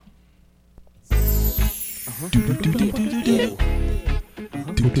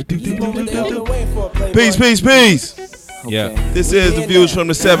Peace. Yeah. This is the Views from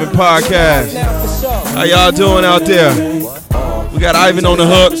the 7 podcast. How y'all doing out there? We got Ivan on the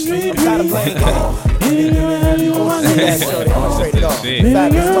hook.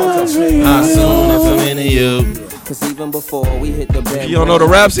 How soon as I'm into you. Even before we hit the bed, you don't know the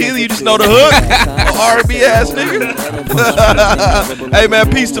raps either, you just know the hook. R&B ass nigga. Hey man,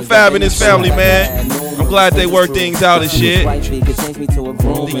 peace to Fab and his family, man. I'm glad they work things out and shit. Huh? You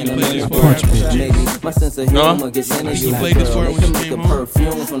played this for him when you came home?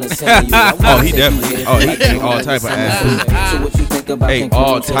 Oh, he definitely. Oh, he ate all type of ass. Ate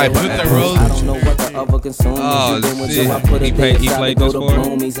all type of ass. Oh shit. He played this for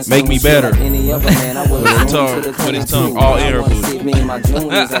him? Make me better. With his tongue, all air food. That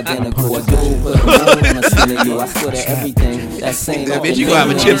bitch, you gonna have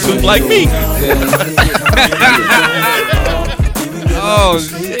a chip soup like me. Oh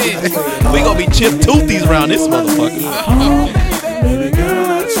shit. We gonna be chip toothies around this motherfucker.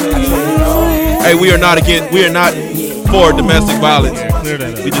 Hey, we are not for domestic violence.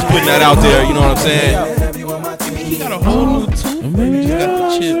 We just putting that out there, you know what I'm saying? He got a whole new tooth. He just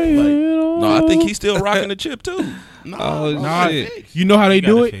got the chip. No, I think he's still rocking the chip too. Shit. You know how they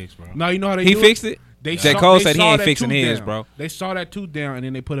do it? Fix, bro. No, you know how they He do fixed it? J. Cole said he ain't fixing his, bro. They saw that tooth down and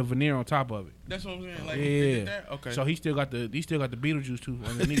then they put a veneer on top of it. That's what I'm saying. Like, Yeah. that? Okay. So he still got the Beetlejuice tooth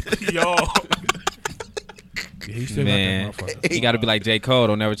underneath. Yo. Yeah, he still Man, got that motherfucker. he got to be like J. Cole.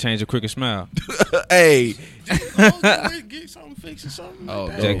 Don't never change a crooked smile. Hey. Get something fixed or something.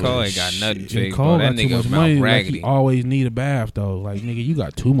 Like J. Cole ain't got nothing J. fixed, Cole bro. That got too nigga much mouth money. Like raggedy. he always need a bath though. Like nigga, you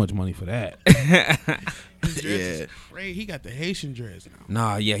got too much money for that. Yeah. He got the Haitian dress now.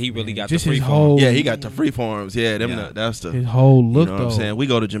 Nah, yeah, he really got Just the free his form. whole Yeah, he got the freeforms. Yeah, them. Yeah. That's the. his whole look You know though. what I'm saying? We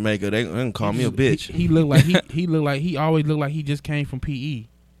go to Jamaica, they can call me a bitch. He looked like he always looked like he just came from PE.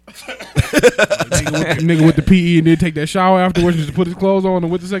 nigga with the PE and then take that shower afterwards and just put his clothes on and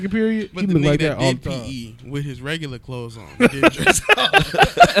with the second period. But He the looked nigga like that that all did the time. PE with his regular clothes on. He didn't dress out. Shit,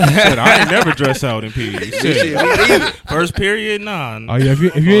 I ain't never dress out in PE. Shit. First period, nah. Oh yeah, if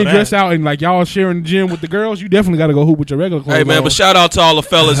you ain't dressed out and like y'all sharing the gym with the girls, you definitely got to go hoop with your regular clothes. Hey man, on. but shout out to all the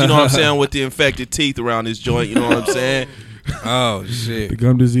fellas, you know what I'm saying, with the infected teeth around this joint, you know what I'm saying? Oh, the shit.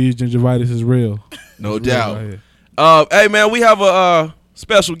 gum disease, gingivitis is real. No It's real doubt. right here. Hey man, we have a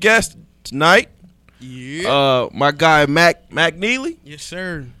special guest tonight. Yeah. My guy Mac Neely. Yes,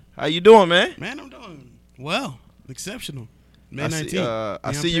 sir. How you doing, man? Man, I'm doing well. Exceptional. May I 19th. see, I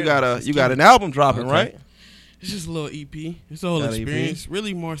Yeah, see I'm you Paradise. got an album dropping, Okay. right? It's just a little EP. It's a whole Got an EP? experience.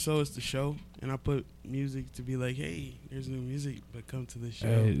 Really, more so it's the show. And I put music to be like, hey, there's new music, but come to the show.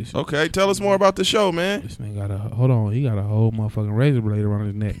 Hey, this, Okay, tell us more about the show, man. this man got he got a whole motherfucking razor blade around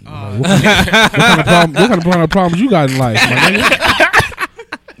his neck. Oh. Like, what kind of problems you got in life, my nigga?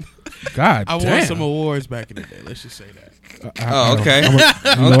 God I damn. won some awards back in the day. Let's just say that. Oh, okay. You know what?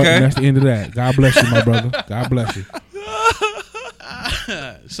 Okay. And that's the end of that. God bless you, my brother. God bless you.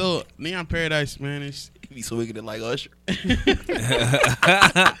 So, Neon Paradise, man, it's He be swinging it like Usher.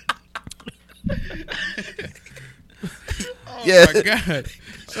 Yeah. oh my God.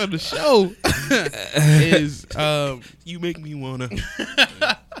 So the show is You make me wanna.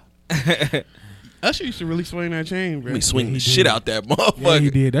 Usher used to really swing that chain, bro. Me swing he the did. shit out that Yeah, he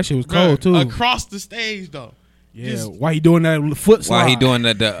motherfucker. did. That shit was Bruh, cold too. Across the stage though. Yeah. just- Why he doing that foot slide? Why he doing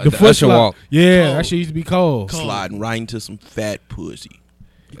the foot Usher slide? walk? Yeah, Cold. that shit used to be cold. Cold. Sliding right into some fat pussy.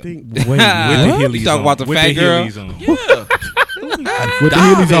 You think Wait, With the what? Heelys You talking on. about the With fat the girl? Heelys on. Yeah. With the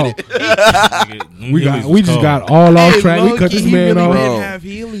Heelys on. Nigga, We just got all off track. We cut this he man really off. didn't have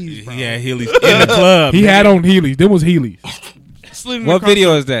Heelys, bro. He had Heelys in the club. He had on Heelys. Them was Heelys. Sliding What across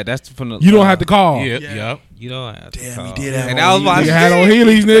video is that? That's from the. You don't have to call. Yep, Yeah. yep. You don't have to. Damn, call. he did have And on that was my Nigga had on shit.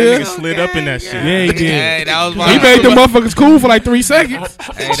 Heelys, That nigga nigga. slid up in that shit. Yeah, he did. Hey, that was my. He made them motherfuckers cool for like 3 seconds.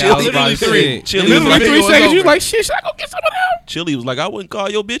 Hey, that was my shit. Chili was Literally like, 3 seconds. You was like, shit, should I go get some of them? Chili was like, I wouldn't call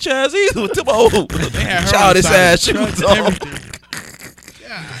your bitch ass either with them old had her childish on the ass side of shoes the on. truck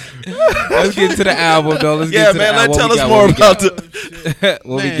and Let's get to the album, though. Let's Yeah, get to man, the album. tell What us we more got? about the.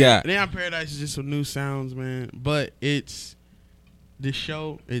 What we Man, got? Neon Paradise is just some new sounds, man. But it's this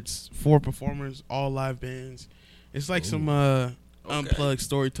show. It's 4 performers, all live bands. It's like some unplugged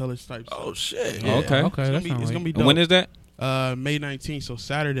storytellers type stuff. Oh shit! Yeah. Okay. Okay, that It's gonna be And dope. when is that? May 19th, so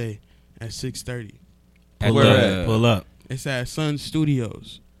Saturday at 6:30. At Where the- at? Pull up. It's at Sun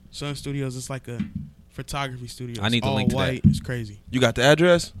Studios. Sun Studios is like a photography studio. I need It's to all link to that. white. It's crazy. You got the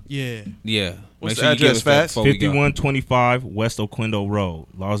address? Yeah. Yeah. What's Make the sure you give address, us that Fats? before we go. 5125 West Oquendo Road,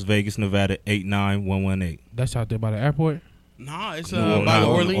 Las Vegas, Nevada 89118. That's out there by the airport. Nah, it's No, by the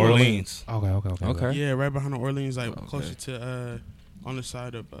no, Orleans. Orleans. Okay. Yeah, right behind the Orleans, like closer to on the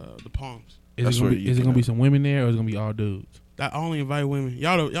side of the Palms. Is it gonna be some women there, or is it gonna be all dudes? I only invite women.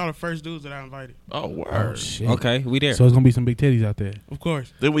 Y'all the first dudes that I invited. Oh, Oh word. shit. Okay, we there. So it's gonna be some big titties out there. Of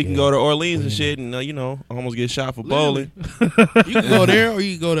course. Then we can go to Orleans and shit, and almost get shot for bowling. You can go there, or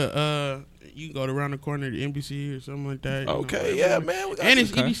you can go to around the corner to NBC or something like that. Okay, you know, yeah, man. We got And to-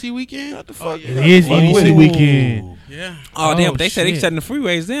 it's EDC weekend. Got the fuck. yeah. It is EDC weekend. Yeah. Oh, damn! Oh, They said they shit. shutting the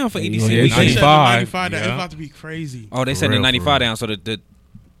freeways down for Yeah, EDC. yeah, They weekend. shut the 95, 95 down. It's yeah. about to be crazy. Oh, they For said the real, 95 for down. So the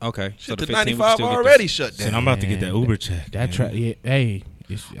okay. So Shit, the the 15 we 95 still get already this. shut Shit, down. I'm about to get that Man, Uber check. That man. hey.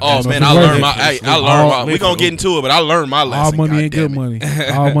 Oh man, I learned my. I learned my. We gonna get into it, but I learned my All lesson. money ain't good goddammit.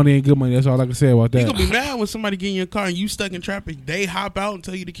 money. All money ain't good money. That's all I can say about You that. gonna be mad when somebody get in your car and you stuck in traffic. They hop out and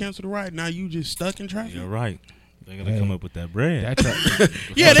tell you to cancel the ride. Now you just stuck in traffic. You're right. They gotta Hey. come up with that bread. That tra-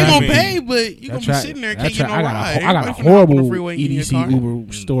 Yeah, they That's gonna what I pay, but you gonna be sitting there can't get no I ride. got a Everybody finna hop on the horrible freeway and get in your EDC car.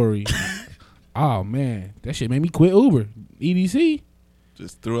 Uber story. Oh man, that shit made me quit Uber. EDC?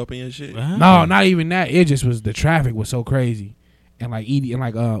 Just threw up in your shit. No, not even that. It just was the traffic was so crazy, and like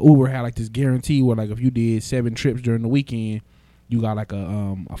Uber had like this guarantee where like if you did 7 trips during the weekend, you got like a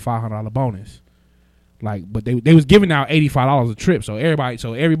 $500 bonus. Like, but they was giving out $85 a trip, so everybody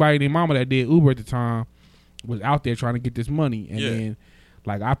and their mama that did Uber at the time was out there trying to get this money, and Yeah. then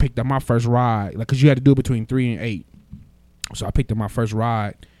like I picked up my first ride, like because you had to do it between 3 and 8, so I picked up my first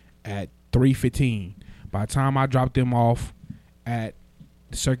ride at 3:15. By the time I dropped them off at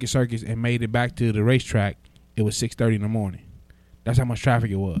the Circus and made it back to the racetrack, it was 6:30 in the morning. That's how much traffic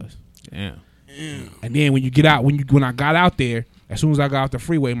it was. Damn. And then when you get out, when I got out there, as soon as I got off the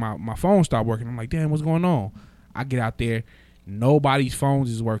freeway, my phone stopped working. I'm like, damn, what's going on? I get out there, nobody's phones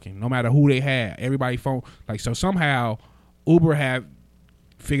is working, no matter who they had. Everybody's phone, like, so somehow Uber have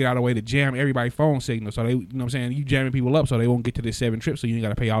figured out a way to jam everybody's phone signal. So they, you know what I'm saying, you jamming people up so they won't get to this 7 trips. So you ain't got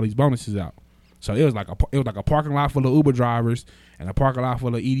to pay all these bonuses out. So it was like a parking lot full of Uber drivers and a parking lot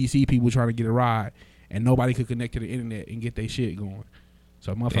full of EDC people trying to get a ride, and nobody could connect to the internet and get their shit going.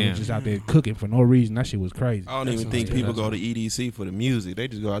 So motherfuckers Damn. just out there cooking for no reason. That shit was crazy. I don't even think people go to EDC for the music. They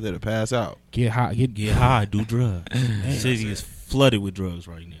just go out there to pass out. Get hot, Get high, do drugs. The city is flooded with drugs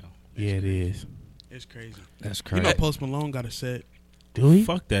right now. Yeah, it is. It's crazy. That's You crazy. know Post Malone got a set. Do we?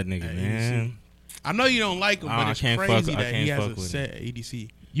 Fuck that nigga, At man. I know you don't like him, I but it's can't fuck- crazy I that can't he has fuck a with set at EDC.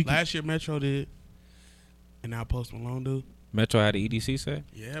 You can- Last year Metro did, and now Post Malone do. Metro had the EDC set.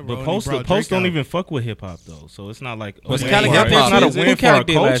 Yeah, bro. But and he Post brought Post Drake don't out. even fuck with hip hop though, so it's not like Was a Cali win for- hip hop, It's not a is it? win Who for our Khaled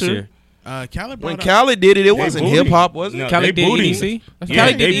did last culture. year? Khaled When brought out. Khaled did it, it They wasn't booty. hip hop, was it? No, Khaled they did booty. EDC. Yeah,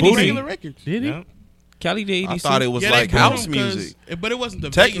 Khaled they did booty. EDC. Regular records. Did he? Yeah. Khaled did EDC. I thought it was Yeah, like they house booked him 'cause- music. but it wasn't the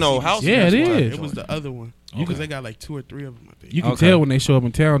Techno biggest house Yeah, music. it was is. It was the other one because they got like 2 or 3 of them. I think. You can Okay. tell when they show up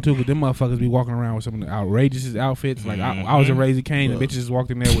in town too, because them motherfuckers be walking around with some of the outrageous outfits. Like I was in Raising Cane, and bitches just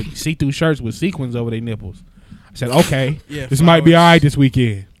walked in there with see-through shirts with sequins over their nipples. I said, okay, Yeah, this might be flowers. all right this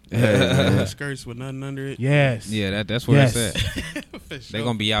weekend. skirts with nothing under it. Yes. Yeah, that's what Yes. it said. For They sure.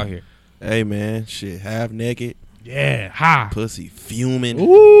 gonna be out here. Hey man, shit, half naked, Yeah. Ha. pussy fuming,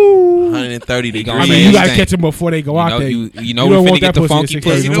 Ooh. 130 He degrees. gonna I say mean, you gotta anything. catch them before they go out there. You You know don't we want finna get that the pussy at funky 6:30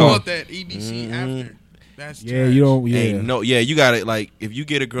 pussy You in the don't talk. want that EDC after. That's Yeah, trash. you don't. Yeah. Ain't no, yeah, you got it. Like if you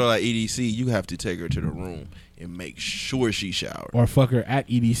get a girl at EDC, you have to take her to the room and make sure she showered. Or fuck her at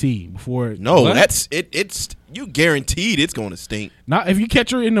EDC before. No, What? that's it. It's you guaranteed it's going to stink. Not if you catch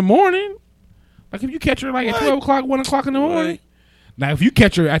her in the morning. Like if you catch her like at What? 12 o'clock, 1 o'clock in the morning. Now if you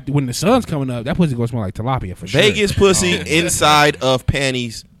catch her at when the sun's coming up, that pussy gonna smell like tilapia for sure. Vegas pussy inside of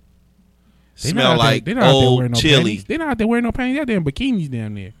panties They not smell out there- like they not out there old wearing no chili. panties. They not out there wearing no panties. They're there in bikinis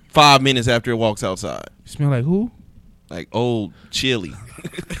down there. 5 minutes after it walks outside, Smell like who? like old chili.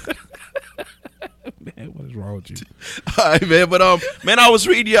 Man, what is wrong with you? All right, man. But man, I was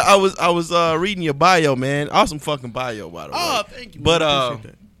reading your, I was reading your bio, man. Awesome fucking bio, by the way. Oh, thank you. But, man. I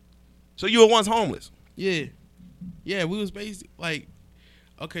appreciate that. So you were once homeless. Yeah. Yeah, we was basically like,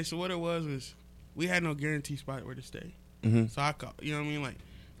 okay, so what it was we had no guaranteed spot where to stay. Mm-hmm. So I call, you know what I mean? Like,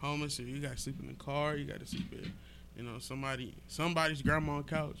 homeless, so you got to sleep in the car, you got to sleep in, you know, somebody's grandma on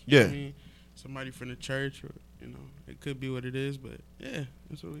couch. You know what I mean? Somebody from the church, or, you know, it could be what it is, but yeah,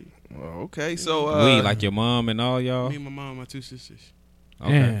 that's what we, Well, okay, so We like your mom and all y'all. me and my mom, my 2 sisters.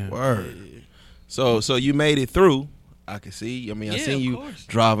 Okay. Damn. word. Yeah. So you made it through. I can see. I mean, I Yeah, seen of you course.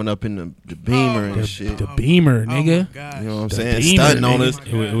 driving up in the Beamer Oh, and the- shit. The Beamer, Oh, nigga. my gosh. You know what I'm The saying? Beamer, Stunting on nigga. us.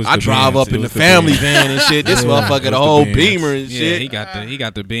 It was I the drive Benz. up It in the was family Benz. van and shit. This Yeah. motherfucker, It the was whole the Benz. Beamer and Yeah, shit. he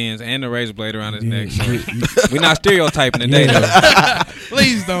got the Benz and the razor blade around his neck. So You- we're not stereotyping today. Yeah. though.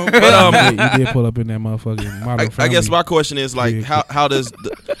 Please don't. But you did pull up in that motherfucking modern I guess family. my question is like, Yeah. how does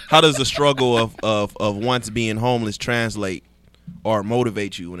the struggle of once being homeless translate or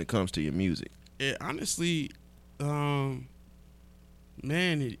motivate you when it comes to your music? It honestly,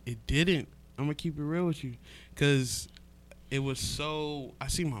 man, it didn't. I'm gonna keep it real with you, cause it was so. I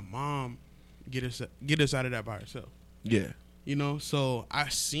see my mom get us out of that by herself. Yeah. You know, so I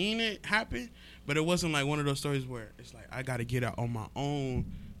seen it happen, but it wasn't like one of those stories where it's like I got to get out on my own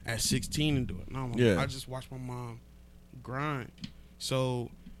at 16 and do it. No, I just watched my mom grind.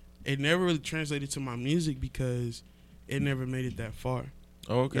 So it never really translated to my music because it never made it that far.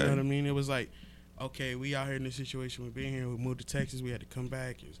 Oh, okay. You know what I mean? It was like, okay, we out here in this situation. We've been here. We moved to Texas. We had to come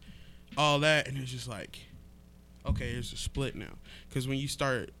back. It was all that, and it's just like, okay, it's a split now. Because when you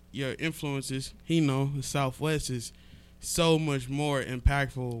start your influences, the Southwest is so much more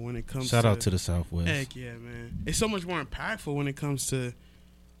impactful when it comes Shout out to the Southwest. Heck yeah, man. It's so much more impactful when it comes to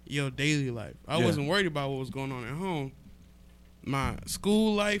your daily life. I wasn't worried about what was going on at home. My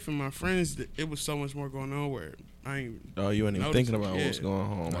school life and my friends, it was so much more going on where I ain't. Oh, you ain't even thinking about what's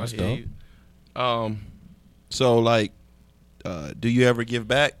going on. That's dope. So like, do you ever give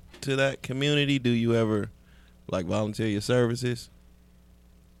back to that community? Do you ever like volunteer your services?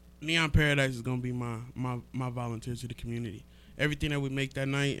 Neon Paradise is gonna be my volunteer to the community. Everything that we make that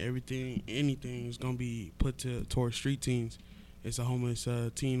night, anything is gonna be put towards street teens. It's a homeless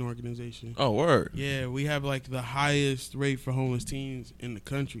teen organization. Oh, word. Yeah, we have like the highest rate for homeless teens in the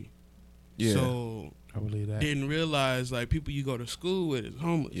country. Yeah. So I believe that. Didn't realize like people you go to school with is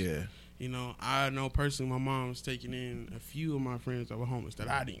homeless. Yeah. You know, I know personally my mom was taking in a few of my friends that were homeless that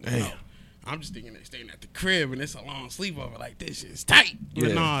I didn't know. Damn. I'm just thinking they're staying at the crib and it's a long sleepover. Like, this shit's tight. Yeah.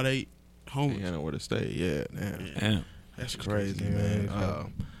 But nah, they homeless. You know where to stay. Yeah, damn. Yeah. Damn. That's crazy, Yeah, man. yeah.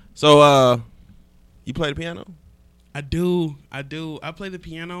 So, you play the piano? I do. I play the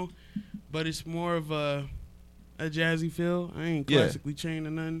piano, but it's more of a jazzy feel. I ain't classically trained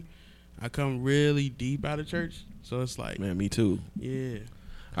or nothing. I come really deep out of church, so it's like, Man, me too. yeah.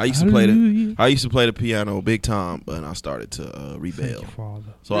 I used to play the piano big time, but I started to rebel. Thank you,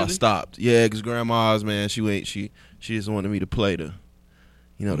 Father. So I Really? stopped. Yeah, because grandma's, man, she just wanted me to play the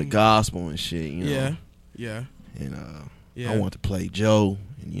gospel and shit, you know. Yeah. And Yeah. I want to play Joe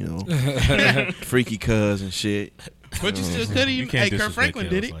and, Freaky Cuz and shit. But you still couldn't even. can't Hey, Kurt disrespect Franklin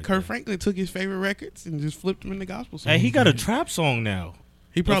did Kels it. like Kurt that. Franklin took his favorite records and just flipped them into gospel songs. Hey, he got a trap song now.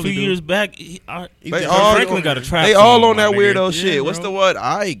 He probably a few do. years back. He Kurt all- Franklin got a trap They song. all on my that nigga. weirdo shit. Yeah, What's bro. the what?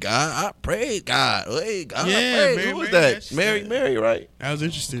 I praise God. Hey, God, Yeah, I praise. Mary, Who was Mary, that? that's- Mary, right? That was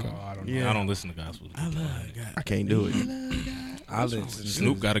interesting. I don't know. Yeah. I don't listen to gospel. I love God. I can't do it. I listen.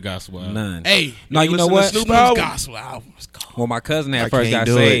 Snoop got a gospel album. None. Hey, No, you know listen to what? Snoop Snoop's album? gospel album was cold. When my cousin I had first can't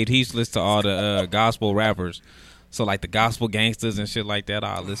got do saved, it. he used to listen to all the gospel rappers. So like the gospel gangsters and shit like that,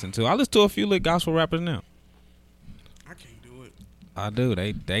 I listen to. I listen to a few little gospel rappers now. I can't do it. I do.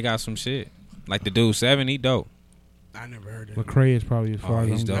 They got some shit. Like the dude 7, he dope. I never heard it. Lecrae is probably as far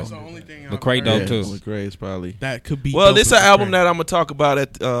he's as I'm dope. That's the going. only thing. Lecrae I've dope heard too. Lecrae's probably. That could be. Well, dope this is with an album Lecrae. that I'm gonna talk about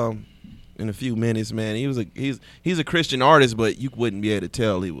in a few minutes, man. He's a Christian artist, but you wouldn't be able to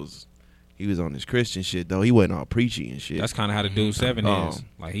tell he was on his Christian shit though. He wasn't all preachy and shit. That's kind of how the dude 7 Oh. is.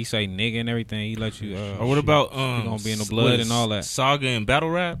 Like he say nigga and everything. He let you. Or what about he gonna be in the what blood is and all that. Saga and battle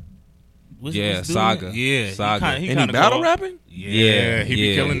rap? What's Yeah, dude? Saga. Yeah, Saga. and he kinda battle go- rapping? Yeah, he be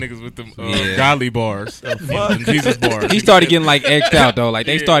yeah. killing niggas with them Yeah. godly bars, them Jesus bars. He started getting like X'd out though. Like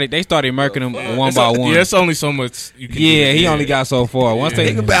they started murking him one by one. Yeah, it's only so much you can do. Yeah, he only got so far. Once He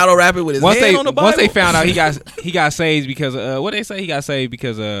they can battle rapping with his hand on the Bible. once they found out he got saved because what they say he got saved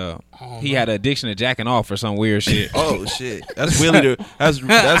because he had an addiction to jacking off or some weird shit. Oh shit, that's really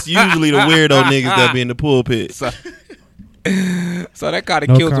that's usually the weirdo niggas that be in the pulpit. So that kind of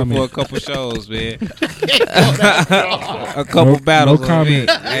No killed him for a comment. couple shows, man. A couple battles. no on me. comment.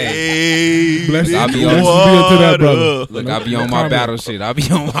 Hey, Hey, Blessings I'll be be on unto that brother. look, I'll be on my battle shit. I'll be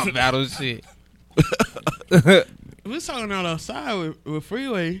on my battle shit. We was talking out outside with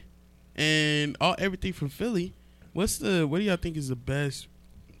Freeway and everything from Philly. What do y'all think is the best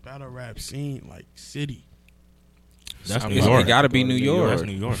battle rap scene, like city? That's New It York. gotta be New York. That's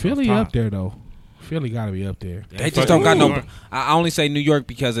New York. Philly Top. up there though. Philly got to be up there. They just don't got no. I only say New York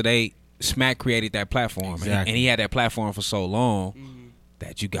because Smack created that platform, Exactly. and he had that platform for so long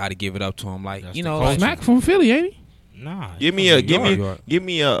that you got to give it up to him. Like That's you the know, culture. Smack from Philly, ain't he? Nah. Give me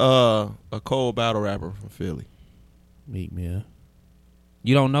a cold battle rapper from Philly. Meek Mill.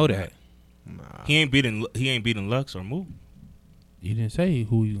 you don't know that. He ain't beating Lux or Moo. You didn't say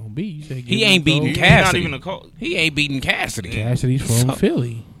who he's gonna be. You said He ain't beating He's Cassidy. not even a cold. He ain't beating Cassidy. Cassidy's from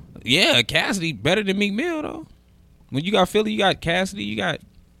Philly. Yeah, Cassidy better than Meek Mill though. When you got Philly, you got Cassidy. You got.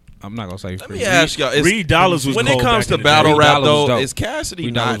 I'm not gonna say. Let me ask y'all. Reed Dollars was when it cold comes back to in the battle day. rap Dollars was though, dope. is Cassidy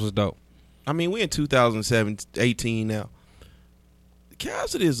Reed not? Dollars was dope. I mean, we in 2018 now.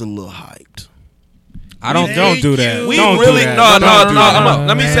 Cassidy is a little hyped. I don't do that. We Don't do really that. no.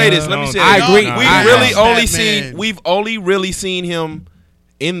 Let me say this. I agree. We've only really seen him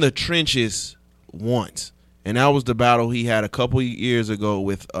in the trenches once, and that was the battle he had a couple years ago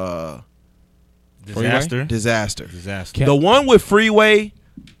with Disaster. Disaster. Disaster. The one with Freeway,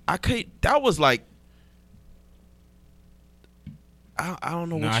 that was like, I don't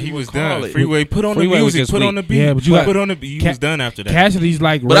know what he you was would call done. it. Freeway put on the Freeway was music, just put weak. on the beat. Yeah, but you got- put on the beat. He was done after that. Cassidy's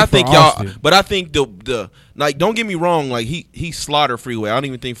like, But I think y'all. Austin. But I think the like. Don't get me wrong. Like he slaughtered Freeway. I don't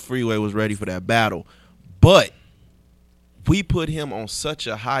even think Freeway was ready for that battle. But we put him on such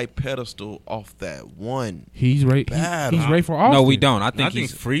a high pedestal off that one. He's ready. Battle. He's ready for Austin. No, we don't. I I think think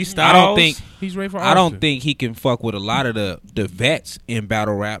he's. freestyle. I don't think. He's ready for Austin. I don't think he can fuck with a lot of the vets in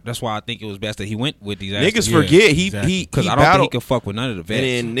battle rap. That's why I think it was best that he went with Disaster. Niggas forget he because I don't think he battled. can fuck with none of the vets.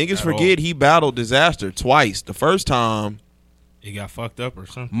 And then niggas At forget all. he battled Disaster twice. The first time, he got fucked up or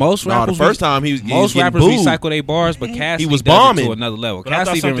something. Most the rappers, first time he was most getting rappers booed. recycle their bars, but Cassidy was does it bombing. to another level. But I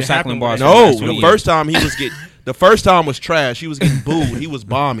thought Cassidy been something happened recycling bars. with for the No, last 20 the years. first time he was getting. The first time was trash. He was getting booed. He was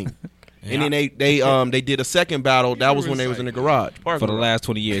bombing. And then they did a second battle. That was when they was in the garage. for the last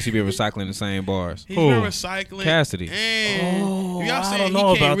 20 years, he been recycling the same bars. He's Who? been recycling. Cassidy. And Oh, y'all I saying don't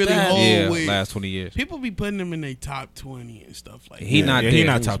know he can't about really that. hold Yeah, with. last 20 years. People be putting him in their top 20 and stuff like He that. not He there.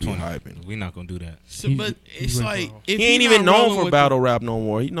 not He top was 20. hyping. We not gonna do that. So, He's- but he's it's ready like for if He ain't not even known rolling for with battle rap no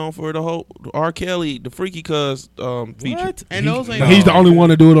more. He known for the whole R. Kelly, the Freaky Cuz feature. What? And those ain't. He's the only one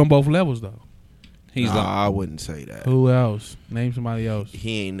to do it on both levels, though. He's Nah, I wouldn't say that. Who else? Name somebody else.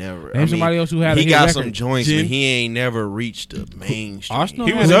 He ain't never. Name somebody else who had a He hit got record. some joints, Jim? but he ain't never reached the mainstream. Arsenal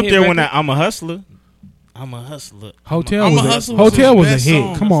He had was a up hit there when record. I'm a hustler. I'm a hustler. Hotel I'm was a a Hustler was Hotel his was a best hit.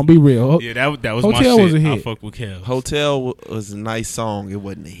 song. Come on, be real. Yeah, that was Hotel my was shit. a I hit. fuck with Kev. Hotel was a nice song. It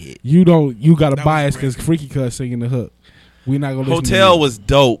wasn't a hit. You got a That bias was because Freaky Cuz singing the hook. We not gonna listen Hotel to was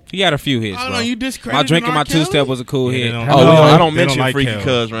dope. He had a few hits, I don't bro. know. You My discrediting drink and R. my Kelly? two-step was a cool Yeah, hit. they Oh, don't- I they don't mention like Freaky Kev.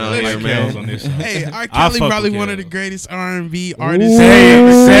 Cuz around They here, like man. Kells on this side. Hey, R. I Kelly fuck probably with one Kells. of the greatest R&B Ooh. artists.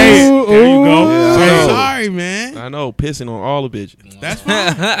 Say it. There you go. Yeah, Say I it. know. Sorry, man. I know, pissing on all the bitches. That's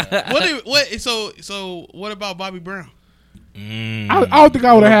fine. So what about Bobby Brown? I don't think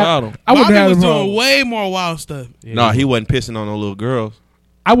I would What have about had. him? I wouldn't Bobby have was had a doing problem. way more wild stuff. Nah, he wasn't pissing on no little girls.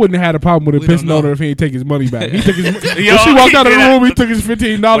 I wouldn't have had a problem with We him pissing don't on know. her if he didn't take his money back. He took his Yo, when she walked out of the yeah. room, he took his $15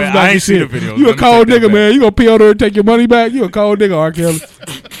 Wait, back. I ain't and seen shit. the video. You a Let me cold take that nigga, man. back. You gonna pee on her and take your money back? You a cold nigga, R. Kelly.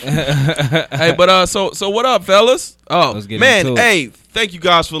 Hey, but so what up, fellas? Oh Let's get man, into it. hey, thank you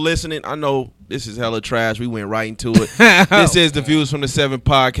guys for listening. I know this is hella trash. We went right into it. This is the Views from the 7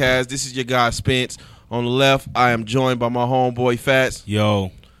 podcast. This is your guy Spence. On the left, I am joined by my homeboy Fats,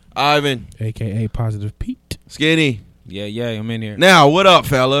 Yo, Ivan, AKA Positive Pete. Skinny. Yeah, I'm in here. Now, what up,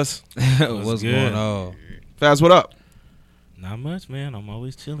 fellas? What's good? going on? Fats, what up? not much, man. I'm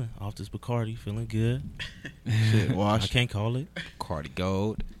always chilling off this Bacardi, feeling good. Shit, I wash. can't call it. Cardi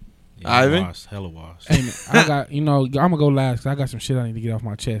Gold. Yeah, Ivan? washed, hella washed. Hey, man, I got I'm gonna go last because I got some shit I need to get off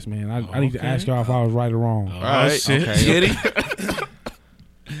my chest, man. I need to Okay. ask y'all if I was right or wrong. Oh, All right, shit. Okay. Skinny.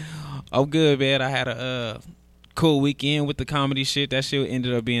 I'm good, man. I had a cool weekend with the comedy shit. That shit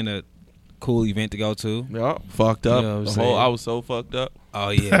ended up being a cool event to go to. Yeah, fucked up. You know what I'm The saying? whole, I was so fucked up. Oh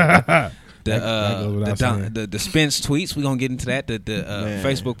yeah. That goes without saying. The Spence tweets, we're gonna get into that. The Man,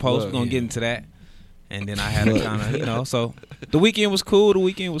 Facebook post, we're gonna get into that. And then I had a kind of, so the weekend was cool. The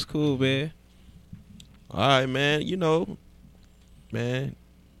weekend was cool, man. All right, man. You know, man,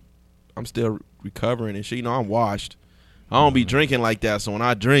 I'm still recovering and shit. You know, I'm washed. I don't be drinking like that. So when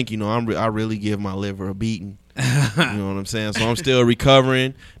I drink, you know, I really give my liver a beating. You know what I'm saying? So I'm still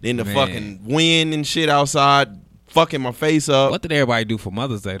recovering. Then the Man. fucking wind and shit outside fucking my face up. What did everybody do for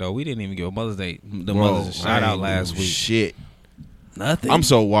Mother's Day though? We didn't even give a Mother's Day the Bro, mothers a I shout out ain't last do week. Shit. Nothing. I'm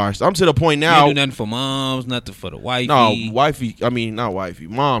so washed. I'm to the point You now. didn't do nothing for moms, nothing for the wifey. No, wifey. I mean, not wifey.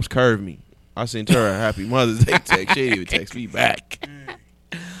 Mom's curved me. I sent her a happy Mother's Day text. She didn't even text me back.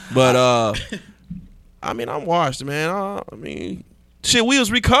 But I mean, I'm washed, man. I mean, shit. We was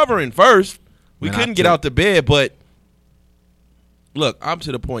recovering first. We Man, couldn't get out the bed, but look, I'm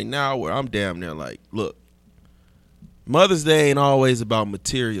to the point now where I'm damn near like, look, Mother's Day ain't always about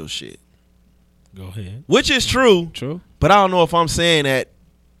material shit, Go ahead. which is true. True. But I don't know if I'm saying that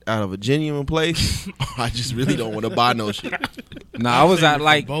out of a genuine place. I just really don't want to buy no shit. No, I was saying at from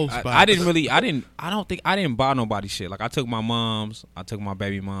like both I didn't spots. really I don't think I didn't buy nobody shit. Like I took my moms, I took my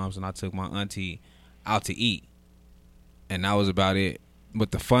baby moms, and I took my auntie out to eat, and that was about it.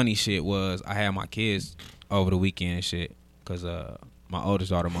 But the funny shit was I had my kids over the weekend and shit because my oldest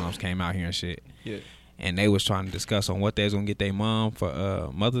daughter moms came out here and shit. Yeah. And they was trying to discuss on what they was gonna get their mom for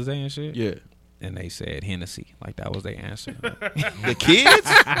Mother's Day and shit. Yeah. And they said Hennessy. Like that was their answer. The kids?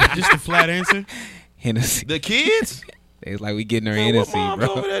 Just a flat answer. Hennessy. The kids? They was like, we getting her Man, what Hennessy, mom's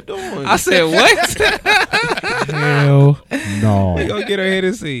over bro. there doing? I said, what? Hell no. We gonna get her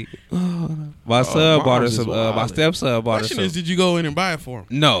Hennessy. My son bought her mom's some. is My wildin'. stepson bought her Question some. is, did you go in and buy it for him?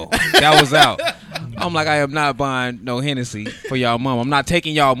 No, that was out. I'm like, I am not buying no Hennessy for y'all mom. I'm not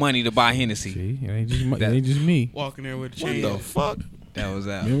taking y'all money to buy Hennessy. See, it ain't just me. Walking there with a What chain. the fuck? That was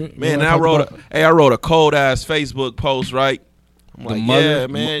out. Man, I wrote a cold ass Facebook post, right? I'm The like, murder- yeah,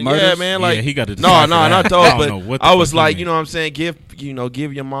 man, murders? yeah, man. Like, Yeah, he got to no, decipher not that. those, I don't but know what the I was fuck like, you you know what I'm saying?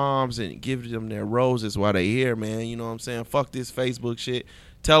 Give your moms and give them their roses while they here, man. You know what I'm saying? Fuck this Facebook shit.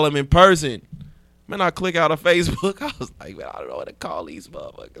 Tell them in person. Man, I click out of Facebook. I was like, man, I don't know what to call these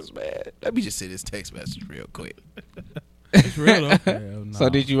motherfuckers, man. Let me just send this text message real quick. It's real though. Hell no. So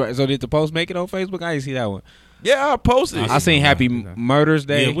did the post make it on Facebook? I didn't see that one. Yeah, I posted it. I seen Happy Murders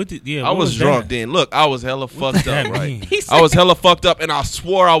Day. Yeah, I what was that? drunk then. Look, I was hella fucked that up, right? mean? I was hella fucked up, and I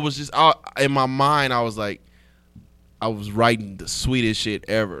swore I was just in my mind. I was like, I was writing the sweetest shit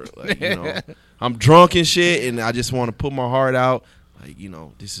ever. Like, you know, I'm drunk and shit, and I just want to put my heart out. Like, you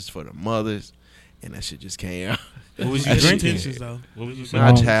know, this is for the mothers, and that shit just came out. What was you That's drinking? intentions, though. What was you I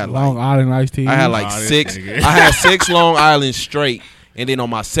saying? just had Long like, Island iced tea. I had like Nah, this six. nigga. I had 6 Long Island straight, and then on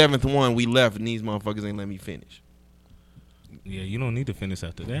my 7th one, we left, and these motherfuckers ain't let me finish. Yeah, you don't need to finish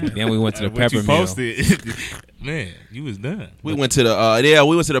after that. Then we went to the What you pepper mill. posted, man, you was done. We went to the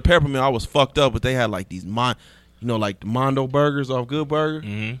we went to the peppermint. I was fucked up, but they had like these like the Mondo burgers off Good Burger.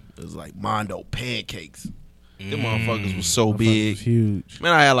 Mm-hmm. It was like Mondo pancakes. Them motherfuckers was so Motherfucker big. was huge.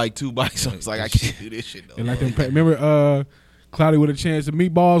 Man, I had like 2 bites. I was like, I can't do this shit. And No like more. them, remember Cloudy with a Chance of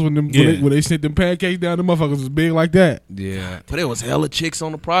Meatballs when they sent them pancakes down, the motherfuckers was big like that. Yeah, But there was hella chicks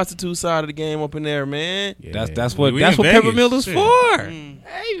on the prostitute side of the game up in there, man. Yeah. that's what We in Vegas. pepper mill is Shit. for.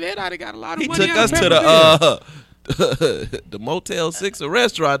 Hey man, I done got a lot of He money. took out us of to Pepper Mill. the Motel 6 of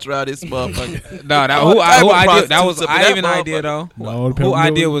restaurants around this motherfucker. No, that All who type of idea? That was prostitutes up in I that even idea motherfucker. though. No, the Who Pepper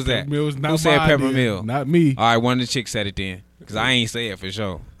idea Mill- was that? Pepper Mill was not Who said my Pepper idea. Mill? Not me. All right, one of the chicks said it then, because I ain't say it for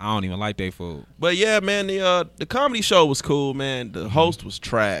sure. I don't even like their food. But yeah, man, the comedy show was cool, man. The host was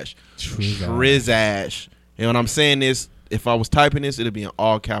trash. Trizash. And when I'm saying this, if I was typing this, it'd be in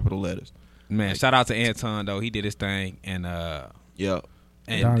all capital letters. Man, shout out to Anton though. He did his thing, and Yeah.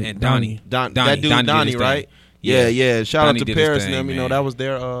 and Donnie. That dude, Donnie did Donnie, his right? thing. Yeah. Shout Donnie out to did his Paris thing, and them. You know, man. that was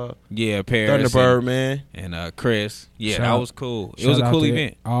their Yeah, Paris Thunderbird, man. and Chris. Yeah, Shout that out- was cool. It was a Shout out cool to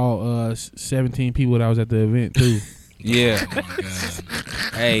event. All 17 people that was at the event too. Yeah.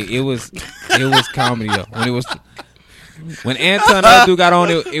 Hey, it was comedy though. When Anton the other dude got on,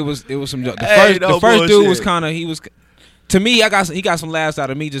 it was some joke. The first dude was kind of to me. He got some laughs out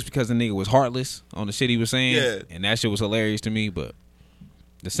of me just because the nigga was heartless on the shit he was saying. Yeah. And that shit was hilarious to me. But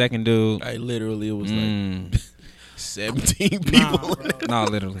the second dude, Like literally, it was like 17 people. no,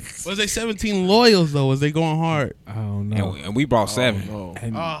 literally. Was they 17 loyals though? Was they going hard? I don't know. And we brought 7. Oh,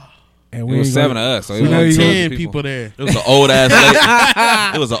 And, Ah, and It we was ain't 7 gonna- of us, so it we was not like even 10 10 people there. It was an old ass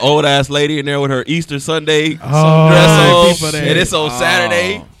lady. It was an old ass lady in there with her Easter Sunday Oh, dress on, people there. and it's on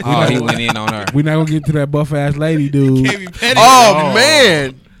Saturday. Oh, he went in on her. We're not gonna get to that buff ass lady, dude. Can't be petty. Oh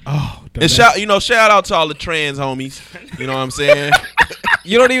man! Oh, And shout out to all the trans homies. You know what I'm saying?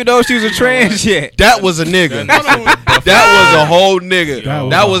 You don't even know if she was a trans yet. That was a nigga. That was a whole nigga.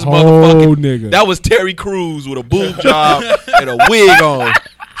 That was a whole motherfucking nigga. That was Terry Crews with a boob job and a wig on.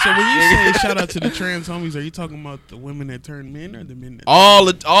 So when you say shout out to the trans homies, are you talking about the women that turn men or the men that All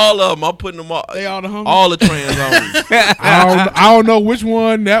of them. I'm putting them all. they all the homies? All the trans homies. I don't know which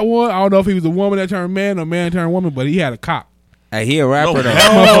one. That one. I don't know if he was a woman that turned man or man turned woman, but he had a cock. Hey, he a rapper No, though.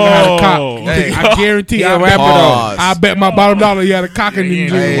 That motherfucker had a cock. Hey. I guarantee. He a I bet- rapper Pause. I bet my bottom dollar he had a cock in him.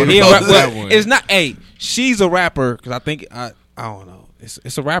 Hey, He a What rap- was well, that one? it's not. Hey, she's a rapper because I think I don't know.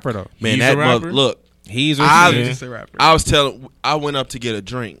 It's a rapper though. Man, He's that a rapper? mother, look. He's a I- yeah. Just a rapper. I went up to get a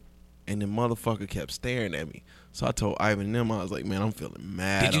drink, and the motherfucker kept staring at me. So I told Ivan and them, I was like, man, I'm feeling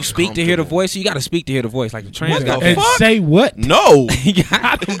mad. Did you speak to hear the uncomfortable. voice? You got to speak to hear the voice. Like the trans What got the And fuck? say what? No.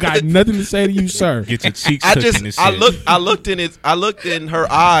 I don't got nothing to say to you, sir. Get your cheeks I touching just and shit. I looked in her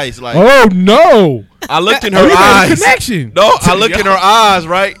eyes like Oh no! I looked in Oh, her you got a eyes. connection. No, I looked in her eyes,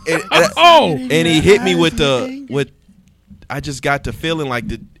 right? Oh, And he hit me with I just got the feeling like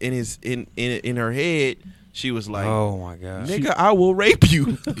in her head, she was like, Oh my god. nigga, I will rape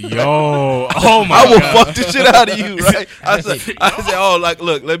you. Yo, oh my I will god. fuck the shit out of you, right? I said, oh, like,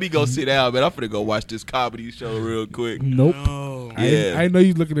 look, let me go sit down, man. I'm finna go watch this comedy show real quick. nope. No. I didn't know you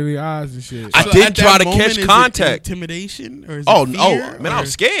was looking in the eyes and shit. I So did at try that to moment, catch is it contact. Intimidation or is Oh, it no, fear, man, or- I'm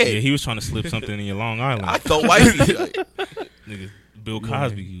scared. Yeah, he was trying to slip something in your Long Island. I thought wifey. Like, Nigga, Bill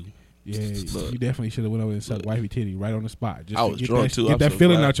Cosby, you. Yeah, you definitely should have went over and sucked wifey titty right on the spot. Just I to was get drunk, that, too. Get I'm that so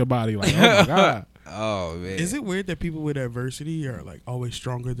feeling glad. out your body. Like, oh my god. Oh man. Is it weird that people with adversity are like always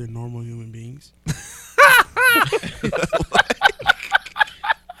stronger than normal human beings?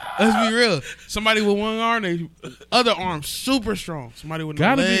 Let's be real. Somebody with one arm, they other arm super strong. Somebody with no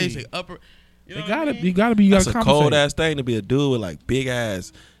Gotta legs, be. they upper. You know You what I gotta, mean? you gotta be. You That's gotta a compensate. cold ass thing to be a dude with like big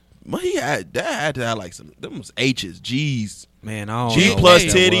ass. Well, that had to have like some them was H's, G's. Man, I don't G know plus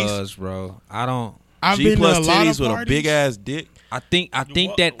what that titties. was, bro. I don't. I've G been plus to a lot titties of with parties. a big ass dick. I think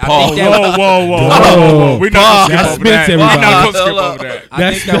that. Pause. Whoa. We're not That gonna skip over spits that. We're everybody. not gonna skip over that.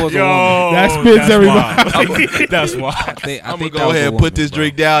 I think that was a woman. That spits everybody. That's why. I think I'm gonna that go was a ahead and woman, put this bro.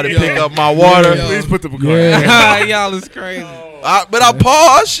 drink down and pick up my water. Please put the Yeah. Y'all is crazy. But I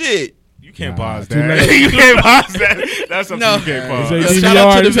paused shit. You can't Nah, pause too that. late. You can't pause that. That's something No. you can't pause. Say Shout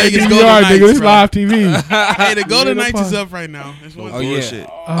out DVR, to the say Vegas DVR, Golden nigga. Knights, This bro. live TV. Hey, the Golden Yeah, Knights no is pause. up right now. It's Oh one yeah. Bullshit.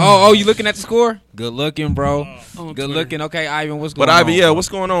 Oh, you looking at the score? Good looking, bro. on Good Twitter. looking. Okay, Ivan, what's going But on? Ivy, yeah, what's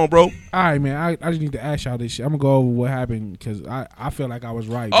going on, bro? All right, man. I just need to ask y'all this shit. I'm gonna go over what happened because I feel like I was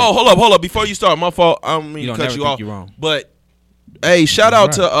right. Oh, hold up. Before you start, my fault. I don't mean You to don't cut never you think off. you're wrong. But hey, shout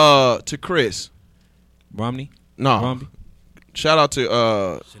You're out to Chris. Romney? No, Romney? shout out to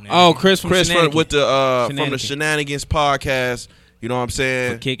Oh, Chris from Chris Shenanigans. with the from the Shenanigans. Shenanigans podcast. You know what I'm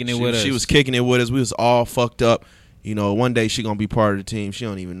saying? For kicking it she, with She us. was kicking it with us. We was all fucked up. You know, one day she gonna be part of the team. She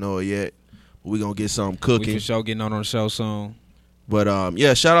don't even know it yet. But we gonna get something We cooking. for sure getting on the show soon. But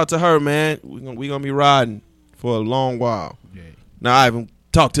yeah, shout out to her, man. We gonna be riding for a long while. Yeah. Now, Ivan,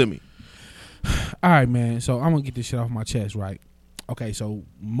 talk to me. All right, man. So I'm gonna get this shit off my chest, right? Okay, so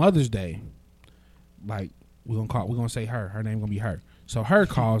Mother's Day, like we're gonna say her. Her name gonna be her. So her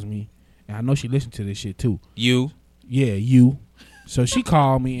calls me, and I know she listened to this shit too. You? Yeah, you. So she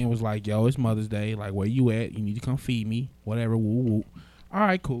called me and was like, "Yo, it's Mother's Day. Like, where you at? You need to come feed me. Whatever. Woo woo." All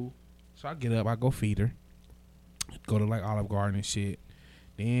right, cool. So I get up, I go feed her. Go to like Olive Garden and shit.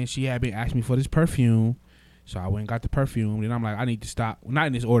 Then she had been asking me for this perfume. So I went and got the perfume. Then I'm like, I need to stop. Well, not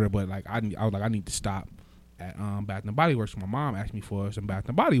in this order, but like I was like, I need to stop at Bath and Body Works. My mom asked me for some Bath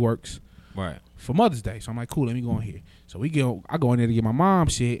and Body Works Right. for Mother's Day. So I'm like, cool, let me go in here. So I go in there to get my mom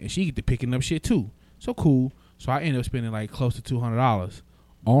shit, and she get to picking up shit too. So cool. So I end up spending like close to $200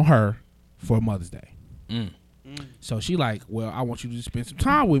 on her for Mother's Day. So she like, well, I want you to spend some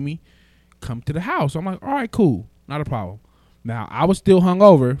time with me. Come to the house. I'm like, all right, cool, not a problem. Now I was still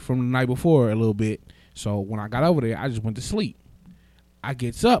hungover from the night before a little bit. So when I got over there, I just went to sleep. I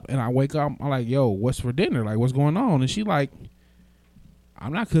gets up and I wake up. I'm like, yo, what's for dinner? Like, what's going on? And she like,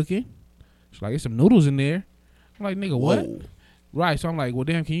 I'm not cooking. She's like, there's some noodles in there. I'm like, nigga, what? Whoa. Right. So I'm like, well,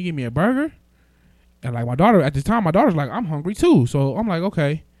 damn, can you give me a burger? And like my daughter at the time, my daughter's like, I'm hungry too. So I'm like,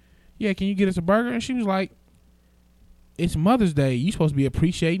 okay, yeah, can you get us a burger? And she was like, it's Mother's Day. You supposed to be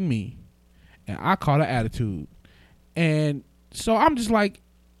appreciating me. And I call her attitude. And so I'm just like,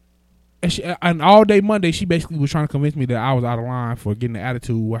 and all day Monday, she basically was trying to convince me that I was out of line for getting the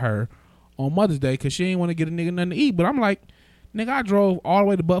attitude with her on Mother's Day because she didn't want to get a nigga nothing to eat. But I'm like, nigga, I drove all the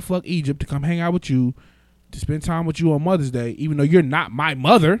way to buttfuck Egypt to come hang out with you, to spend time with you on Mother's Day, even though you're not my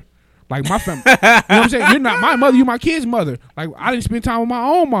mother. Like my family, you know what I'm saying? You're not my mother. You're my kid's mother. Like I didn't spend time with my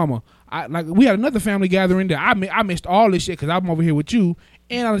own mama. We had another family gathering that I missed all this shit because I'm over here with you,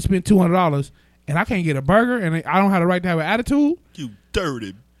 and I done spent $200, and I can't get a burger, and I don't have the right to have an attitude. You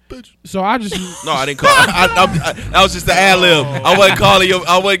dirty bitch. So I just No, I didn't call. That was just the ad lib. I wasn't calling you.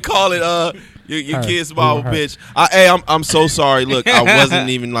 I wasn't calling your Her. kid's mom Her. bitch. I'm so sorry. Look, I wasn't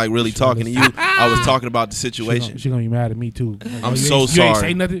even like really talking to you. I was talking about the situation. She gonna be mad at me too. I'm you so ain't- You ain't sorry.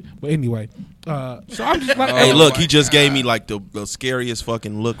 say nothing. But anyway, so I'm just like, Hey, look, he just gave me like the scariest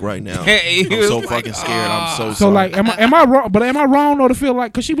fucking look right now. He I'm was so like, fucking scared. I'm so So sorry. like, am I wrong? But am I wrong though to feel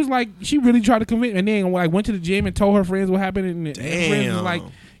like? Because she was like, she really tried to convince, and then like went to the gym and told her friends what happened, and her friends was Damn. like,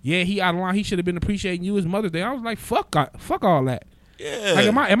 yeah, he out of line. He should have been appreciating you as Mother's Day. I was like, fuck all that. yeah.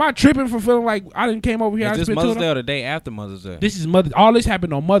 Like, am I tripping for feeling like I didn't came over here? I Is this spent Mother's $200? Day or the day after Mother's Day? This is All this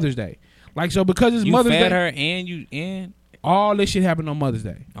happened on Mother's Day. Like, so because it's you Mother's fed Day, her and you and all this shit happened on Mother's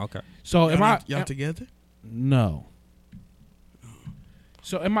Day. okay. So Y'all together? No.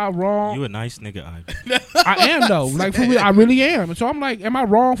 So am I wrong? You a nice nigga, Ivan. I am though. Like for real, I really am. And so I'm like, am I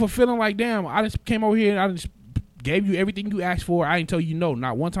wrong for feeling like, damn, I just came over here and I just gave you everything you asked for. I didn't tell you no,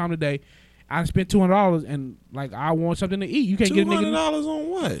 not one time today. I spent $200 and like I want something to eat. You can't get a $200 nigga. on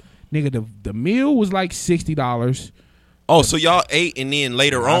what? Nigga, the meal was like $60. Oh, so y'all ate and then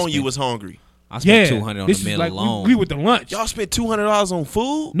later I on spent- you was hungry. I spent Yeah, $200 on this the is meal like alone. we with the lunch. Y'all spent $200 on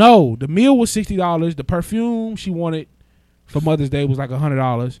food? No, the meal was $60. The perfume she wanted for Mother's Day was like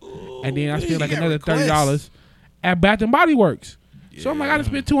 $100, and then I spent like you got another requests. $30 at Bath and Body Works. So I'm like, I just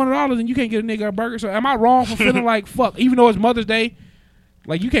spent $200 and you can't get a nigga a burger. So am I wrong for feeling like fuck? Even though it's Mother's Day,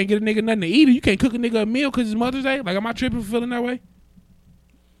 like you can't get a nigga nothing to eat, or you can't cook a nigga a meal because it's Mother's Day. Like, am I tripping for feeling that way?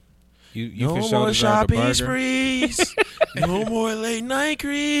 You no for sure more deserve the shopping burger. sprees. No more late night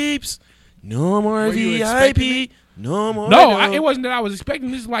creeps. No more Were you expecting VIP. No more. No, it wasn't that I was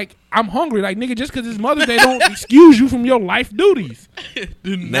expecting. This like I'm hungry. Like nigga, just because it's Mother's Day don't excuse you from your life duties.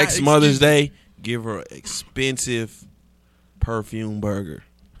 Next Mother's Day, give her an expensive perfume burger.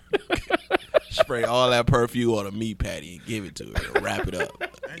 Spray all that perfume on a meat patty and give it to her and wrap it up.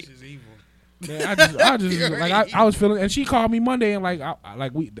 That's just evil. Man, I just like I was feeling, and she called me Monday, and like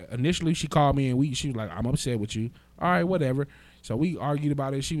initially she called me and she was like, I'm upset with you. All right, whatever. So we argued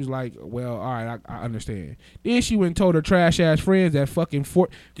about it. She was like, well, all right, I understand. Then she went and told her trash ass friends that fucking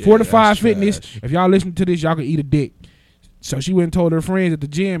Fortified Fitness, if y'all listen to this, y'all can eat a dick. So she went and told her friends at the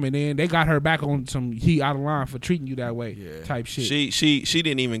gym, and then they got her back on some he out of line for treating you that way type shit. She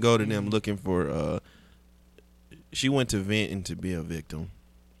didn't even go to them looking for. She went to vent and to be a victim.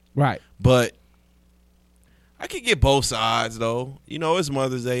 Right. But I could get both sides though. You know, it's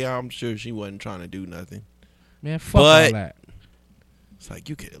Mother's Day. I'm sure she wasn't trying to do nothing. Man, fuck all that. It's like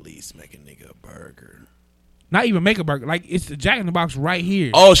you could at least make a nigga a burger. Not even make a burger. Like it's the Jack in the Box right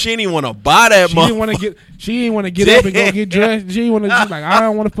here. Oh, she didn't even want to buy that. She didn't want to get. She didn't want to get up and go get dressed. She didn't want to. Like I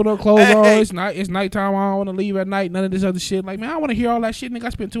don't want to put her clothes on. It's nighttime. I don't want to leave at night. None of this other shit. Like man, I don't want to hear all that shit. Nigga, I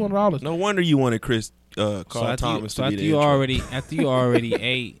spent $200. No wonder you wanted Chris Carl Thomas to be the intro. After you already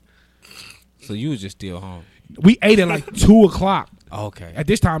ate, so you was just still home. We ate at like 2:00. Okay. At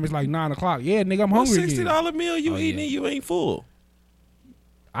this time it's like 9:00. Yeah, nigga, I'm hungry. $60 meal you eating and you ain't full.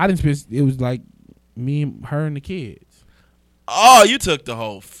 I didn't spend. It was like me, her, and the kids. Oh, you took the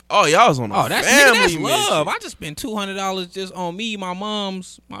whole. Y'all was on a that's family love. mission. I just spent $200 just on me, my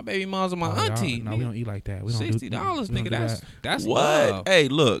baby moms, and my auntie. No, we don't eat like that. We don't $60, nigga. That's What? love. Hey,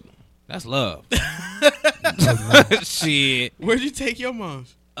 look. That's love. Shit. Where'd you take your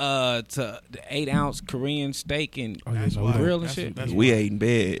moms? To the 8-ounce Korean steak and That's grill and shit. We ate in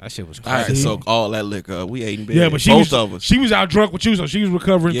bed. That shit was I had to crazy. soak all that liquor up. We ate in bed. Yeah, but both of us. She was out drunk with you, so she was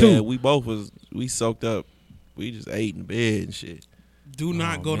recovering Yeah, too. we both was. We soaked up. We just ate in bed and shit. Do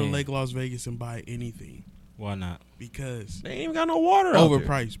not go to man. Lake Las Vegas and buy anything Why not? because They ain't even got no water out there.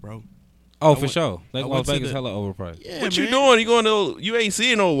 overpriced, bro. Oh, I for went- sure. Lake I Las went to Vegas the- hella overpriced. Yeah, What you man. doing? You going to? You ain't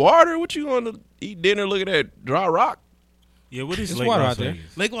seeing no water. What you going to eat dinner? Look at that dry rock. Yeah, what is There's Lake water Las out there.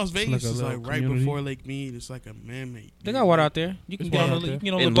 Vegas? Lake Las Vegas like a is like little right community. before Lake Mead. It's like a man-made. They got water out there. You can There's get on water the out you can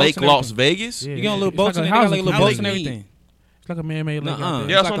get on In little boats Lake and Las everything. Vegas. Yeah. You get on little It's boats like and a they got like housing little boats and community. everything. It's like a man-made lake Nuh-uh. out Yeah, there.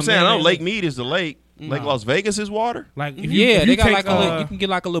 that's like what I'm a saying. I know man-made Lake lake. Mead is the lake. Lake No. Las Vegas is water. Like if Yeah, if they got take, like a you can get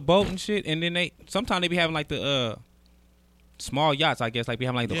like a little boat and shit, and then they sometimes they be having like the small yachts, I guess, like be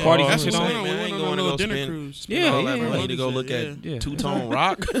having like the Yeah, parties that's and shit what on. I'm saying. We went on a to little go dinner spend- cruise. spend Yeah, all that yeah. money to go look at Yeah. Two-Tone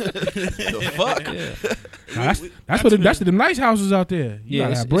Rock. The fuck? that's what them nice houses out there. You Yeah,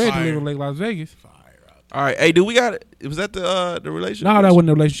 gotta it's- have bread it's to live fire. in Lake Las Vegas. All right. Hey, we got it? Was that the relationship? No, that wasn't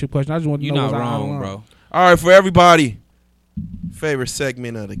a relationship question. I just want to You're know not was I out of wrong, line? bro. All right, for everybody, favorite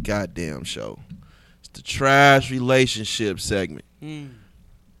segment of the goddamn show. It's the trash relationship segment.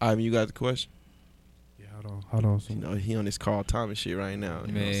 Ivan, you got the question? Yeah, hold on. You know, he on this Carl Thomas shit right now. You know what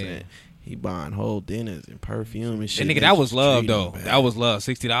I'm Man. saying? He buying whole dinners and perfume and shit. And nigga, They that was just love treating though. him bad. That was love.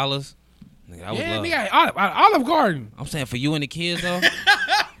 $60. Nigga, that was Yeah, love. nigga, Olive Garden. I'm saying for you and the kids though.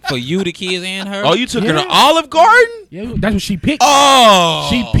 For you, the kids, and her. Oh, you took her Yeah. to Olive Garden? Yeah, that's what she picked. Oh.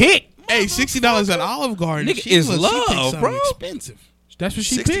 She picked. Hey, $60 at Olive Garden. Nigga, She it's picked love, something bro. Expensive. That's what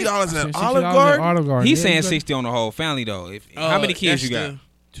she $60 picked. at I said Olive $60 Garden? at Olive Garden. He's Yeah, saying you got 60 on the whole family though. How many kids you got?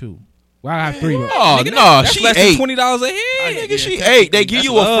 2. Well, I have 3. though. Oh, Nigga, no, that's she less ate. than $20 a head. Nigga, she Yeah, ate. They give that's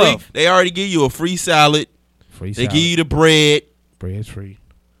you a free. love. They already give you a free salad. Free They salad. give you the bread. Bread's free.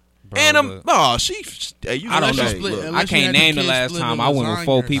 And Bro, oh, she. Hey, you I don't know. know. Hey, look. I Unless you can't had the name the kids last split time a I went with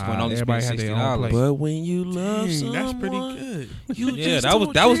 4 lasagna or people and Nah, only spent everybody had their own $60. plate. But when you love Dang, someone, that's pretty good. You Yeah, just that was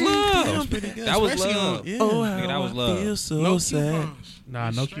don't love. treat them Pretty good. That was especially love. on- yeah. Oh, how Nigga, that was I love. feel so No sad. coupons. Nah,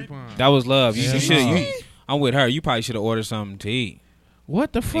 no Straight. coupons. That was love. You Yeah, should. no. I'm with her. You probably should have ordered something to eat.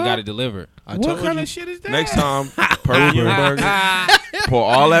 What the You fuck? got it delivered. I What told kind you. of shit is that? Next time, perfume burger. Pour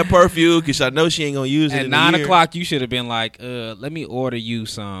all that perfume because I know she ain't gonna use it. At in 9 a year. o'clock, you should have been like, let me order you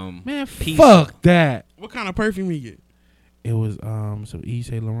some. Man, pizza. fuck that. What kind of perfume you get? It was some Yves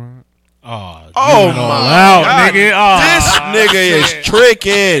Saint Laurent. Oh, Oh you my went all God. out, nigga. Oh, This nigga is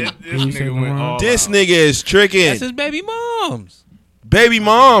tricking. This nigga went all This out. nigga is tricking. That's his baby mom's. Baby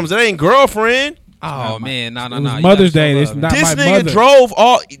moms, that ain't girlfriend. Oh man, no. It was Mother's Day. This not This my nigga mother. drove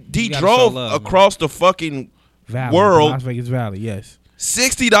all. He gotta show drove love, man. across the fucking Valley, world. Las Vegas Valley. Yes.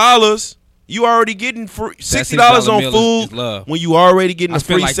 $60 You already getting free $60 $6 on meal food is love. when you already getting I a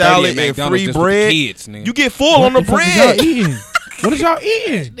spent free like 30 at salad and McDonald's free just with the bread. kids, nigga. You get full on the What the fuck is bread. y'all eating? What is y'all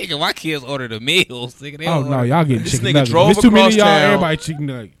eating? Nigga, my kids order the meals. Nigga, they Oh don't no, order- y'all getting This chicken nigga nuggets. drove If it's too many across of y'all, town. everybody chicken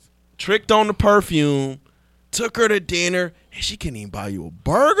nuggets. Tricked on the perfume, took her to dinner, and she couldn't even buy you a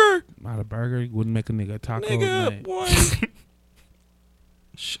burger. Not a burger wouldn't make a nigga a taco. Nigga, man. boy.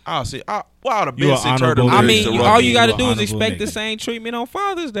 I'll see. I would have You been a sent her to honorable I nigga. lyrics mean, to Rugby, all rugby. you got to you a do is honorable expect the nigga. same treatment on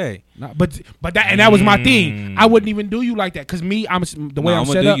Father's Day. Nah, but that was my thing. I wouldn't even do you like that because me, I'm the way Nah, I'm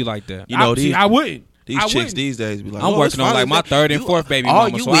gonna set do up. you like that. You know, see, these- I wouldn't. These I chicks wouldn't. these days be like, I'm "Oh, working it's on like my Father's Day. third and You- fourth baby all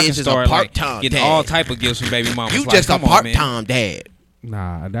mama, you so I can is a start like part-time getting dad. all type of gifts from baby mamas. You like, just a come on, man. part-time dad.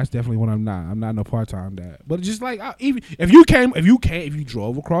 Nah, that's definitely what I'm not. I'm not no part time dad. But just like even if you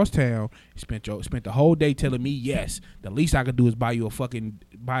drove across town, spent the whole day telling me yes, the least I could do is buy you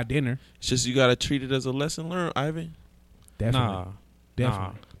buy dinner. It's just you gotta treat it as a lesson learned, Ivan. Definitely, Nah,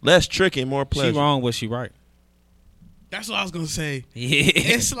 definitely. Less tricky, more pleasure. she wrong, but she right. That's what I was gonna say. Yeah,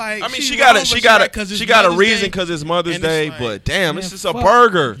 It's like I mean, she got wrong, a she but got right a 'cause it's she got a Mother's reason Day. because it's Mother's And it's Day. like, But damn, man, this is a fuck.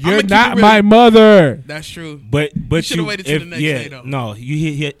 burger. You're keep it not real. my mother. That's true. But should've you waited till the next day, though. No,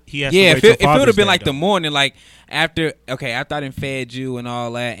 he has yeah. to If wait it till would have been Father's like Day, the though. morning, like after I done fed you and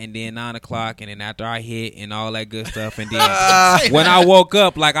all that, and then 9 o'clock, and then after I hit and all that good stuff, and then when I woke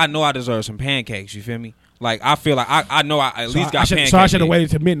up, like I know I deserve some pancakes. You feel me? Like I feel like I know I at least got pancake. So I should have dick.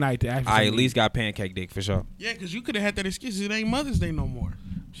 waited till midnight to actually. I at least got pancake dick for sure. Yeah, because you could have had that excuse. It ain't Mother's Day no more.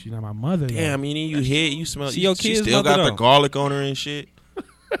 She's not my mother. though. Damn, you hit, you smell. See your She kid's still mother, got the though. garlic on her and shit.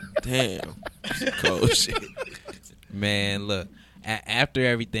 Damn, cold shit. Man, look. After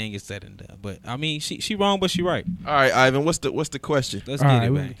everything is said and done, but I mean, she wrong, but she right. All right, Ivan, what's the question? Let's All get right,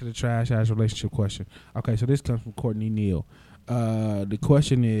 it, we man. get to the trash ass relationship question. Okay, so this comes from Courtney Neal. The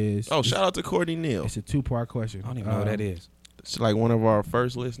question is. Oh, shout out to Courtney Neal. It's a 2-part question. I don't even know what that is. It's like one of our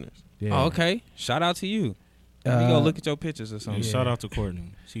first listeners. Yeah. Oh, okay. Shout out to you. Let me go look at your pictures or something. Shout out to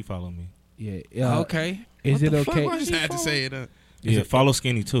Courtney. She followed me. Yeah. Okay. Is What it the fuck? okay? Why I just had to say it. Yeah, follow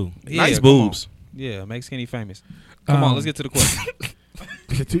Skinny too. Yeah, Nice come on. boobs. Yeah, make Skinny famous. Come on, let's get to the question.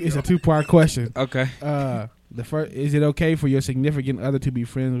 It's a 2-part question. Okay. The first, is it okay for your significant other to be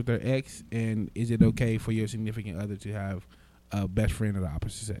friends with their ex, and is it okay for your significant other to have a best friend of the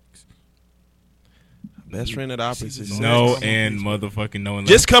opposite sex? Best friend of the opposite sex. No and motherfucking no.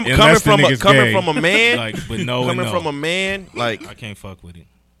 Just coming from a man, like, but no, coming and no. from a man, like I can't fuck with it.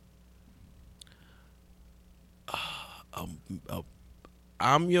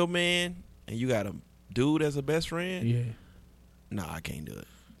 I'm your man, and you got a dude as a best friend. Yeah. Nah, I can't do it.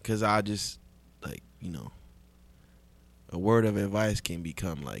 Cause I just a word of advice can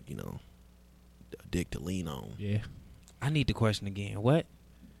become like a dick to lean on. Yeah. I need the question again. What?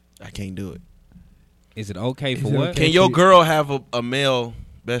 I can't do it. Is it okay for Is it what? okay? Can your girl have a male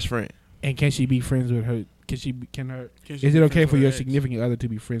best friend? And can she be friends with her? Is it be okay friends for with your her ex? significant other to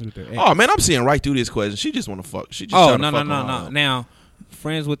be friends with their ex? Oh man, I'm seeing right through this question. She just want to fuck. She just Oh, trying to no. fuck on her. Now,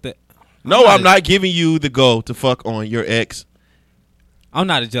 friends with the. No, I'm not giving you the go to fuck on your ex. I'm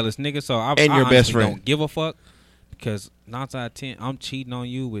not a jealous nigga, so I And your best honestly friend. don't give a fuck because 9 out of 10, I'm cheating on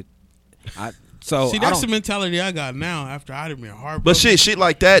you with. So See, I that's don't- the mentality I got now after I'd have been heartbroken. But shit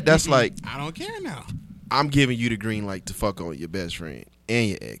like that. That's like I don't care now. I'm giving you the green light to fuck on your best friend and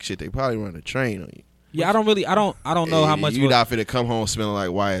your ex. Shit, they probably run a train on you. Yeah, I don't know how much. you not finna come home smelling like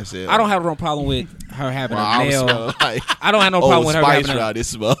YSL. I don't have no problem with her having Well, a I'm male. smelling like I don't have no problem with her Spice having around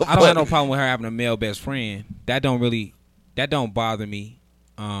this motherfucker. I don't have no problem with her having a male best friend. That don't bother me.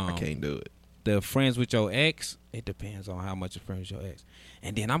 I can't do it. The friends with your ex, it depends on how much you're friends with your ex.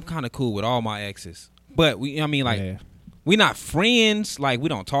 And then I'm kind of cool with all my exes, but Yeah. we not friends. Like we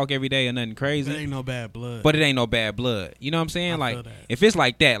don't talk every day or nothing It crazy. ain't no bad blood. But it ain't no bad blood. You know what I'm saying? I Like feel that. if it's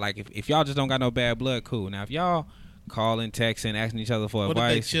like that, like if y'all just don't got no bad blood, cool. Now if y'all calling, texting, asking each other for what if they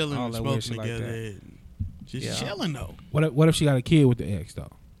advice, chilling all and that weird smoking shit like together? that. And just Yeah. chilling though. What if she got a kid with the ex though?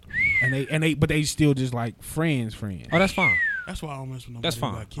 But they still just like friends. Oh, that's fine. That's why I don't mess with nobody. That's who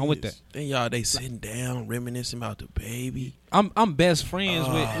fine. got I'm with kids. that. Then they sitting down reminiscing about the baby. I'm best friends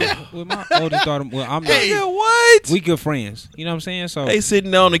with my oldest daughter. Well, I'm not. Nigga, what? We good friends. You know what I'm saying? So They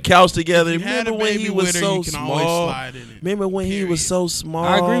sitting down on the couch together. If you had Remember a when baby he was with her, so you can always small? slide in it. Remember when he was Period. so small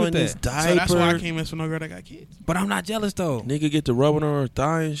I agree with in his that. diaper? So that's why I can't mess with no girl that got kids. but I'm not jealous though. Nigga get to rubbing on her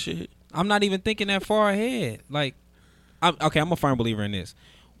thigh and shit. I'm not even thinking that far ahead. Like, I'm a firm believer in this.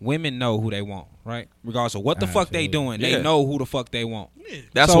 Women know who they want, right? Regardless of what the fuck they doing, Yeah. they know who the fuck they want.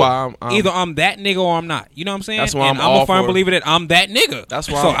 That's So, why I'm either I'm that nigga or I'm not. You know what I'm saying? That's why and I'm I'm all a firm for- believer that I'm that nigga. That's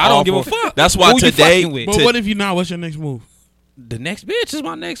why So I'm I don't all give a for- fuck. That's why who you today- fucking with. But what if you not? What's your next move? the next bitch is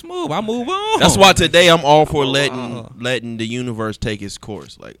my next move. I move on. That's why today I'm all for letting the universe take its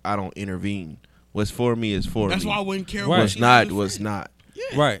course. Like I don't intervene. What's for me is for That's me. why I wouldn't care. What's not was not.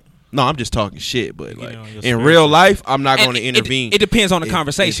 Right. No, I'm just talking shit, but like on your in real life, I'm not going to And intervene. It depends on the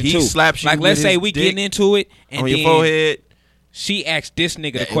conversation if he too. slaps you like, with let's say his we dick getting into it, and on then your forehead. she asked this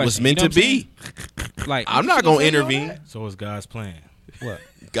nigga the It question. was meant you know to be. what I'm saying? Like, I'm not going to intervene. So it's God's plan. what?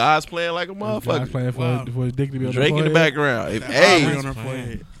 God's playing like a God's motherfucker. playing for his dick to be on Drake in the forehead. background. Hey, Hey, on her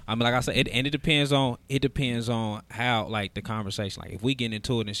forehead. I mean, like I said, it depends on how like the conversation. Like if we get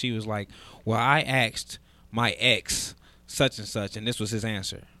into it, and she was like, "Well, I asked my ex such and such, and this was his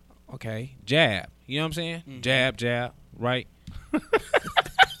answer." Okay, jab. You know what I'm saying? Jab, right?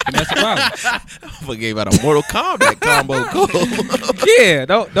 And that's the problem. I gave out a Mortal Kombat combo. Cool. Yeah,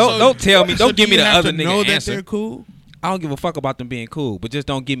 don't tell me. Don't give me the other know nigga that answer. they're cool. I don't give a fuck about them being cool, but just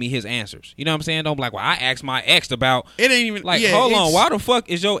don't give me his answers. You know what I'm saying? Don't be like, well, I asked my ex about. It ain't even Like, yeah, hold on, it's- why the fuck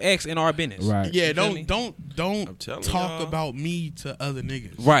is your ex in our business? Right. Yeah, You feel me? don't I'm telling talk y'all. about me to other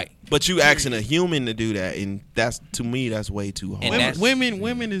niggas. Right. But you asking a human to do that, and that's to me, that's way too hard. And Women, that's-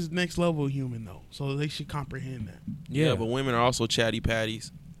 women is next level human though, so they should comprehend that. Yeah, but women are also chatty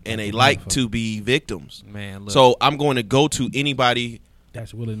patties, and they like to be victims. Man, look. So I'm going to go to anybody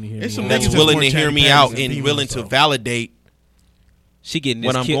That's willing to hear It's me some out. that's niggas willing more to hear chatty me patties out than and females, willing to though. validate. she getting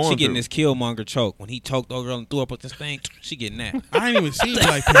what this I'm kill, going she getting through. this Killmonger choke. When he choked the girl and threw up with this thing, she getting that. I ain't even seen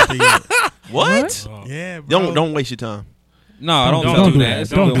Black Panther yet. What? Yeah, bro. Don't waste your time. No, don't Don't do do that. that.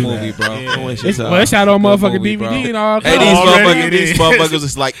 It's a Don't good do movie, that. bro. Yeah. Don't waste your It's, time. well, it's out on Good motherfucking movie, DVD bro. and all. Hey, Already it these is. motherfuckers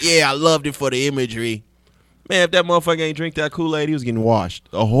is like, yeah, I loved it for the imagery. Man, if that motherfucker ain't drink that Kool-Aid, he was getting washed.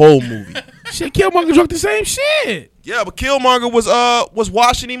 The whole movie. Shit, Killmonger drunk the same shit. Yeah, but Killmonger was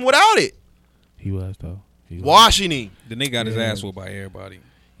washing him without it. He was though. He was. Washing him. The nigga got his ass whooped by everybody.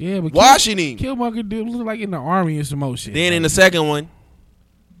 Yeah, but Washing him. Killmonger did look like in the army and some more shit. Then in the second one,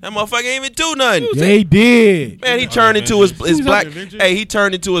 that motherfucker ain't even do nothing. yeah, he did. Man, he turned into his was black. on Avengers? Hey, he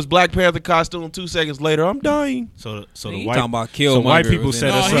turned into his Black Panther costume. 2 seconds later, I'm dying. So the He white talking about so white Killmonger people was in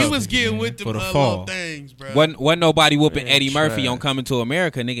set there. us No, up he was getting with the for the little fall. things, bro. Wasn't nobody whooping Man, Eddie Murphy trash. on Coming to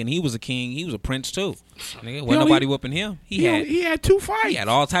America, nigga, and he was a king. He was a prince too. Nigga, He wasn't only- nobody whooping him. He had 2 fights. he had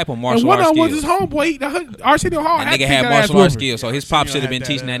all type of and martial one of arts them was his skills. homeboy. The Arsenio Hall. That had nigga to had take martial ass arts whooping. skills, so his Yeah, pop Arsenio should have been had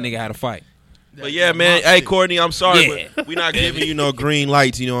teaching that, that nigga how to fight. But yeah, man. Hey, Courtney, I'm sorry, Yeah. but we're not giving you no green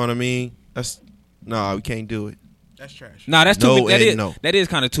lights. You know what I mean? We can't do it. That's trash. Nah, that's too. No That and is no. that is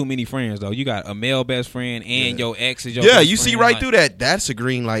kind of too many friends though. You got a male best friend and your ex is your Yeah, best you see friend, right like- through that. That's a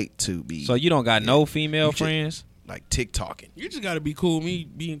green light to be So you don't got no female You just- friends. like TikToking. You just gotta be cool. Me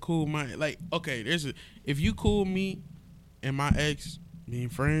being cool, with my like. Okay, if you cool with me and my ex being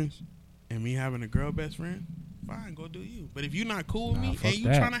friends, and me having a girl best friend, fine, go do you. But if you not cool with Nah, me fuck and you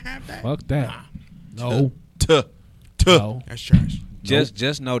that. trying to have that, Fuck that. nah, No. Tuh. No. that's trash.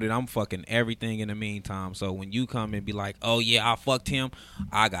 Just know that I'm fucking everything in the meantime. So when you come and be like, "Oh yeah, I fucked him,"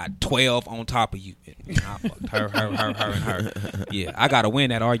 I got 12 on top of you. I fucked her, and her. Yeah, I gotta win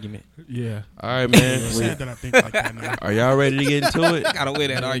that argument. Yeah. All right, man. It's sad that I think like that now. Are y'all ready to get into it? I gotta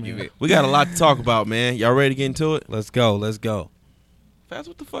win that argument. We got a lot to talk about, man. Y'all ready to get into it? Let's go. Let's go. Fast,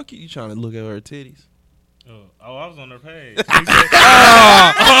 what the fuck you trying to look at her titties? Oh, I was on her page. Hey,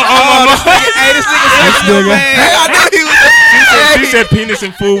 this nigga She said penis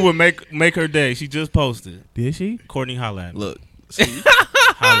and food would make her day. She just posted. Did she? Courtney, holla at me. Look,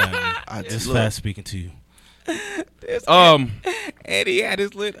 Holla at me. I It's just fast speaking to you. Eddie had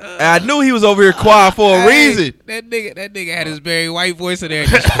his lit. I knew he was over here quiet for a reason. That nigga had his very white voice in there.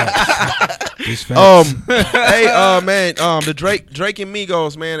 Just facts. Hey, man, the Drake and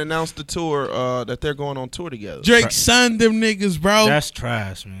Migos, man, announced the tour that they're going on tour together. Drake sunned them niggas, bro. That's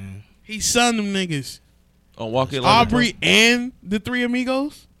trash, man. He sunned them niggas. On Walk It Like Aubrey and the Three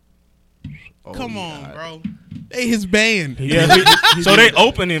Amigos. Oh, Come yeah. on, bro. They his band. Yeah, so they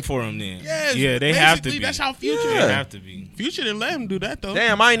opening for him then. Yes, Yeah, they have to basically, be. That's how Future. They Yeah. have to be. Future didn't let him do that though.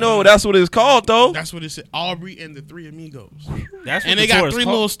 Damn, I know that's what it's called though. That's what it said. Aubrey and the Three Amigos. That's what And the they got tour is 3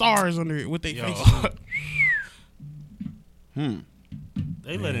 called. little stars under it with their Yo. faces. on.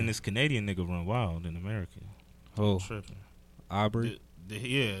 They letting this Canadian nigga run wild in America. Oh, Tripping. Aubrey.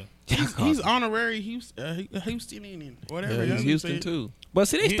 Yeah. He's honorary Houstonian, whatever. Yeah, That's he's what Houston they- too. But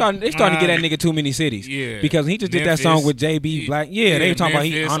see, they starting to get that nigga too many cities. Yeah. Because he just did that Memphis. song with JB Black. Yeah, they Yeah, were talking about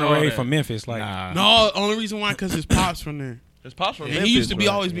he Memphis, all honorary that. from Memphis. Like, Nah. No, only reason why because his pops from there. His pops from And Memphis. he used to be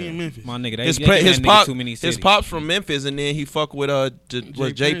bro. always be in Memphis. my nigga, they His they giving that nigga too many cities. his pops from Memphis, and then he fuck with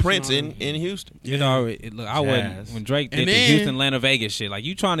Jay Prince and all in Houston. You know, look, I wasn't Jazz. when Drake did And the then- Houston, Atlanta, Vegas shit. Like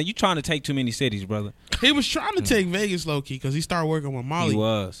you trying to take too many cities, brother. He was trying to take Vegas low key because he started working with Molly He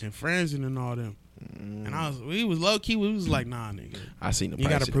was. and Franzen and all them. And we was low key. We was like, nah, nigga. I seen the You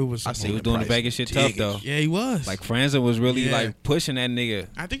price. gotta prove us. I He seen was the doing the price Vegas of shit tough tickets. though. Yeah, he was. Like Franzen was really Yeah. like pushing that nigga.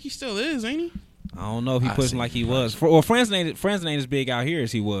 I think he still is, ain't he? I don't know if he I pushing seen like he the was. Franzen ain't as big out here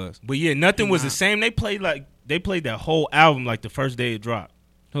as he was. But yeah, nothing was the Nah. same. They played that whole album like the first day it dropped.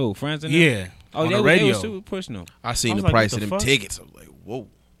 Who Franzen? Yeah. Oh, on they the was radio. super pushing him. I seen I was the like, price what of the them fuck? tickets. I was like, whoa,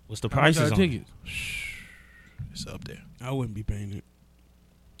 What's the How much prices are on? tickets? it's up there. I wouldn't be paying it.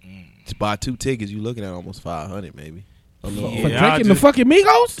 To buy 2 tickets, you looking at almost 500 maybe. A little Yeah, For over. I'll Drake and the just- fucking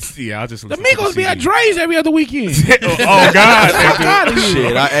Migos? Yeah, I'll just The listen to Migos be at CD. Dre's every other weekend. Oh God. Fuck outta here.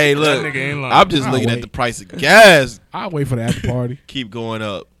 Shit, hey, look, That nigga ain't lying. I'm just I'll looking wait. at the price of gas. I'll wait for the after party. Keep going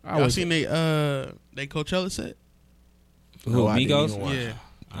up. I'll Y'all wait seen they Coachella set? Who I didn't Migos? even watch. Yeah.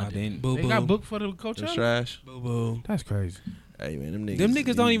 I didn't. Boo They boo. got booked for the It's Coachella? trash. Boo boo. That's crazy. Hey man, them niggas. Them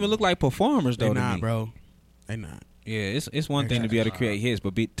niggas don't even look like performers They though. to not, me. bro. They not. Yeah, it's one thing to be able to create hits,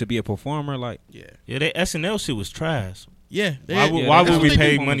 but to be a performer, like Yeah. Yeah, they SNL shit was trash. Yeah. They, Why yeah, would, they why got would some we big pay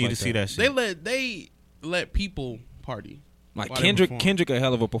performers money like to see that shit? they let people party. like Why they Kendrick. perform? Kendrick a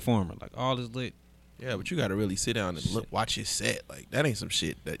hell of a performer. Like all is lit. Yeah, but you got to really sit down and watch his set. Like that ain't some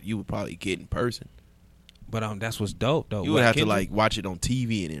shit that you would probably get in person. But that's what's dope though. You would have to Kendrick- like watch it on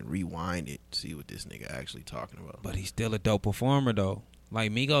TV and then rewind it to see what this nigga actually talking about. But he's still a dope performer though.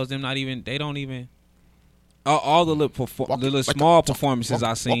 Like Migos, them not even. They don't even. All the little small performances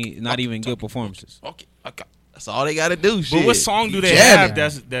I seen, not even good performances. Okay, that's all they got to do. Shit. But what song do they Jamming.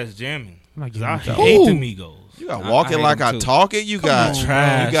 have that's jamming? I'm not 'Cause I giving hate you the that. Migos. You got I Walking hate Like them I too. Talk It. You got on,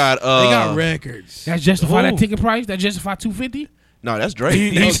 Trash. You got They got records. That justify Who? that ticket price? That justify $250? No, that's Drake.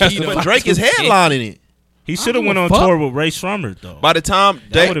 He- But Drake is headlining it. He should have give went a on fuck. tour with Ray Shrummer though. By the time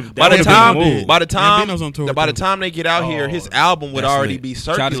That they, would've- by that the would've been time, the move. by the time, Gambino's on tour with by the them. time they get out here, his album would that's already lit. be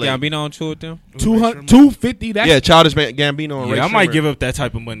Childish circulating. Gambino on tour with them. $250? That's Yeah, Childish Gambino and Ray Yeah, I might Shremmer. give up that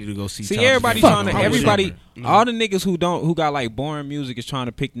type of money to go see. See, Childish everybody Gambino. trying to. Fuck Everybody, no. all the niggas who got like boring music is trying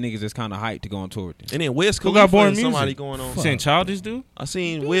to pick niggas that's kind of hyped to go on tour with them. And then Wiz Who Khalifa got boring and somebody music? going on. Saying Childish do? I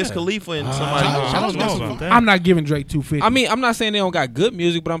seen Wiz Khalifa and somebody I going on. don't know Childish about that. I'm not giving Drake $250. I mean, I'm not saying they don't got good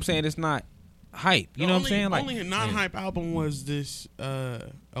music, but I'm saying it's not hype. You know what I'm saying? Like, only non-hype album was this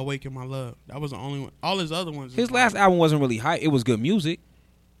 "Awaken My Love." That was the only one. All his other ones. his is last like- album wasn't really hype. It was good music,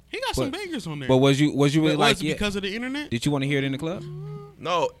 He got some but- bangers on there. but was you really But like? was it Yeah, because of the internet? did you want to hear it in the club?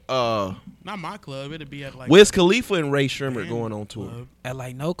 No, Not my club. It'd be at like Wiz Khalifa and Ray Shremmer band going on tour. club. At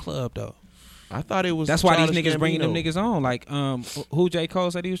like no club though. I thought it was. That's why these Childish niggas bringing them Gambino. niggas on. Like, who J.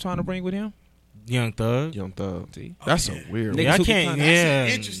 Cole said he was trying to bring with him? Young Thug. Young Thug. See? That's yeah. some weird. Niggas Yeah, I who can't. kinda- Yeah,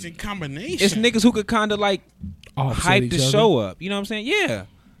 That's an interesting combination. It's niggas who could kind of like Offset hype each the other. show up. You know what I'm saying? Yeah.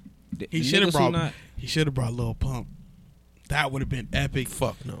 He The should have niggas who brought. not- He should have brought Lil Pump. That would have been epic.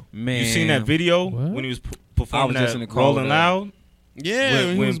 Fuck no. Man, You seen that video What? when he was I performing was listening that to Cole Rolling today. Loud? Yeah,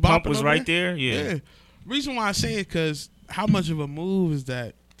 when he was Pump bopping was over right there? Yeah. Reason why I say it because how much of a move is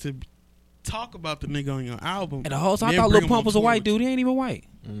that to talk about the nigga on your album? And the whole time I then thought bring Lil him Pump on was a tour white with dude. He ain't even white.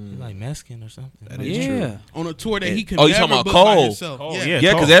 He like Mexican or something. That is Yeah. true. on a tour that he could Oh, you never talking about book by Cole? himself. Cole, Yeah. yeah. Yeah,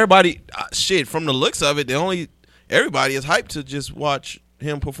 because Cole. everybody, shit, from the looks of it, everybody is hyped to just watch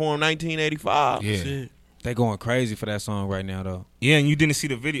him perform 1985. Yeah. Shit. They going crazy for that song right now though. Yeah, and you didn't see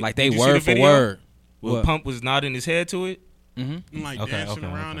the video. Like they Did you see word the for video? word. Well, What? Pump was nodding his head to it. Mm-hmm. And like Okay, dancing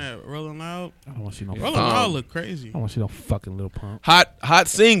okay, around okay. at Rolling Loud. I don't want to see no. Rolling Um, Loud look crazy. I don't want to see no fucking Lil Pump. Hot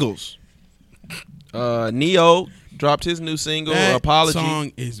singles. Neo dropped his new single, That Apology.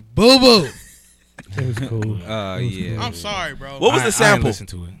 song is boo boo. It was cool. Yeah. I'm sorry, bro. What was the I ain't sample? listen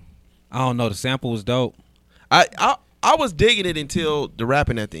to it. I don't know. The sample was dope. I was digging it until the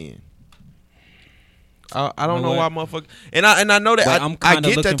rapping at the end. I don't You know know why what? motherfucker. And I know that But I'm I kind of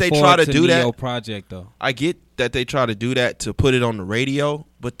get looking that they forward try to to do Neo that. project though. I get that they try to do that to put it on the radio,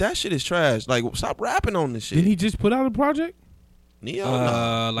 but that shit is trash. Like, stop rapping on this shit. Didn't he just put out a project? Neo,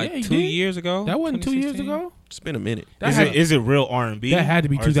 nah. Like Yeah, he 2 did. years ago. That wasn't 2 years 2016? ago. It's been a minute. That Is it real R&B? That had to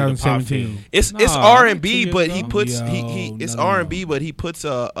be or is it a pop 2017. feel? It's Nah, R and 2 B, years but ago. he puts Yo, he it's no. R and B, but he puts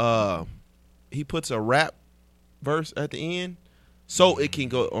a rap verse at the end, so it can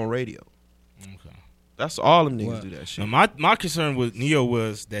go on radio. Okay. That's all them niggas What? do that shit. Now, my concern with Neo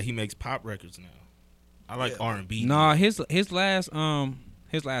was that he makes pop records now. I like R&B. Nah, his last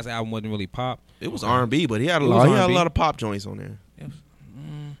album wasn't really pop. It was R and B, but he had a It lot. was He had a R&B. lot of pop joints on there.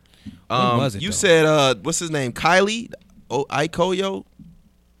 When was it, You though? said what's his name? Kylie, Ikoyo.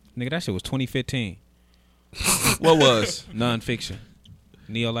 Nigga, that shit was 2015. What was? Non-fiction.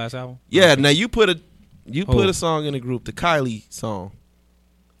 Neo last album. Yeah. Now you put a Who? song in the group, the Kylie song,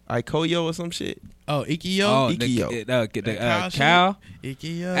 Ikoyo or some shit. Oh, Ikeo. Oh, Ikeo. Cal.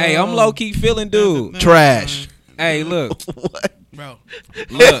 Ikeo. Hey, I'm low key feeling dude. Trash. Hey, look, What? Bro.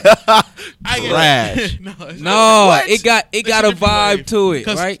 Look, I get Trash. no, it's no, What? it got a different vibe wave. to it,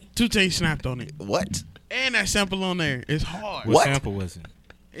 Because right? 2 Chainz snapped on it. What? And that sample on there is hard. What What? sample was it?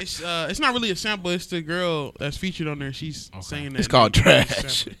 It's not really a sample. It's the girl that's featured on there. She's saying that It's called it's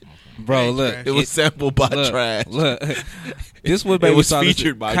Trash. sample. Bro, look, It was sampled by look, Trash. Look, this was baby was song.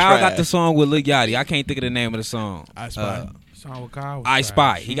 featured by Kyle got Trash. the song with Lil Yachty. I can't think of the name of the song. I Spy. Song with Kyle was I trash.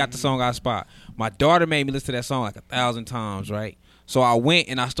 Spy. He got the song I Spy. My daughter made me listen to that song like 1,000 times, right? So I went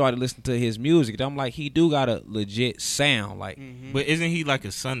and I started listening to his music. And I'm like, he do got a legit sound. Like, But isn't he like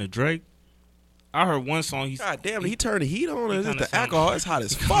a son of Drake? I heard one song. He's God damn, he turned the heat on. He Is it kinda the alcohol? It's hot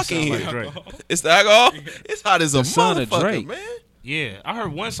as fuck in like here. Drake. It's the alcohol. It's hot as a son of motherfucker, Drake. man. Yeah, I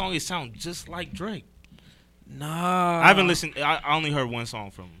heard one song. It sound just like Drake. nah. I haven't listened. I only heard one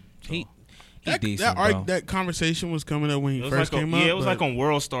song from him. So. He That, decent, that, bro. that conversation was coming up when he It was first like came on, up. yeah, it was but like on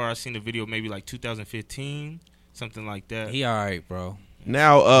World Star. I seen the video maybe like 2015, something like that. He all right, bro.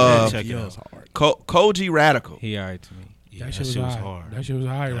 Now, check it yeah, out. it's hard. Koji Radical. He all right to me. Yeah, That shit was hard. That shit was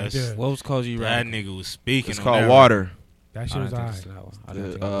high right That's- there. What was Koji That Rap? nigga was speaking. It's on called that Water. That I shit was didn't high. think that one. I didn't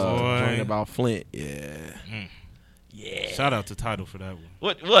The think it was. Boy. joint about Flint. Yeah. record. Shout out to Tidal for that one.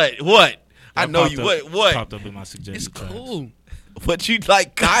 What? I That know popped you. up- What? Popped up in my suggested It's tracks. cool. What you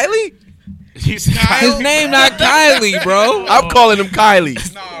like, Kylie? He's His name not Kylie, bro. I'm calling him Kylie.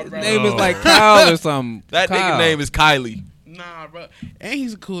 Nah, bro. His name is like Kyle or something. That Kyle. nigga name is Kylie. Nah, bro. And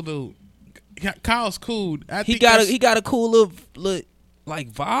he's a cool dude. Kyle's cool. I He think got a that's- he got a cool little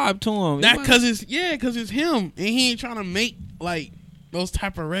like vibe to him. that because it's him, and he ain't trying to make like those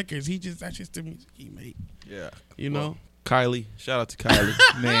type of records. That's just the music he make. Yeah. You know. Kylie. Shout out to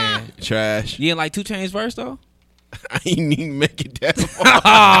Kylie. man. Trash. You didn't like 2 Chainz verse though? I ain't even make it that far.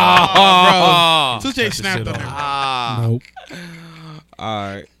 Oh, bro. 2 Chainz snapped on him. Nope. All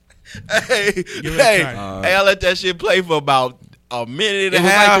right. Hey, it a hey, try. hey, I let that shit play for about a minute and It a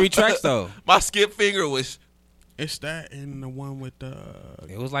was half. like 3 tracks though. My skip finger was. It's that and the one with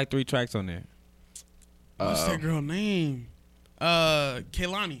It was like 3 tracks on there. what's that girl name?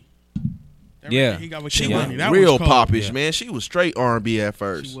 Kehlani. That Yeah. record he got with She Kehlani. went That real was cold. popish, Yeah. man. She was straight R&B at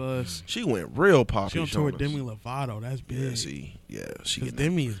first. She was. She went real popish. She on tour with us. Demi Lovato. That's big. Yeah, she Because getting that.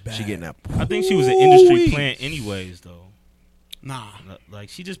 Demi is bad. She getting that. I think she was an industry Ooh-wee. plant anyways, though. Nah. Like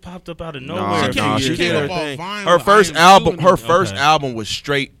she just popped up out of Nah, nowhere. nah, She she came did her up off thing. Vine Her with first I Am album, Doing her It. first Okay. album was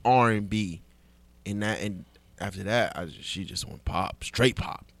straight R&B, and after that, she just went pop, straight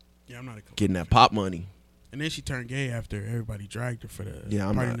pop, Yeah, I'm not a getting that pop money. And then she turned gay after everybody dragged her for the Yeah,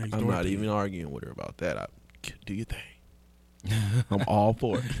 I'm party not. next I'm door not thing. even arguing with her about that. Do your thing. I'm all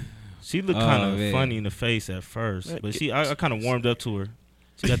for it. She looked Oh, kind of man. funny in the face at first, Man, but I kind of warmed up to her.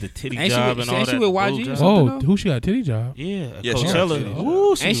 She got the titty Ain't she job with- and all ain't she that. with YG boob or job. something? Oh, who she got a titty job? Yeah, Yeah, she got Coachella. titty job.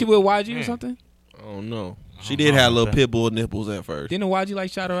 Ooh, Ain't she with YG or Man. something? I don't know. She don't did know have about little that. pit bull nipples at first. Didn't YG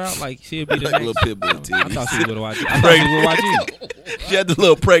like shout her out like she'd be the Like next? little pit bull I titties. thought she was with YG. I thought she was with YG. She had the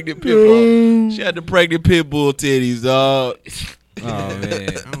little pregnant pit bull. She had the pregnant pit bull titties, dog. Oh man.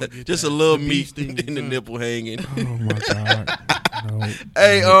 I don't get Just that. a little The meat beef thing in the is, nipple hanging. Oh my god. No.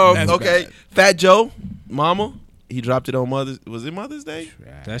 Hey, That's okay. bad. Fat Joe, Mama, he dropped it on Was it Mother's Day?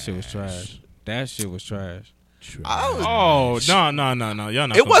 That shit was trash. That shit was trash. I was, Oh no! Y'all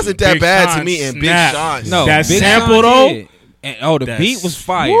not. It wasn't that bad to me. And Big Sean, No, That Big sample, Sean though? did. And, oh, the That's- beat was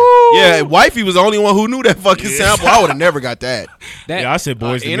fire. yeah, Wifey was the only one who knew that fucking sample. I would have never got that. That Yeah, I said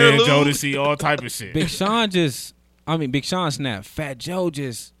boys to men, interlude? Jodeci, all type of shit. Big Sean Big Sean snapped. Fat Joe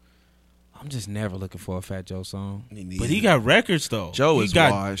I'm just never looking for a Fat Joe song. But he got records though. Joe he is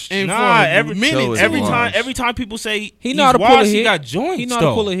got, washed. And Nah, for a every minute, Joe is every washed. time people say He know how to pull a washed, hit. He got joints. He know how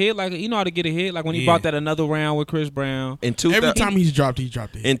to pull a hit. Like he know how to get a hit. Like when he Yeah. bought that another round with Chris Brown. In every time he dropped it.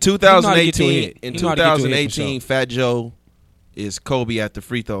 in He know how to get to a 2018, hit. in He know how to get to a hit for 2018, sure. Fat Joe is Kobe at the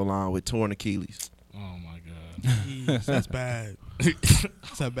free throw line with torn Achilles. Oh my god. Jeez, that's bad.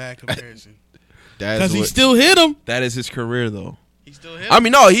 That's a bad comparison. Because he still hit him. That is his career, though. He still hit him. I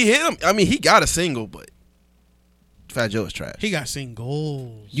mean, no, he hit him. I mean, he got a single, but Fat Joe is trash. He got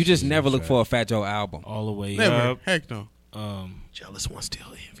singles. You just never look for a Fat Joe album. All the way Never. up. Heck no. Jealous one still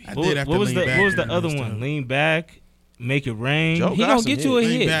envy. I What, did after what was Lean the Back what was the and other stuff. one? Lean back, make it rain. Joe He got gonna some get you a hits.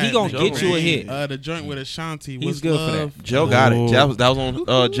 Lean hit. Back, He gonna Joe get you a Rain. hit. The joint with Ashanti. He's was good for love. that. Joe got it. Ooh. That was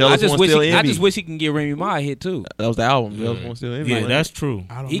on Jealous I just one wish still he, I envy. just wish he can get Remy Ma a hit too. That was the album. Jealous one still envy. Yeah, that's true.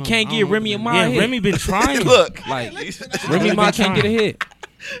 I don't He know. can't I get don't know Remy what and the Ma Yeah, a hit. Remy been trying. Look, Like Remy Remy Ma been can't get a trying.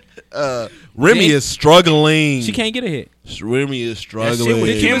 hit. Remy She- is struggling. She can't get a hit. Remy is That shit with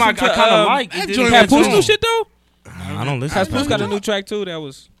struggling. Kim, I listen to, kind of like. that It joint didn't with Papoose have new tone. shit though. I don't listen. to Papoose got a Papoose. new track too. That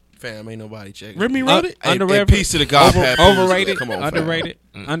was Fam, ain't nobody checking. Remy wrote it? Hey, underrated. peace to the God, Papoose. overrated. Come on, fam. Underrated.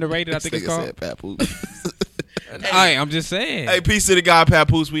 Underrated. I think This it's nigga called. said Papoose. I'm just saying. Hey, peace to the guy,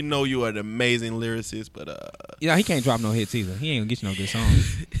 Papoose. We know you are an amazing lyricist, but Yeah, he can't drop no hits either. He ain't gonna get you no good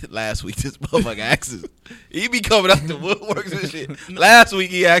songs. last week this motherfucker asked us. He be coming out the woodworks and shit. Last week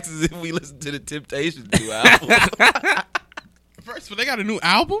he asked us if we listened to the Temptations new album. First of all, they got a new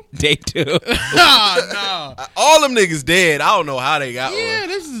album? They do. No. All them niggas dead. I don't know how they got Yeah, one.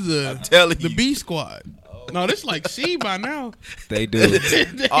 this is Telling the you. B Squad. No, this like C by now. They do.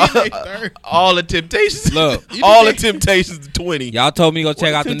 All the Temptations. Look, all the Temptations 20. y'all told me to go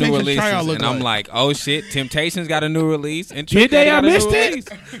check out the new Temptations releases, tryout look and I'm like? like, oh shit, Temptations got a new release, and Did Trick they? Daddy I got a missed new it? release.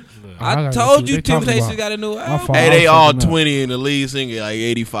 I I gotta told see you what they talking Temptations about. got a new My album. fault. Hey, I they was all fucking up. 20 and the lead singer like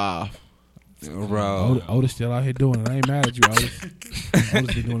 85. Bro. Otis still out here doing it. I ain't mad at you, Otis.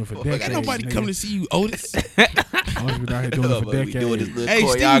 Otis been doing it for decades. Ain't nobody nigga. coming to see you, Otis. Otis been out here doing it for Motherfucker be doing his decades. little Hey,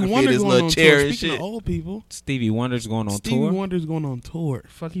 Stevie choreography, Wonder his going little on chair tour. and Speaking shit. of old people, Stevie Wonder's going on Stevie tour. Wonder's going on tour.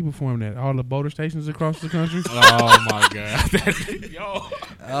 Fuck, he performed at all the boater stations across the country. Oh my god. Yo.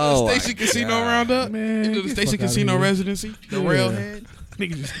 Oh, my Station Casino God. Roundup. Man, You know the get Station fuck outta Casino here. residency. The Yeah. Railhead.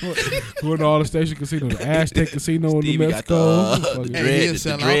 Niggas just going to all the station casinos. The Aztec Casino in New Stevie got Mexico. the Fucking- Hey, dread, he'll the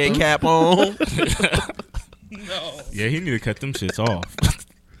sell out, dread though. cap on. Yeah, he need to cut them shits off.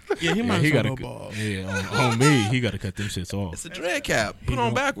 Yeah, he Yeah, might he as gotta well go ball. Yeah, on me, he got to cut them shits off. It's a dread cap. Put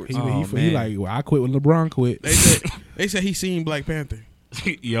on backwards. He man. like, well, I quit when LeBron quit. They said he seen Black Panther.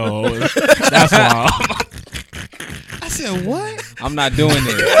 Yo, that's wild. I said, what? I'm not doing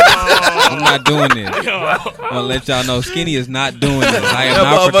this. I'm not doing this. I'm gonna let y'all know Skinny is not doing this. I am That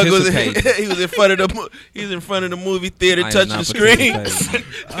not motherfucker was participating. he was in front of the movie theater I am touching not the screen. participating.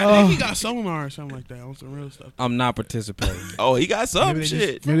 I think he got sonar or something like that on some real stuff. I'm not participating. Oh, he got some Maybe they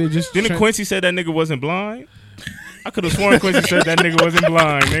shit. Maybe they just Didn't Quincy say that nigga wasn't blind? I could have sworn Quincy said that nigga wasn't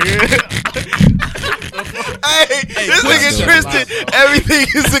blind, nigga. Hey, this nigga doing Tristan, everything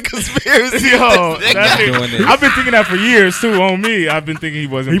is a conspiracy. Yo, This nigga. that Doing nigga, this. I've been thinking that for years too. On me, I've been thinking he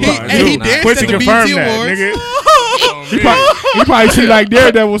wasn't blind. hey, he too. danced Quincy at the confirmed BET that, Awards. nigga. he probably see like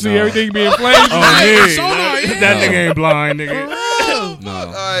Daredevil, see everything being flamed. On me, sonar, yeah. that nigga ain't blind, nigga. No, All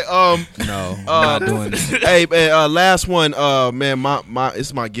right, no, I'm not doing this. hey, man, last one, man, my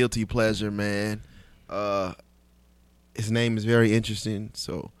it's my guilty pleasure, man. His name is very interesting,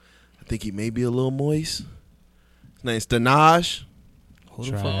 so I think he may be a little moist. His name's Stanaj Who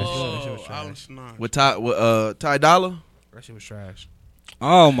the Trash. fuck? Oh, Alex Snod. with Ty Dolla. That shit was trash.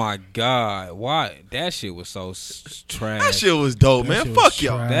 Oh my God! Why that shit was so trash? That shit was dope, That man. shit was Fuck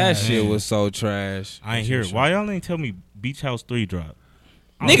y'all. trash. That shit was so trash. I ain't hear it. Why y'all ain't tell me Beach House 3 dropped?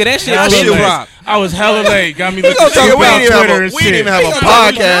 Nigga, that shit That been shit was- dropped. I was hella late. Got me We looking gonna talk stupid we about on didn't Twitter have and a, we didn't shit. even have a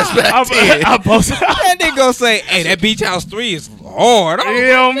podcast back then. I posted. That nigga gonna say, "Hey, that Beach House 3 is hard." I'm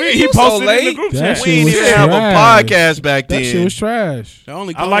Yeah, on me. He you so posted it in the late. group That chat. We didn't was even have a trash. podcast back That shit then. was trash. The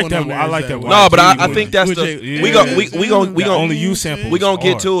only I like cold that one one. on I there like is that one. No, but I YG think one. that's Which the they- we Yeah. gon' we That gon' only you sample. we gonna get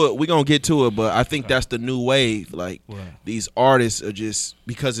hard. to it. We gonna get to it, but I think that's the new wave. Like Right. these artists are just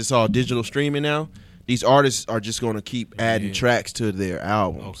because it's all digital streaming now. These artists are just gonna keep adding tracks to their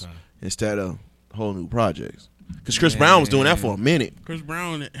albums Okay. instead of whole new projects. Because Chris Brown was doing that for a minute. Chris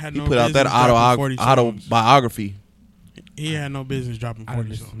Brown had He no put out that business dropping 40 songs. autobiography. He had no business dropping I didn't 40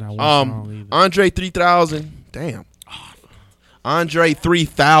 listen songs. to not one song either. Andre 3000. Damn. Andre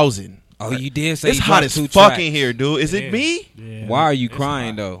 3000. Oh, you did say It's you hot dropped as 2 fucking tracks. here, dude. Is it Yeah. me? Yeah. Why are you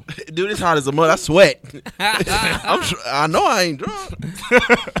crying though? Dude, it's hot as a mud. I sweat. I know I ain't drunk.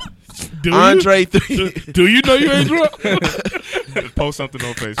 Do Andre you? Do you know you ain't drunk? Post something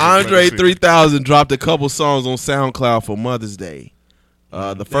on Facebook. Andre Let me see. 3000 dropped a couple songs on SoundCloud for Mother's Day.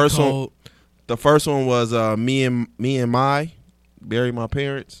 The first one was me and my bury my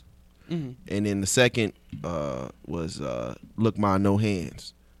parents, Mhm. and then the second was look my no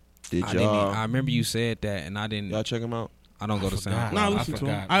hands. Did y'all I remember you said that, and I didn't. y'all check them out? I don't go to SoundCloud. Nah, I listen to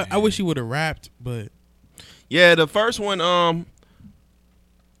him. forgot, I man. wish he would have rapped, but Yeah, the first one. I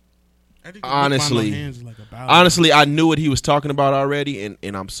think Honestly. Look My No Hands is like a ballad. Honestly, I knew what he was talking about already, and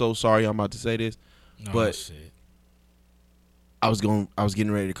I'm so sorry I'm about to say this. Oh, but- shit. I was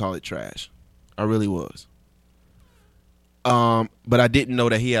getting ready to call it trash. I really was. But I didn't know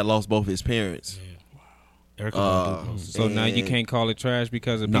that he had lost both his parents. Erica Uh, Badu posted So now you And- can't call it trash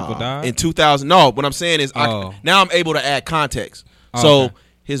because Nah. people died. In 2000. No, what I'm saying is Oh. now I'm able to add context. Oh, So okay.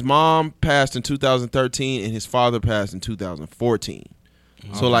 his mom passed in 2013 and his father passed in 2014.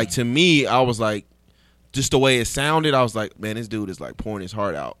 So like to me, I was like, just the way it sounded, I was like, man, this dude is like pouring his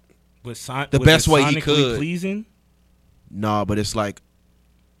heart out. the the best way he could. Pleasing, Nah, but it's like,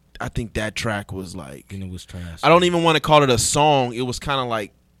 I think that track was like, and it was trash. I don't even want to call it a song. It was kind of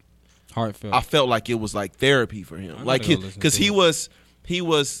like, Heartfelt. I felt like it was like therapy for him, I like gotta go listen because to he it. was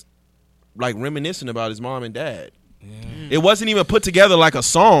like reminiscing about his mom and dad. Yeah. It wasn't even put together like a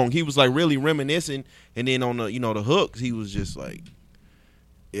song. He was like really reminiscing, and then on the the hooks, he was just like,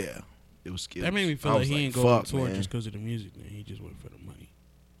 yeah, it was. That made me feel like he ain't go on tour just because of the music. Man, he just went for the money.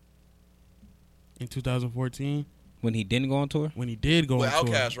 In 2014, when he didn't go on tour, when he did go on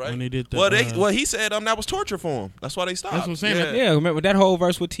Outkast, tour, right? When they did the, he said that was torture for him. That's why they stopped. That's what I'm saying. Yeah, remember that whole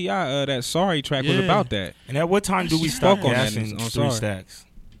verse with T.I., that Sorry track was about that. And at what time do we stop on gassing that on 3 Stacks?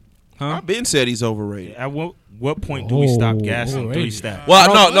 Huh? I've been said he's overrated. At what point do we stop gassing 3 Stacks?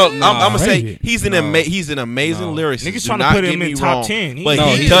 Well, no, I'm gonna say he's an amazing lyricist. Niggas trying to put him in top 10, but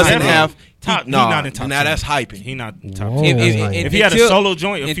he doesn't have. He's not in top 10. Now that's hyping. He not in top 10. If he had a solo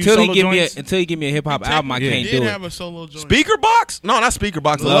joint, until he give me a hip hop album, I can't do it. Have a solo joint. Speaker Box? No, not Speaker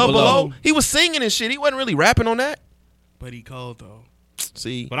Box. Love Below. He was singing and shit. He wasn't really rapping on that. But he cold though.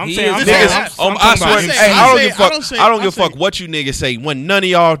 See, but I'm saying, I swear, hey, I don't give a fuck what you niggas say. When none of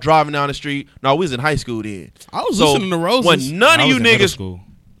y'all driving down the street, no, we was in high school then. I was listening to Roses. When none of you niggas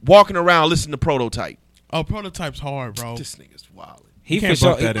walking around listening to Prototype. Oh, Prototype's hard, bro. This nigga's wild. He can't for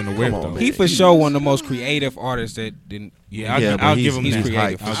sure that in the whip though. He for sure one of the most creative artists that didn't. I'll give him he's that.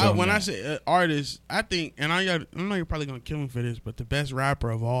 creative. When I say artist, I think, and I know you're probably gonna kill me for this, but the best rapper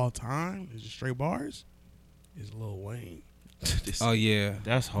of all time is straight bars. Is Lil Wayne. Oh yeah,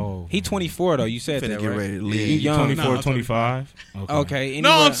 that's whole. He 24 though. You said that, right? Ready to leave. You young. 24, 25. Okay.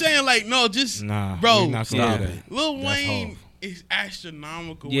 No, I'm saying like just bro. Stop it. Lil Wayne is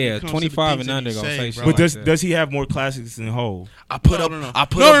astronomical. Yeah, 25 and under gonna say shit. But does he have more classics than Hov? I put a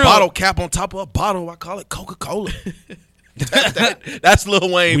bottle cap on top of a bottle. I call it Coca-Cola. That's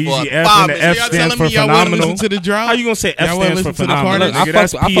Lil Wayne. Weezy F and the F stands for phenomenal. Listen to the drop? How you gonna say F stands for phenomenal? Look, I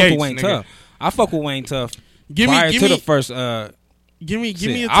fuck with Wayne tough. I fuck with Wayne tough. Prior to the first, give me a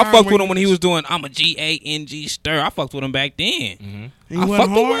time. I fucked with him when he was doing I'm a GANG stir. I fucked with him back then. Mm-hmm. I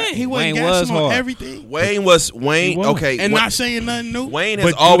fucked with Wayne. He was hard. Everything. Wayne was okay, and not saying nothing new. Wayne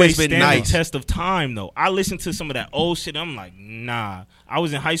has always been nice. The test of time though. I listened to some of that old shit. I'm like, nah. I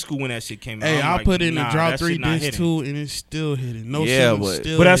was in high school when that shit came out. Hey, I put in the Drop 3 disc 2 and it's still hitting.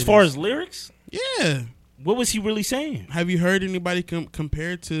 But as far as lyrics, yeah. What was he really saying? Have you heard anybody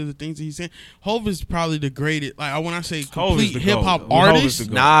compare to the things that he's saying? Hov is probably the greatest. Like when I say complete hip hop artist,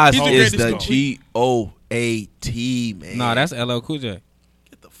 Nas is the GOAT, man. Nah, that's LL Cool J.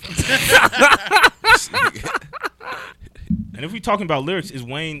 Get the fuck. And if we talking about lyrics, is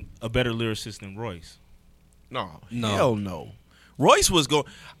Wayne a better lyricist than Royce? No, hell no. Royce was going.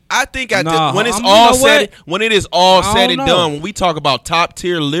 I think when it is all said and done, when we talk about top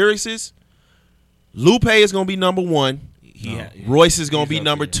tier lyricists. Lupe is gonna be number 1. Royce is gonna be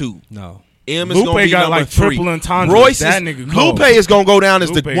number 2. No, M is gonna be got number like 3. Triple entendre. Royce that nigga cold. Lupe is gonna go down as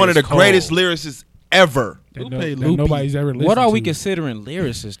Lupe one of the cold. greatest lyricists ever. That nobody's ever listened to. What are we considering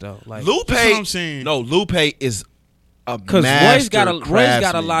lyricists though? Like Lupe, that's what I'm saying. No, Lupe is a because Royce got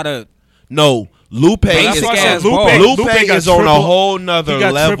a lot of. No, Lupe is on a whole nother he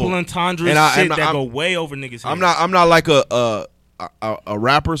got level. Triple entendre shit that go way over niggas. I'm not like a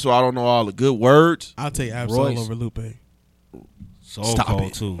rapper, so I don't know all the good words. I'll take Absol over Lupe. Stop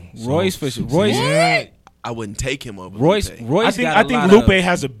it. Too. Royce for sure. Royce. I wouldn't take him over Royce. Lupe. Royce. I think Lupe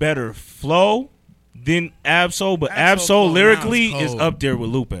has a better flow than Absol, but Absol lyrically is up there with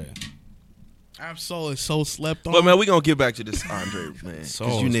Lupe. Absol is so slept on. But man, we gonna get back to this Andre man, because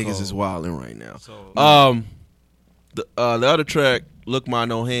you niggas is wilding right now. The other track, Look My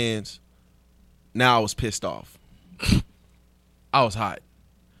No Hands. Now I was pissed off. I was hot.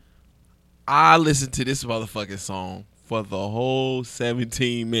 I listened to this motherfucking song for the whole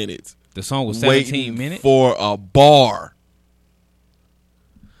 17 minutes. The song was 17 minutes? For a bar.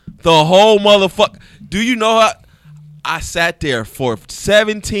 The whole motherfucker. Do you know how I sat there for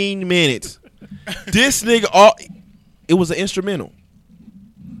 17 minutes? This nigga, it was an instrumental.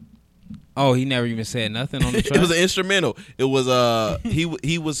 Oh, he never even said nothing on the track? It was an instrumental. It was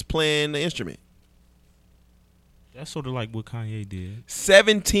he was playing the instrument. That's sort of like what Kanye did.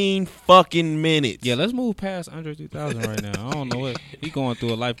 17 fucking minutes. Yeah, let's move past Andre 3000 right now. I don't know what he going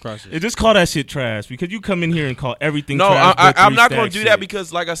through a life crisis. Just call that shit trash because you come in here and call everything trash. No, I'm not going to do that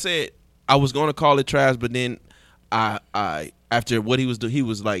because, like I said, I was going to call it trash, but then I after what he was doing, he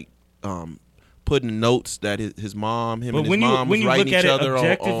was like putting notes that his mom, him, and his mom was writing each other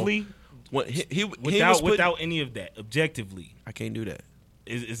objectively, without any of that, objectively, I can't do that.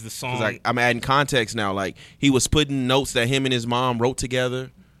 Is the song? Like, I'm adding context now. Like he was putting notes that him and his mom wrote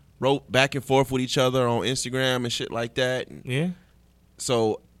together, wrote back and forth with each other on Instagram and shit like that. Yeah.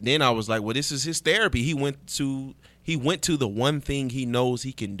 So then I was like, well, this is his therapy. He went to the one thing he knows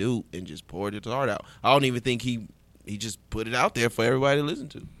he can do and just poured his heart out. I don't even think he just put it out there for everybody to listen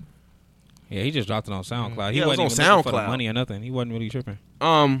to. Yeah, he just dropped it on SoundCloud. He Yeah, it was wasn't on even looking for the SoundCloud. money or nothing. He wasn't really tripping.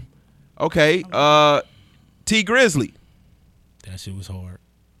 Okay. T Grizzly. That shit was hard.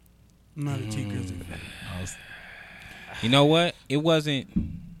 I'm not a T Grizzly fan. You know what? It wasn't.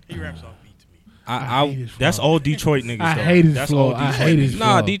 He raps off beat to me. I hate his flow. That's all Detroit niggas. I though. hate his That's flow. all I Detroit hate his niggas.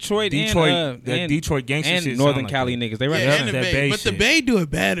 Nah, flow. Detroit, Detroit, that and Detroit gangster and shit Northern sound like Cali that. niggas. They rap Yeah, the and the same. that Bay, Bay but the shit. Bay do it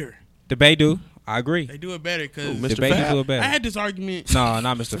better. The Bay do. I agree. They do it better because Mr. The Bay Fab? do it better. I had this argument. No,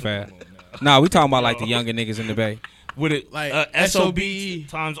 not Mr. Fab. Nah, we talking about like the younger niggas in the Bay. With it, Like, SOB SOB,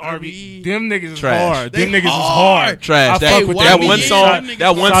 times RBE. RB. Them niggas is Trash. hard. They Them niggas is hard. hard. Trash. I That, fuck with that them one niggas. song. Shout-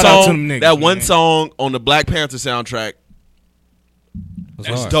 That one shout out to song. them niggas, That one man. song on the Black Panther soundtrack. Was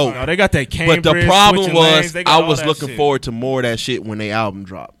That's hard. dope. No, they got that Cambridge. But the problem switching was, lanes, they got I all was that looking shit. forward to more of that shit when they album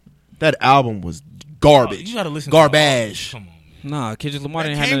dropped. That album was garbage. You gotta listen. Garbage. To all- Come on. Nah, Kendrick Lamar That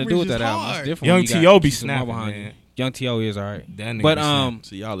didn't have nothing to do with Cambridge that is album. hard. It's different. Young when you got T.O. be Kendrick Lamar snapping, behind you. man. Young T.O. is alright. That nigga But be snapping.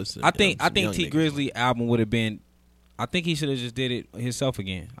 So y'all listen. I think some T young niggas. Grizzly album would have been. I think he should have just did it himself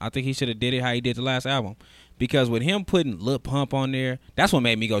again. I think he should have did it how he did the last album, because with him putting Lil Pump on there, that's what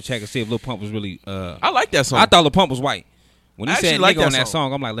made me go check and see if Lil Pump was really. I like that song. I thought Lil Pump was white. When he I said actually like nigga on that that song.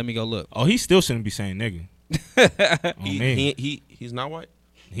 song, I'm like, let me go look. Oh, he still shouldn't be saying nigga. On me. He's not white.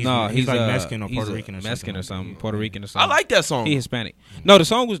 He's He's like Mexican or he's Puerto a Rican or Mexican or something. like that. Puerto Rican or I something. like that song. He Hispanic. No, the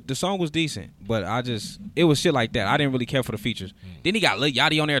song was decent, but it was shit like that. I didn't really care for the features. Then he got Lil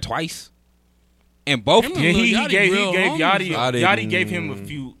Yachty on there twice, and both. Him Yeah, and he Lil Yachty gave real homies, Yachty. though. I Yachty didn't- gave him a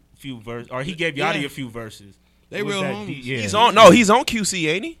few verses, or he gave Yachty Yeah. a few verses. They It was real that homies. deep- yeah. He's on. No, he's on QC,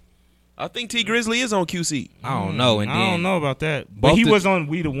 ain't he? I think T Grizzly is on QC. I don't know. And then I don't know about that, both but he the- was on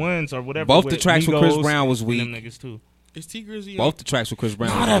We the Ones or whatever. both the with tracks with Chris Migos Brown was and them weak. niggas too. Is T Grizzly? both the tracks with Chris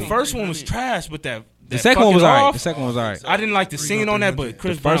Brown. Nah, was that weak. first one was trash, but that The second one was fucking alright. off, The second one was alright. I didn't like the singing on that, but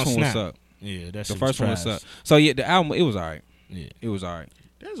Chris The first Brown one was snapped. suck. Yeah, that The shit first one was trash. suck. So yeah, the album it was alright. Yeah. It was alright.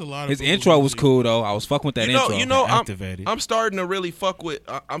 There's a lot of His people intro was who- cool though. I was fucking with that intro. Activated. I'm starting to really fuck with.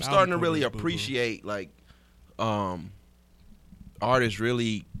 I'm starting to really cool, boo-boo. appreciate like, artists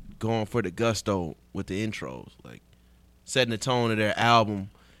really going for the gusto with the intros, like setting the tone of their album.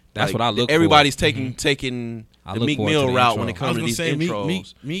 That's Like, what I look for. Everybody's taking I the look Meek forward to Mill the route intro. when it I comes to was these gonna say,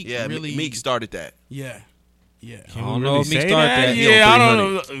 intros. Meek yeah, really- Meek started that. Yeah. I don't know if Meek say started that. He on Yeah, I 300.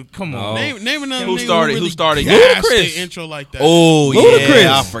 don't know. Come No. on. Name another Who nigga started- who really started- gassed Ludacris. the intro like that. Oh Ludacris.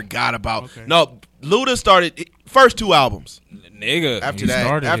 yeah, I forgot about. Okay. No, Luda started first two albums. Nigga. After He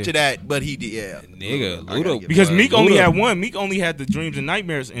started that, it. but he did. Yeah, Nigga, I gotta Luda- give Because it up. Meek only Luda- had one. Meek only had the Dreams and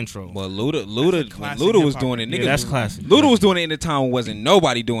Nightmares intro. Well, Luda, That's a when classic Luda was hip-hop. doing it, Yeah, niggas. that's classic. Luda was doing it in the time when wasn't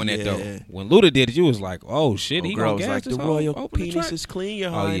nobody doing that Yeah. though. When Luda did it, you was like, oh shit, he girl gonna was gas like, this the whole royal open the penis track." is clean, your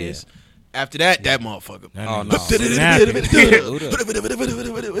Oh, yeah. highness. After that, that motherfucker. That Oh, nigga no. was snapping.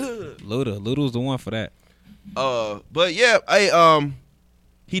 Luda was the one for that. But yeah,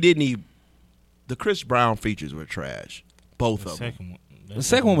 he didn't need the Chris Brown features were trash. Both The of them. second one. The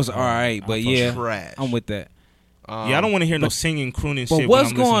second one was all right, but yeah, Trash. I'm with that. Yeah, I don't want to hear no singing, crooning But shit.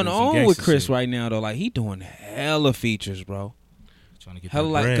 what's when I'm going listening to some on with gangster Chris shit. right now though? Like he doing hella features, bro. Trying to get Hella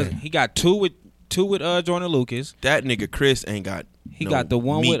that like bread. because he got two with Jordan Lucas. That nigga Chris ain't got. He no got the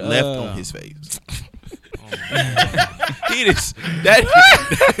one meat with, left on his face. He just that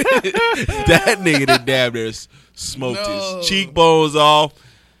nigga that damn near smoked No. his cheekbones off,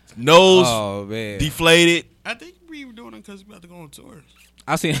 nose Oh man, deflated. I think we were doing it because we about to go on tour.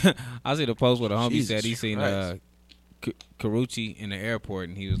 I see the post where the homie Jesus said he seen Christ. Karuchi in the airport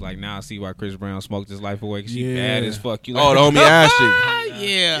and he was like, "Now I see why Chris Brown smoked his life away. 'Cause she Yeah. bad as fuck." You Oh, the homie Ashton.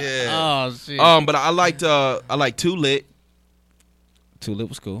 yeah. Yeah. Oh shit. But I like Too Lit. Tulip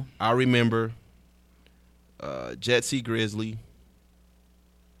was cool. I remember Jet Sea Grizzly,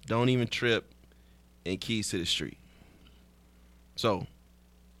 Don't Even Trip, and Keys to the Street. So,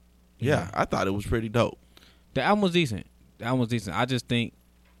 yeah, I thought it was pretty dope. The album was decent. I just think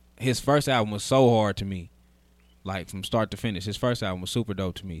his first album was so hard to me, like from start to finish. His first album was super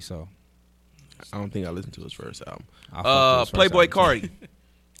dope to me. So I don't think I listened to his first album. I fucked with his first Playboy album, too. Cardi.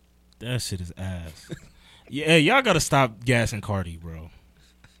 That shit is ass. Yeah, y'all gotta stop gassing Cardi, bro.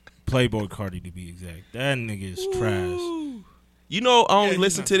 Playboy Cardi to be exact. That nigga is trash. You know, I only Yeah,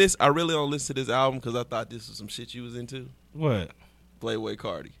 listen he's to this. I really don't listen to this album because I thought this was some shit you was into. What? Playboy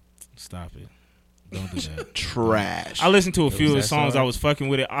Cardi. Stop it. Don't do that. Trash. I listened to a few of was his that songs. song? I was fucking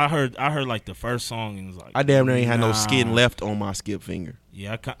with it. I heard like the first song and was like, I damn near ain't had no nah. skin left on my skip finger.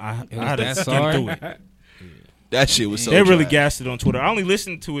 Yeah, I It was had to that skim sorry? through it. That shit was so They really trash. gassed it on Twitter. I only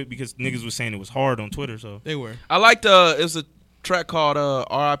listened to it because niggas was saying it was hard on Twitter. So They were. I liked it's a track called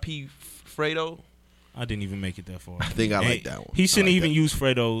R.I.P. Fredo. I didn't even make it that far. I think I And like that one. He shouldn't I like even that. use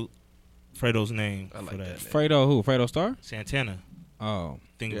Fredo's name I like for that. that. Fredo who? Fredo Star? Santana. Oh,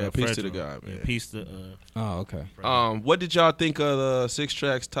 think Yeah, about peace to the Fredro. guy, man. Yeah, peace to. Oh, okay. What did y'all think of the 6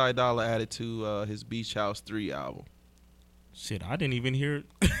 tracks Ty Dolla added to his Beach House 3 album? Shit, I didn't even hear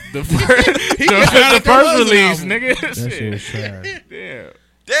the first was an release, album. nigga. That shit Shit. was trash.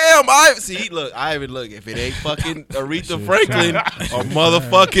 Damn, look, if it ain't fucking Aretha Franklin or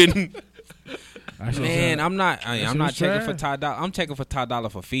motherfucking That shit Man, was I'm not was checking for trash. Ty Dolla. I'm checking for Ty Dolla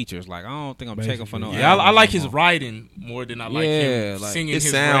for features. Like I don't think I'm checking for no. Basically. Yeah, I albums like no his more. writing more than I like Yeah, him like, singing his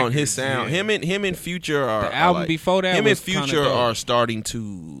his sound. records. Yeah. Him and Future are The album like, before that him was and kinda Future dope. are starting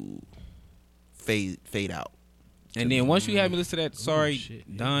to fade out. And then once you had me listen to that, sorry,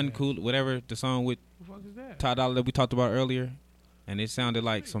 shit, Done Cool, whatever the song with What the fuck is that? Ty Dolla that we talked about earlier, and it sounded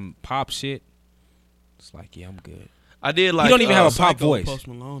like some pop shit. It's like, yeah, I'm good. I did like. don't even have a pop Psycho with voice. Post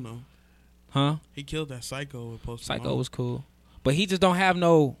Malone though. Huh? He killed that Psycho with Post Malone. Psycho was cool, but he just don't have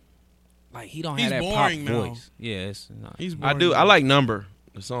no, like he don't He's have that boring pop now. voice. Yeah, it's not. He's I boring do. now. I like Number.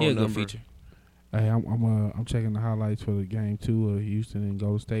 The song He a good Number. feature. Hey, I'm checking the highlights for the game 2 of Houston and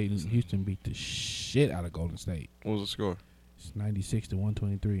Golden State. And Houston beat the shit out of Golden State. What was the score? It's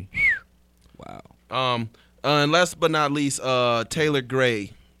 96-123. Wow. And last but not least, Taylor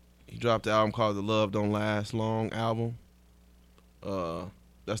Gray. He dropped the album called The Love Don't Last Long album.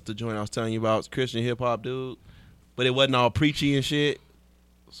 That's the joint I was telling you about. It's Christian hip hop dude, but it wasn't all preachy and shit.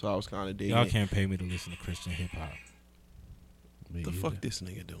 So I was kind of digging Y'all it. can't pay me to listen to Christian hip hop. What the fuck this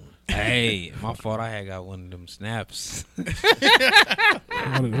nigga doing? Hey, my fault. I had got one of them snaps.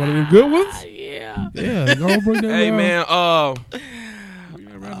 One of them good ones? Yeah, go bring that Hey around. man, Bring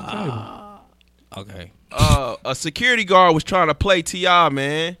that around the table. Okay. a security guard was trying to play T.I.,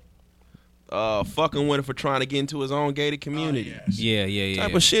 man. Fucking with him for trying to get into his own gated community. Yeah, yeah, What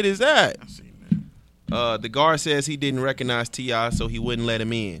type yeah. of shit is that? I seen that. The guard says he didn't recognize T.I., so he wouldn't let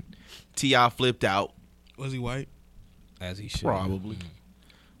him in. T.I. flipped out. Was he white? As he should. Probably.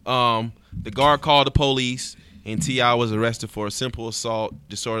 The guard called the police, and T.I. was arrested for a simple assault,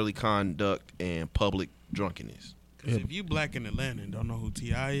 disorderly conduct, and public drunkenness. Because if you black in Atlanta and don't know who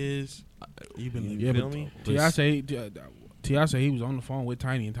T.I. is, you've been Yeah, Feel but me? T.I. say he was on the phone with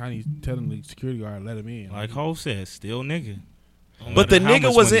Tiny, and Tiny's telling the security guard let him in. Like Ho said, still nigga. No But the matter how nigga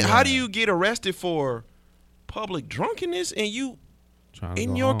much was money in. you How have. do you get arrested for public drunkenness and you Trying to in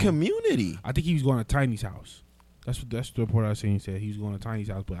go your home. community? I think he was going to Tiny's house. That's the report I seen. He said he was going to Tiny's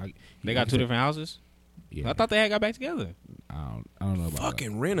house, but They got two different houses? Yeah, I thought they had got back together. I don't know about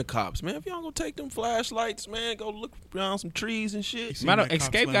Fucking rent-a-cops, man. If y'all gonna take them flashlights, man, go look around some trees and shit. Seemed Matter, like cops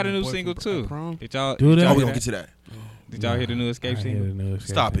Escape letting got a a new boy single from too. prom. Did y'all? Do that? Oh, we Yeah. gonna get to that. Did y'all hear the new Escape I ain't hear single? the new Escape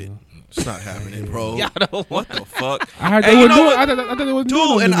Stop it. single. It's not happening, bro. Y'all don't What the fuck, I heard Hey, they you were know doing. what? I thought they was doing dude?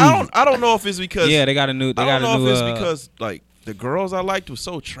 no And new I don't know if it's because Yeah, they got a new. They I got don't a know new. if it's because like the girls I liked was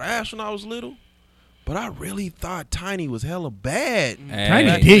so trash when I was little, but I really thought Tiny was hella bad. Tiny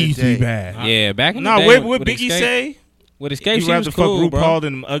Back did in the used to be day. bad. Yeah, back in the Nah, day. what with Biggie Escape, say? With Escape, He'd she was rather cool, fuck bro. RuPaul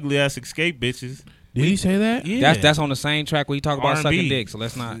than them ugly ass Escape bitches. Did he say that? Yeah. That's on the same track where you talk about R&B. sucking dick. So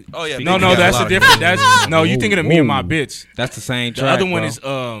let's not. Oh yeah, No, Biggie no, got that's lot a of different. girls. That's no. You thinking of me and my Whoa. bitch? That's the same The track. other one bro. is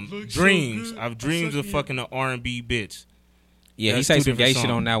Looks so Dreams. good. I've dreams of Suck fucking an R&B bitch. Yeah, he That's say two some gay different shit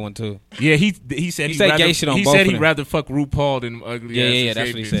songs. on that one too. Yeah, he said He he'd said rather, gay shit on he both said of he'd them. rather fuck RuPaul than ugly Yeah, ass yeah, that's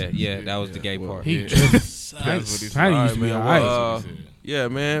Escape what he said. bitches. Yeah, that was the gay part. He Yeah. tripping. That's what he said. Tiny All used to be man. alright. Well, yeah,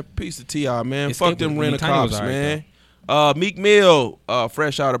 man. Peace to T.I., man. Escape Fuck them was- Tiny was rent-a-cops, alright, man. Meek Mill,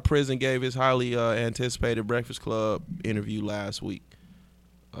 fresh out of prison, gave his highly anticipated Breakfast Club interview last week.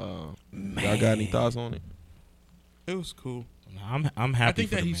 Y'all got any thoughts on it? It was cool. I'm I happy think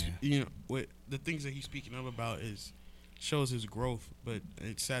for that the he's, man. you know, what the things that he's speaking up about is shows his growth, but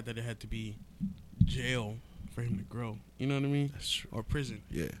it's sad that it had to be jail for him to grow. You know what I mean? That's true. Or prison.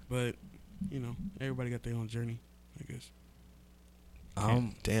 Yeah. But you know, everybody got their own journey, I guess.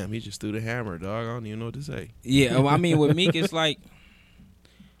 Damn, he just threw the hammer, dog. I don't even know what to say. Yeah, well, I mean, with Meek, it's like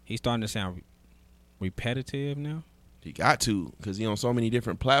he's starting to sound repetitive now. He got to, because he on so many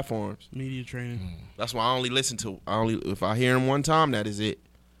different platforms. Media training. That's why I only listen to. If I hear him one time, that is it.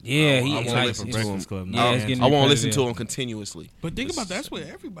 Yeah, I he won't like, listen to it's- him. Breakfast Club. Yeah, it's getting I won't listen to repetitive. him continuously. But think about that's with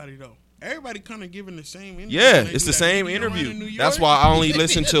everybody though. Everybody kind of giving the same interview. Yeah, when they it's do the that same video around in New interview. That's York. why I only They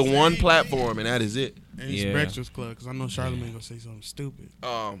listen do to the one same platform, and that is it. And it's Yeah. Breakfast Club because I know Charlamagne gonna say something stupid.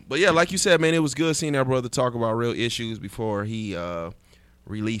 But yeah, like you said, man, it was good seeing that brother talk about real issues before he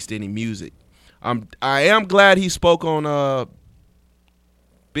released any music. I am glad he spoke on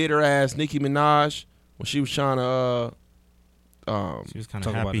bitter ass Nicki Minaj when she was trying to She was kind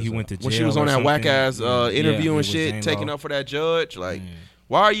Talk of about happy he this, went to jail. when she was on or that whack something. ass interview Yeah, and it shit, was taking J-Lo. up for that judge. Like, Yeah.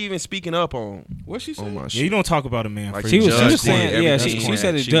 why are you even speaking up on What she said? my Yeah, shit? you don't talk about a man Like freedom. She was Judge saying, did yeah, everything she that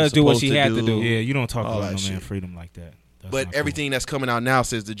said the she judge was do what supposed she to had to do. Yeah, you don't talk All about that no man shit. freedom like that. but not everything that's coming out now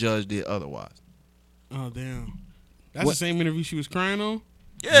says the judge did otherwise. Oh damn, that's the same interview she was crying on.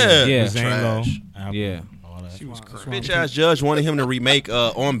 Yeah, Yeah. Zane Lowe, trash. Apple, Yeah. all that. She was crying. Bitch ass judge wanted him to remake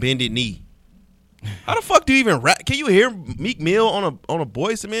On Bended Knee. How the fuck do you even rap? Can you hear Meek Mill on a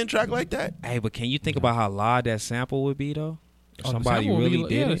Boyz II Men track like that? Hey, but can you think about how loud that sample would be though? If somebody really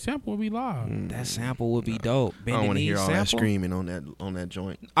did the it, sample would be live. that sample would be dope. I don't want to hear all that sample? screaming on that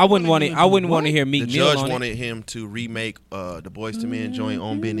joint. I wouldn't want it. I wouldn't want to hear The Meek Mill judge on it. wanted him to remake the Boyz II Men joint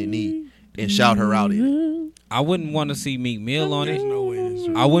On Bended Knee and shout her out in it. I wouldn't want to see Meek Mill on There's it. no way. This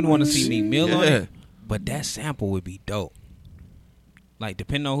I wouldn't want to see Meek Mill on Yeah. it. But that sample would be dope. Like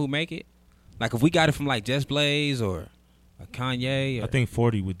depending on who make it. Like if we got it from like Just Blaze or a Kanye, or I think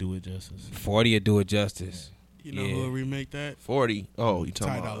 40 would do it justice. 40 would do it justice. You know Yeah. who will remake that? 40. Oh, you Ty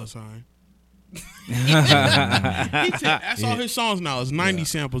talking Dolla about? Sign. That's all his songs now. It's 90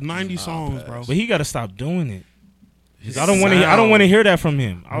 samples, 90 songs, bro. But he got to stop doing it. 'Cause I don't want to. I don't want to hear that from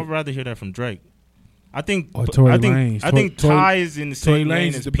him. I would rather hear that from Drake. I think. Or Tory I think. Lanez. I think Tory- Ty is in the Tory same lane Lanez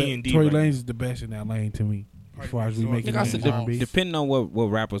as is the P and D. Tory right Lanez now. is the best in that lane to me. As far as we Nigga, making I said, R&B. depending on what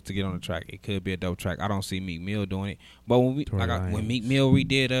rappers to get on the track, it could be a dope track. I don't see Meek Mill doing it, but when we Tory when Lanez. Meek Mill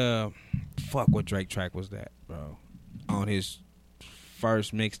redid fuck, what Drake track was that, bro? On his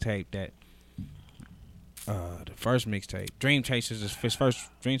first mixtape, the first mixtape, Dream Chasers, his first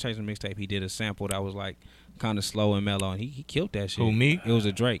Dream Chasers mixtape, he did a sample that was like kind of slow and mellow, and he killed that shit. Who, Meek? It was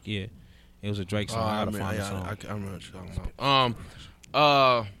a Drake, yeah. It was a Drake song. I gotta find the song. I remember what you're talking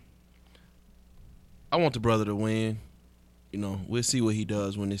about. I want the brother to win. You know, we'll see what he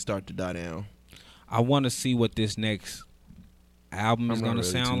does when they start to die down. I want to see what this next album is I'm not gonna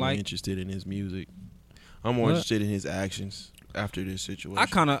really sound too like. interested in his music. I'm more What? interested in his actions after this situation.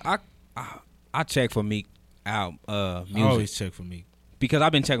 I check for Meek album I music always check for me. because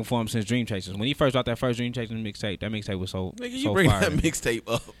I've been checking for him since Dream Chasers. When he first dropped that first Dream Chasers mixtape, that mixtape was so Nigga, you so bring fire. that mixtape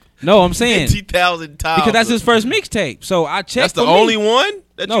up No, I'm saying 50,000 times. because that's his first mixtape. So I checked. That's the for Meek. only one?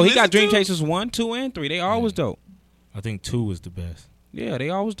 That No, you he got listen Dream to? Chasers 1, 2, and 3. They always dope. I think 2 was the best. Yeah, they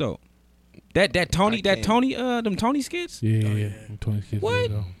always dope. That Tony them Tony skits. Yeah, Oh, yeah. yeah. 20 kids What?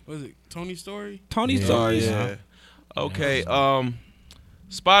 ago. Was it Tony's Story? Tony's Yeah. stories. Yeah. Okay.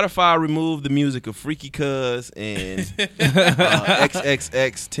 Spotify removed the music of Freaky Cuz and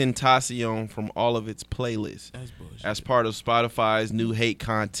XXX Tentacion from all of its playlists That's bullshit. as part of Spotify's new hate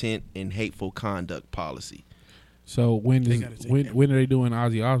content and hateful conduct policy. So when They is gotta take that. when are they doing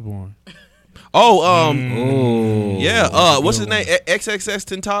Ozzy Osbourne? Oh, Oh, yeah. that's a What's good his name? XXX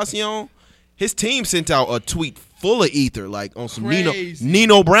Tentacion. His team sent out a tweet full of ether, like on some Crazy.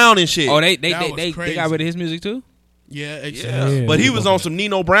 Nino Brown and shit. Oh, That was they crazy. got rid of his music too. Yeah, Yeah. exactly. Yeah. But he was on some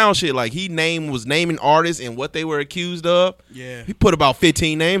Nino Brown shit. Like he was naming artists and what they were accused of. Yeah. He put about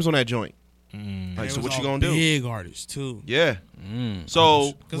 15 names on that joint. Mm. Like, They so was what you all gonna do? Big artists too. Yeah. Mm.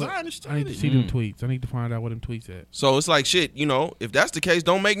 So Because I I understood need to it. see them tweets. I need to find out what them tweets at. it's like shit, you know, if that's the case,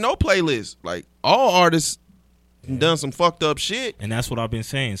 don't make no playlist. Like all artists done some fucked up shit. And that's what I've been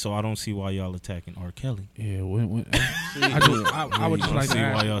saying. So I don't see why y'all attacking R. Kelly. Yeah, I would just you like to see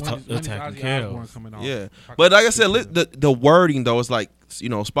ask, why y'all when is attacking Ozzy Kels? Osbourne coming on? Yeah. But like I said, the wording though is like, you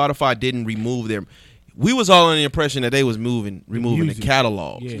know, Spotify didn't remove their. We was all under the impression that they was removing music. the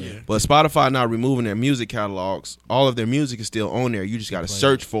catalogs. Yeah. Yeah. But Spotify not removing their music catalogs. All of their music is still on there. You just got to Play-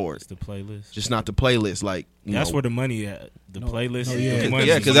 search for It's it. the playlist. Just not the playlist. Like That's know, where the money at. The No, playlist. no, is yeah. the Yeah, money.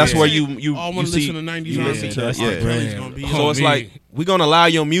 because that's where you all you want to see. listen to 90s you R&B. listen to- that's yeah. the R. Kelly's brand. gonna be So on. it's me. like we're gonna allow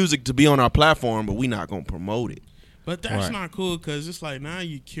your music to be on our platform, but we're not gonna promote it. But that's Right. not cool because it's like now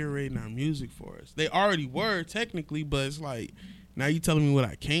you curating our music for us. They already were technically, but it's like now you telling me what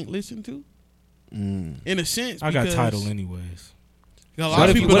I can't listen to. Mm. In a sense, I got because Tidal anyways. A lot What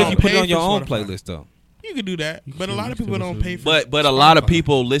of if you people don't put it pay on your for own Spotify. playlist though? You could do that, You but a can lot of still people don't listen. pay for. But a lot of Spotify.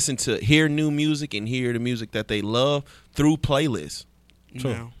 people listen to hear new music and hear the music that they love through playlists.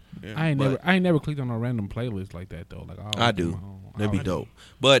 True. Now, yeah. I ain't never clicked on a random playlist like that though. Like I, always I do do. my own. That'd be I- dope.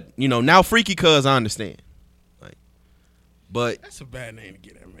 But you know, now Freaky Cuz I understand. Like, but That's a bad name to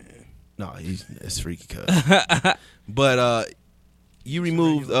get at, man. no, it's Freaky Cuz. But you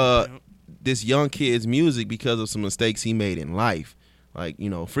removed this young kid's music because of some mistakes he made in life. Like, you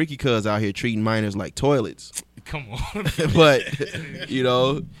know, Freaky Cuz out here treating minors like toilets. Come on. But you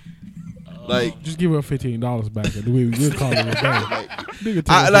know, like Just give her $15 back, and we'll call it a day. Nigga, take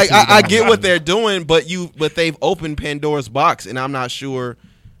her I $15 get back. what they're doing, but they've opened Pandora's box, and I'm not sure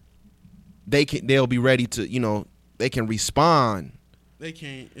they'll be ready to, you know, they can respond They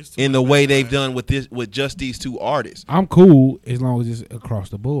can't. It's too in the much way they've backlash. done with just these two artists. I'm cool as long as it's across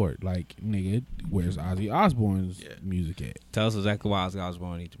the board. Like, nigga, where's Ozzy Osbourne's Yeah. music at? Tell us exactly why Ozzy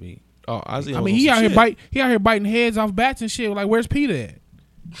Osbourne need to be. Oh, Ozzy. I mean, he out here biting heads off bats and shit. Like, where's Peter at?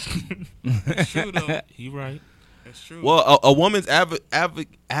 That's true though. He right. That's true. Well, a woman's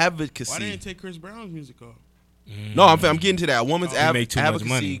advocacy. Why didn't take Chris Brown's music off? No, I'm getting to that. A woman's He make too much advocacy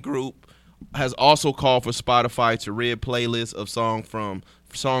money. group has also called for Spotify to rid playlists of songs from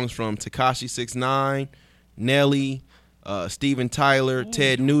Tekashi 6ix9ine, Nelly, Steven Tyler,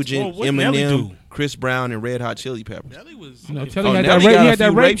 Ted Nugent, what Nelly Eminem, do? Chris Brown, and Red Hot Chili Peppers. Nelly was. You know, Oh, Telly had Nelly that got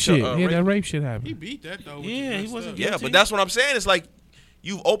a rape, few rape shit. cho- He had that rape- rape shit He happen. beat that though. Yeah, he wasn't Yeah, guilty. but that's what I'm saying. It's like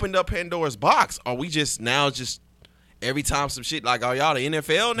you've opened up Pandora's box. Are we just every time some shit like are y'all the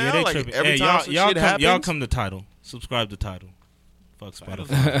NFL now? Yeah, they like tripping. every Hey, time some y'all shit come, happens. y'all come to Tidal. Subscribe to Tidal. Fuck Tidal's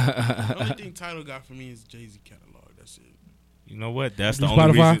Spotify. The only thing Tidal got for me is Jay-Z catalog. That's it. You know what? That's Do the only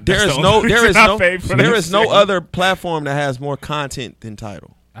Spotify? reason. There that's is the no only there is reason I no paid for there this is no shit. other platform that has more content than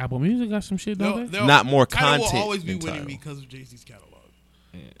Tidal. Apple Music got some shit, don't they? Not more Tidal content will always be than winning Tidal. because of Jay-Z's catalog.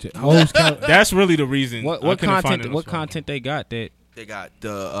 Hoes count- That's really the reason. What I couldn't find content? it on What Spotify. content they got that? They got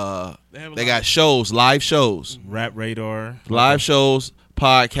They got shows, live shows, Rap Radar, live shows,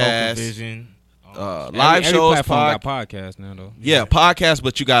 podcasts, Vision. live every shows, platform got podcasts now though. yeah, podcasts.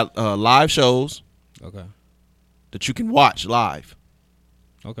 But you got live shows Okay. that you can watch live.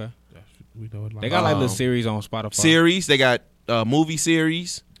 Okay. We know it like They got like Um, little series on Spotify. Series, they got movie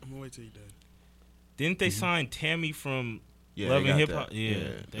series. I'm gonna wait till you done. Didn't they sign Tammy from Yeah, Love they and got Hip Hop? that. Yeah,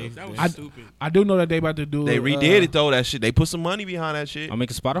 Yeah. That was I- stupid. I do know that they about to do. They redid it though. That shit, they put some money behind that shit. I mean,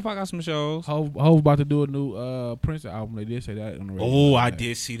 'cause Spotify got some shows. Hov about to do a new Prince album. They did say that on the radio. Oh, I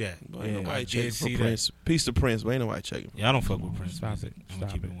did see that. Boy, ain't Yeah, nobody I checking did for see Prince. Peace to Prince, but ain't nobody checking. Yeah, I don't fuck with Prince. Stop music. it. I'm gonna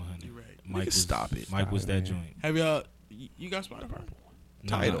Stop keep it it. 100. You're right. Mike Nigga, was, stop it. Mike was Stop that it, joint. Have y'all? You got Spotify? No,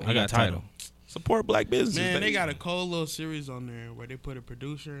 Tidal. I got Tidal. Support black businesses. Man, they baby. got a cold little series on there where they put a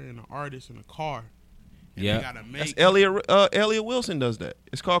producer and an artist in a car. And Yeah. They gotta That's make Elliot Wilson does that.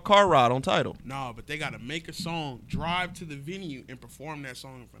 It's called Car Ride on Tidal. no, but they gotta make a song, drive to the venue, and perform that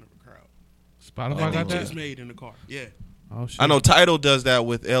song in front of a crowd. Spotify That got they that. just made in the car. Yeah. Oh shit. I know Tidal does that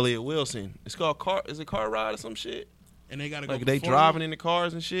with Elliot Wilson. It's called Car. Is it Car Ride or some shit? And they gotta go. Like they perform driving it. in the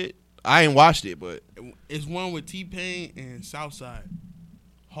cars and shit. I ain't watched it, but It's one with T-Pain and Southside.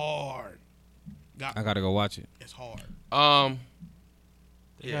 Hard. I gotta go watch it. It's hard.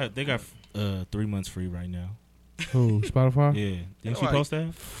 They got 3 months free right now. Who? Spotify? Yeah, didn't she Like, post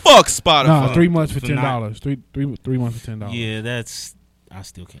that? fuck Spotify. No, 3 months for For $10. Three months for $10. Yeah, that's. I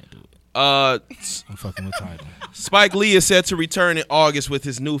still can't do it. I'm fucking with Tidal. Spike Lee is set to return in August with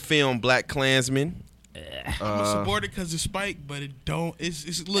his new film Black Klansman. I'm gonna support it because it's Spike, but it don't.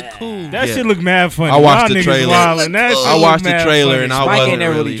 It's look cool. That Yeah. shit look mad funny. I watched Y'all the niggas trailer. wildin'. That shit I look watched the mad trailer funny. and I Spike wasn't ain't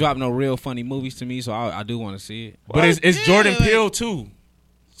never really really- dropped no real funny movies to me, so I do want to see it. But it's Yeah, Jordan like- Peele too.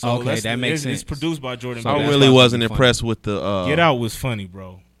 So Okay, that's- that makes it's sense. produced by Jordan So I Peele. that's really supposed to wasn't be funny. impressed with the. Get Out was funny,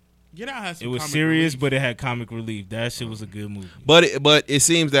 bro. Get Out has some It was comic serious, relief. but it had comic relief. That shit was a good movie. But it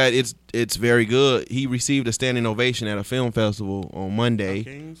seems that it's very good. He received a standing ovation at a film festival on Monday.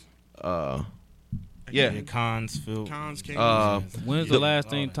 Kings, Yeah. Yeah, Cons, Phil. Cons, Kings. When's the last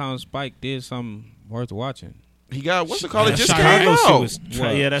thing Tom Spike did something worth watching? He got what's it called? It That just Chicago came shit out. was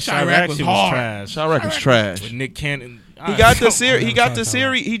What? yeah, that Chirac Chirac was shit was hard. trash. Chirac was trash. With Nick Cannon. He got the Come series. on. He got the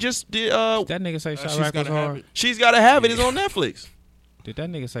series. He just did. Did that nigga say She's Chirac was Gotta Have hard? It. She's Gotta Have It is on Netflix. Did that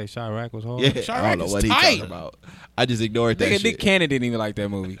nigga say Chirac was hard? Yeah, I Chirac don't know is what he tight. talking about. I just ignored that Nigga, shit. Nick Cannon didn't even like that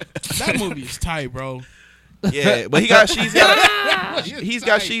movie. That movie is tight, bro. Yeah, but she's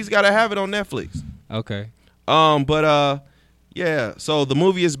got She's Gotta Have It on Netflix. Okay. Yeah. So the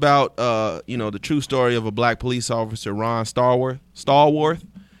movie is about the true story of a black police officer, Ron Stallworth.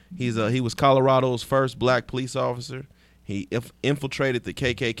 He was Colorado's first black police officer. He infiltrated the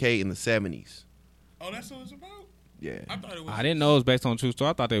KKK in the 70s. Oh, that's what it's about. Yeah. I thought it was. I didn't know it was based on a true story.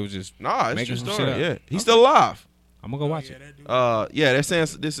 I thought they was just Nah, it's making true some story. shit up. Yeah. He's still alive. I'm gonna go watch Yeah, it. that dude. Yeah, they're saying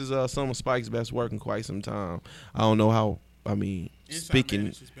this is some of Spike's best work in quite some time. I don't know how. I mean, Inside speaking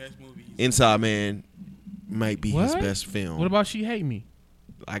Man is his best movie. Inside Man might be his What? best film. What about She Hate Me?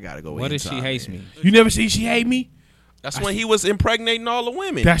 I gotta go. with What if Inside she hates Man. me? You never seen She Hate Me? That's when he was impregnating all the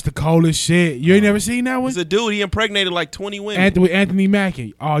women. That's the coldest shit. You ain't never seen that one? He's a dude. He impregnated like 20 women. Anthony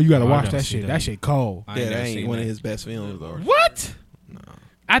Mackie. Oh, you gotta Oh, I watch gotta that see shit. that. That shit cold. I Yeah, ain't that never ain't seen one that. of his best films though. What?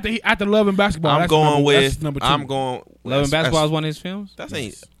 After Love and Basketball, I'm that's going number, with. that's number 2. I'm going. Love that's- and Basketball is one of his films. That's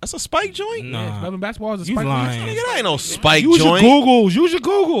a Spike joint. Nah. Yeah, Love and Basketball is a You Spike lying. Lee. Nigga, that ain't no Spike Use your joint. Googles. Use your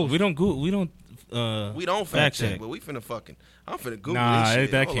Googles. We don't. We don't fact check, but we finna fucking. I'm finna Google Nah, this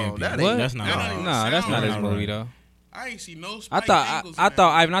shit. that Hold can't on, be. that What? ain't. That's not That right. ain't- Nah, that's not his Sound movie right. though. I ain't see no I Spike thought Daniels I in thought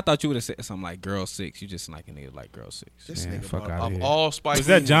that. Ivan. I thought you would have said something like Girl 6. You just like a nigga like Girl 6. This Man, nigga fuck brought outta of here. all Spike. Was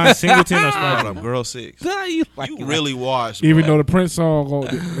that John Singleton or Brought Spike? up Girl 6. You You really watched. Even bro. though the Prince song,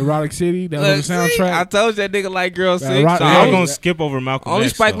 Erotic City, that was the I soundtrack. told you that nigga like Girl 6. right, So yeah, I Y'all was- gonna skip over Malcolm only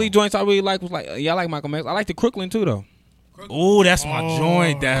X, Spike though. Lee joints I really like was like I like Malcolm X. I like the Crooklyn too though. Oh, that's my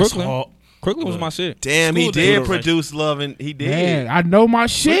joint. That's Crooklyn. hard. Crooklyn was my shit. Damn, he School did Days. produce Love and he did. Man, I know my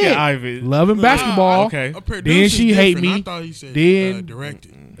Look shit. at Ivan. Loving basketball. Okay. A producer's Then She Hate different. Me. I thought he said Then-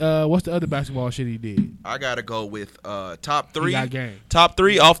 directed. What's the other basketball shit he did? I gotta go with top 3. He Got Game. Top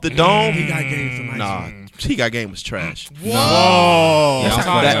 3 off the dome. He got games tonight. Nah, He Got Game was trash. Whoa. Yeah, I'm The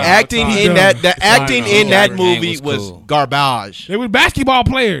sorry. acting I'm in done. that the acting He in Got that Game movie was was cool. garbage. They were basketball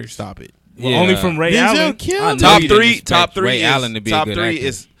players. Stop it. Well, only from Ray Allen. I know Top you didn't 3. expect Top 3. Ray is, Allen to be a top good 3 actor.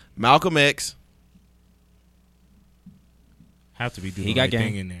 is Malcolm X. Have to be do He the Got right Game.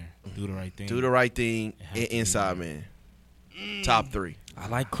 thing in there. Do the right thing. Do the Right Thing. has And to be Inside Man. Top 3. I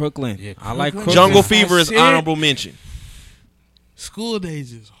like Crooklyn. Yeah, I like Crooklyn. Crooklyn. Jungle That's Fever is it. honorable mention. School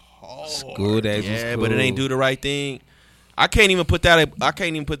Days is hard. School Days was Yeah, cool. but it ain't Do the Right Thing. I can't even put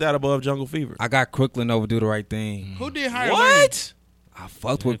that above Jungle Fever. I got Crooklyn over Do the Right Thing. Who did Higher What? I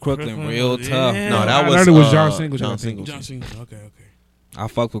fucked with Crooklyn Crooklyn real was- tough. yeah. No, that I was heard it was John Singleton, I John think. Singleton. Johnson. Okay. I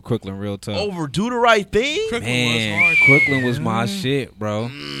fucked with Crooklyn real tough. Over Do the Right Thing? Crooklyn was Man, hard. Crooklyn was my shit, bro.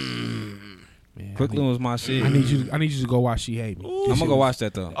 Man, Crooklyn was my shit. I need you to go watch She Hate Me. I'm gonna go watch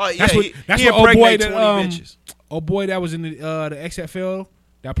that though. Oh yeah, That's what- he that's what old boy impregnate that, 20 bitches. Oh boy, that was in the XFL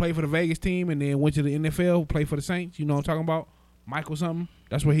that played for the Vegas team and then went to the NFL, played for the Saints. You know what I'm talking about? Michael something.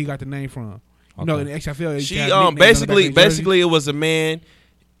 That's where he got the name from. You know, in the XFL, he She had nicknames on the back of his jersey. basically it was a man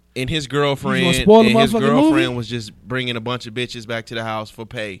and his girlfriend, You gonna spoil the and his motherfucking girlfriend movie? was just bringing a bunch of bitches back to the house for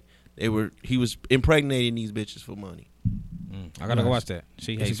pay. He was impregnating these bitches for money. I gotta go watch that.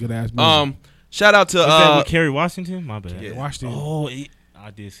 She It's hates a me. good ass movie. Shout out to Was that with Kerry Washington? My bad. yeah. Watched it. Oh, I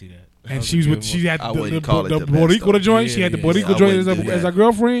did see that. That And was she a was good with, she one. had I the wouldn't call it the best, Boricua though. joint. She had the Yeah, Boricua I joint wouldn't do as that. a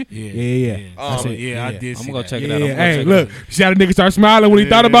girlfriend. Yeah, Yeah. That's Um, it. Yeah, I did I'm see gonna that. check it Yeah, out. I'm gonna hey, check look, it out. see how the nigga started smiling when he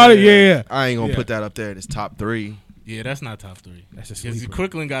thought about it? Yeah. I ain't gonna Yeah. put that up there in his top 3. Yeah, that's not top 3. That's a Because sleeper.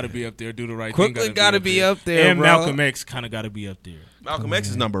 Crooklyn got to be up there. Do the right thing. Crooklyn gotta be up there, And bro. Malcolm X kind of got to be up there. Malcolm X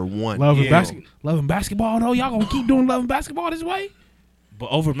is number 1. Loving Yeah. basketball though. Y'all gonna keep doing loving basketball this way? But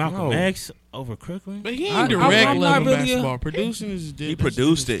over Malcolm No. X, over Crooklyn? But he I- ain't direct I'm not Love and really a- Basketball. Producing is different. He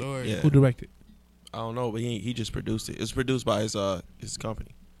produced it. Yeah. Who directed? I don't know, but he just produced it. It was produced by his company.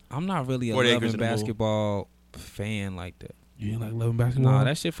 I'm not really a 40 acres loving in the Mule. basketball fan like that. You ain't like loving basketball? Nah,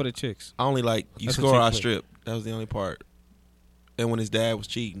 that shit for the chicks. I only like You That's a Score, I chick flick. Strip. That was the only part. And when his dad was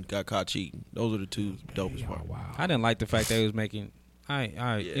cheating, got caught cheating. Those are the two dopest parts. Wow. I didn't like the fact that he was making.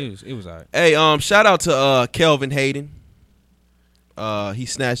 Yeah. It was alright. Hey, shout out to Kelvin Hayden. He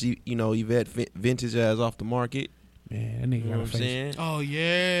snatched Yvette Vintage ass off the market. Man, that nigga You know got a what I'm face. saying? Oh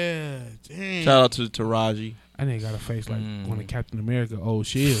yeah, damn. Shout out to Taraji. That nigga got a face like one of Captain America old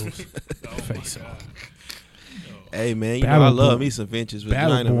shields. Face on. Hey man, you Battle know I love born- me some Vintage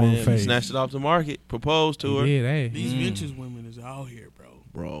battle vagina, born man. He face. snatched it off the market, proposed to her. Yeah, hey. These vintage women is out here, bro.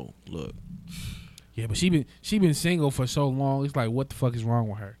 Bro, look. Yeah, but she been single for so long. It's like, what the fuck is wrong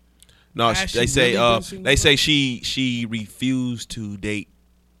with her? No, Has they she say really been single they say for- she refused to date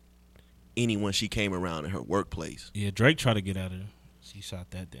anyone she came around in her workplace. Yeah, Drake tried to get at her. She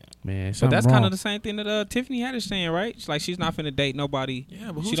shot that down. Man, But something that's wrong. kind of the same thing that Tiffany Haddish saying, right? It's like she's not finna date nobody.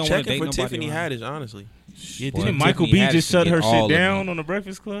 Yeah, but She who's don't wanna checking date for nobody Tiffany around. Haddish? Honestly, Yeah, Well, didn't Michael Tiffany B Haddish just can shut get her all shit of down them. on the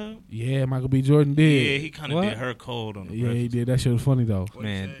Breakfast Club? Yeah, Michael B. Jordan Yeah, did. he kind of What? did her cold on the Yeah, he Breakfast did. That shit was funny though.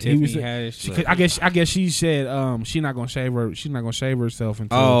 Man, He Tiffany was- Haddish. She, look. I guess she said she not gonna shave her. She's not gonna shave herself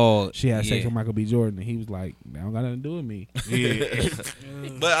until Oh, she had sex yeah. with Michael B. Jordan. And he was like, "That don't got nothing to do with me." Yeah.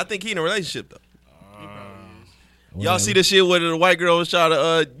 but I think he in a relationship though. Y'all Whatever. see the shit where the white girl was trying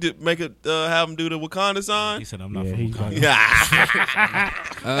to have him do the Wakanda He sign? said, I'm not Yeah, from he's Wakanda. Yeah.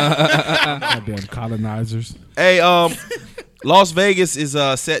 Goddamn colonizers. Hey, Las Vegas is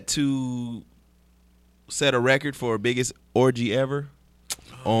set to set a record for biggest orgy ever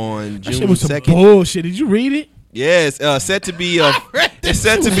on That shit June was some 2nd. bullshit. Did you read it? Yes, set to be a. It's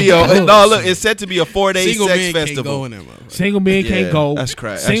set to be a. No, look, it's set to be a 4-day Single sex men can't festival. go in that motherfucker. Single men Yeah, can't go. that's cra-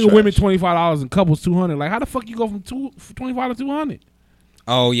 that's Single women trash. $25 and couples $200. Like how the fuck you go from $25 to $200?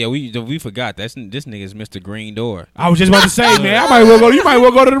 Oh yeah, we forgot. This nigga's Mr. Green Door. I was just about to say, man, I might well go. You might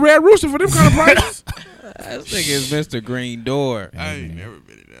well go to the Red Rooster for them kind of prices. This nigga's Mr. Green Door. I ain't never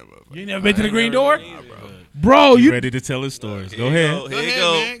been in that motherfucker. You ain't never been to the Green Door, He bro? You ready to tell his stories. Go Here ahead. you Go go. Here you ahead,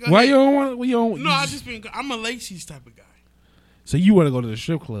 go. man. Go why ahead. you don't want? You don't? No, I just been. I'm a Lacey's type of guy. So you want to go to the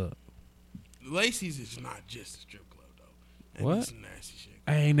strip club? Lacey's is not just a strip club though. That What? be some nasty shit.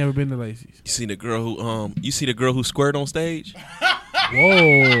 I ain't never been to Lacey's. You seen the girl who squirted on stage?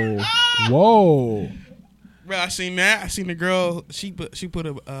 Whoa. Bro, I seen that. I seen the girl. She put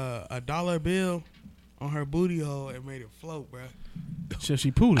a dollar bill on her booty hole and made it float, bro. So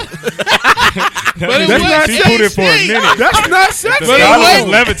she pooed it. But She put it for a minute. That's not sexy. The dollar was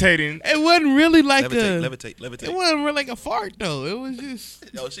levitating. It wasn't really like Levitate. It wasn't really like a fart though. It was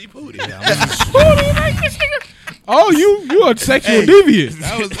just. Yo, she pooed it. Oh, you a sexual deviant.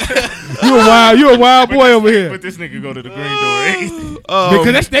 That was. You a wild boy over here. But this nigga go to the green door.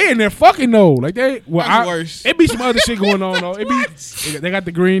 Because they in there fucking though. Like they, That's worse. It be some other shit going on though. It be they got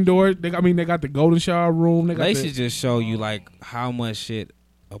the green door. They got the golden shower room. They got Lacey just show you like how much shit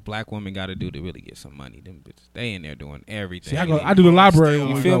a black woman got to do to really get some money. Them bitches, they in there doing everything. See, I do the library. You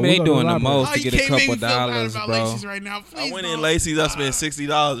when we feel go. me? We They go to doing the library. most to get a couple dollars, bro. Lacey's right now. I went in Lacey's. I spent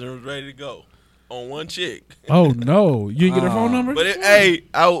 $60 and was ready to go on one chick. Oh no, you didn't get her phone number? But I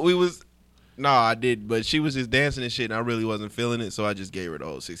did. But she was just dancing and shit, and I really wasn't feeling it, so I just gave her the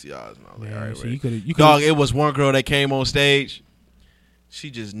whole $60. And I was like, all right, so ready. you could Dog, it was one girl that came on stage. She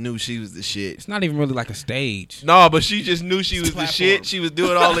just knew she was the shit. It's not even really like a stage. No, but she just knew she was the Platform. shit. She was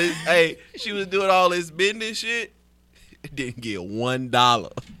doing all this. She was doing all this business shit. Didn't get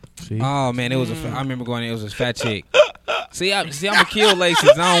 $1. See? Oh man, it was I remember going. It was a fat chick. See, I'm gonna kill Lacey's.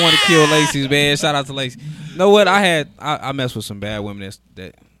 I don't want to kill Lacey's, man. Shout out to Lacey. You know what? I messed with some bad women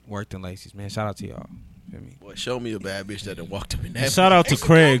that worked in Lacey's, man. Shout out to y'all. Feel me? Boy, show me a bad bitch that done walked up in that. Shout out to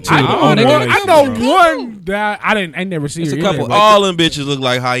Craig too. I the know owner of one. I Lacey's, know bro. one that I never see It's her. a couple. either, All them bitches look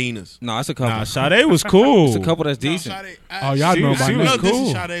like hyenas. No, it's a couple. Nah, Sade was cool. It's a couple that's decent. Oh, y'all know by she name. was This cool.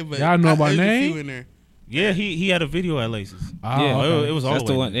 is Sade, but Y'all know by there's a name? few in there. Yeah, he had a video at Lacey's. Oh, Yeah. okay. It was all That's the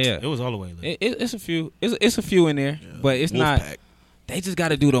the way. one, yeah. It was all the way. Lit. It's a few. It's a few in there, but it's not. Wolfpack. They just got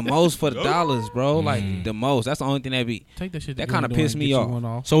to do the most for the dollars, bro. Like the most. That's the only thing that be. Take that shit. That to kinda Green Door pissed and me get you off. one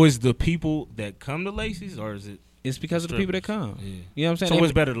off. So is the people that come to Lacey's, or is it? It's because of the people that come. Yeah. You know what I'm saying? So They-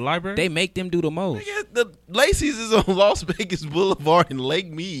 what's better, the library? They make them do the most. Nigga, the Lacey's is on Las Vegas Boulevard in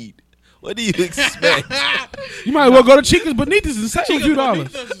Lake Mead. What do you expect? You might as well go to Chicas Bonitas and save a few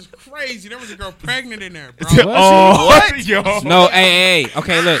dollars. This is crazy. There was a girl pregnant in there, bro. Oh, What? Yo. No, hey.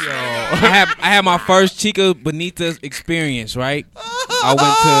 Okay, look. I had my first Chica Bonitas experience, right?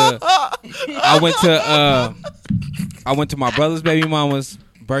 I went to my brother's baby mama's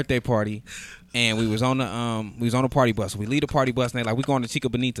birthday party, and we was on the party bus. We leave the party bus, and they like, we going to Chica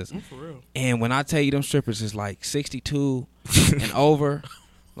Bonitas. For real. And when I tell you them strippers is like 62 and over,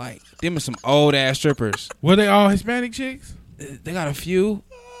 like them are some old ass strippers. Were they all Hispanic chicks? They got a few,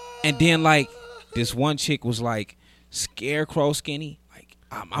 and then like this one chick was like scarecrow skinny. Like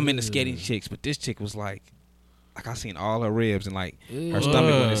I'm into skinny chicks, but this chick was like I seen all her ribs and like her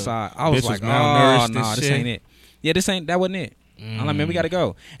stomach on the side. I was Bitch like, was oh malnourished no, and this shit. ain't it. Yeah, that wasn't it. I'm like, man, we gotta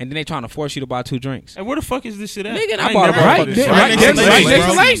go. And then they trying to force you to buy 2 drinks. Hey, where the fuck is this shit at? Nigga, I ain't bought a never right heard of there- this. right next to Lacey's,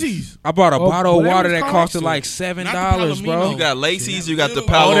 bro. Lacey's. I bought a bottle of whatever water it's that called. costed like $7, Not the bro. You got Lacey's, you got the Oh,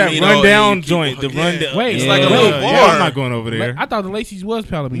 Oh, that Palomino. rundown and you joint. The keep- rundown. Wait, It's Yeah. like a little bar. Yeah, I'm not going over there. I thought the Lacey's was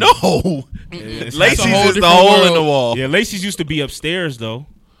Palomino. No. It's Lacey's a whole is the different hole in world. the wall. Yeah, Lacey's used to be upstairs though.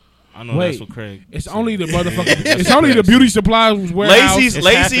 I know Wait, that's what Craig. It's only the motherfucker. It's only the beauty supplies warehouse. Lacey's, It's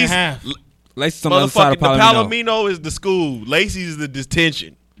half and Lacey's, half. Lacey's on the other side motherfucking, of the Palomino. Palomino is the school. Lacey's is the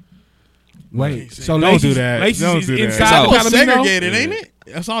detention. Wait, so Don't Lacey's, do that. Lacey's Don't is do that. inside So- the It's Palomino. segregated, ain't it?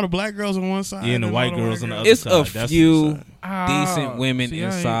 That's all the black girls on one side. Yeah, and the all white girls on the other It's side. a That's few the Ah, decent women see, I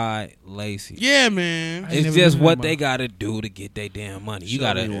ain't- inside Lacey. Yeah, man. I ain't It's never just been what there, they bro. gotta do to get their damn money. You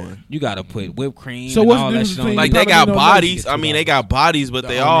Show me one. gotta put whipped cream So and what's all the that difference shit on. between Like Palomino they got and bodies. Lacey's? I mean, they got bodies, but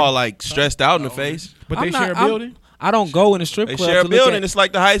they all like stressed out in the face. But I'm they not- share a I'm- building. I don't go in a strip They club share a to look building. at. It's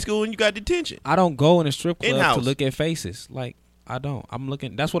like the high school and you got detention. I don't go in a strip club In-house. to look at faces. Like I don't. I'm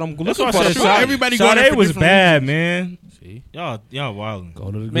looking. That's what I'm That's looking why for. I The said shot. Sade. Everybody go there Sade for was different bad, man. See, Y'all wildin'. go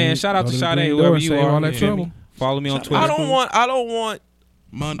to the Man, green- shout out go to the Sade, green door whoever and you save are. all that You feel trouble. me? Follow me on Twitter. I don't want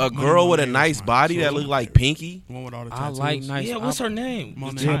a girl with a nice body that look like Pinky. One with all the I tattoos. like nice. Yeah, what's her name?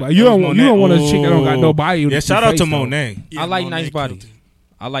 Monet. Yeah, but you don't want a chick that don't got no body. with Yeah, the shout out face, to though. Monet. Yeah, I like Monet nice killed bodies. it.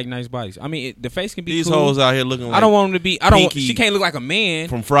 I like nice bodies. I mean, the face can be These cool. hoes out here looking like I don't want them to be. I don't. Pinky She can't look like a man.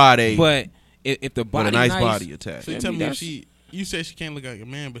 from Friday But if the with body a nice nice, body attached. So you Yeah, tell me if that's- she, you said she can't look like a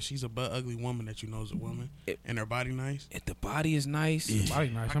man, but she's a butt ugly woman that you know is a woman, and her body nice. if the body is nice, Body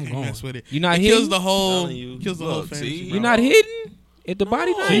nice. I I'm can't going. mess with it. You not it hitting? kills the whole, Telling you. kills the whole Look, fantasy. see? bro. you're not hitting. If the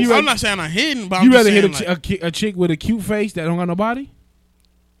body nice, So you I'm not saying I'm hidden, but I'm You just rather hit saying, like, a chick with a cute face that don't got no body?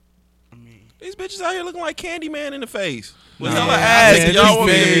 I mean, These bitches out here looking like Candyman in the face. With Nah. hella Yeah, ass. man, And y'all this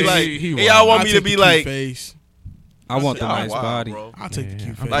want me to be face, like, he and wild. y'all want I'll me take to the be cute like, face. I want the y'all nice wild, body. bro. I'll take the cute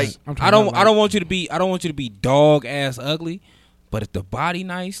I'm face. Like, trying I to don't. I don't want you to be. I don't want you to be dog ass ugly. But if the body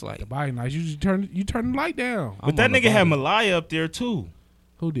nice, like The body nice. You just turn the light down. But that nigga had Malaya up there too.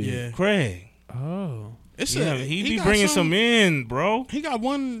 Who did? Yeah. Craig. Oh. It's Yeah, a, he be got bringing some in, bro. He got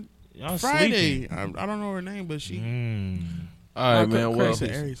one Y'all Friday. sleeping. I don't know her name, but she. All right, man. Well, Craig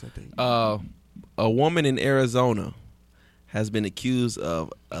Aries, I think. a woman in Arizona has been accused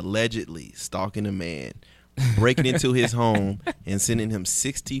of allegedly stalking a man, breaking into his home, and sending him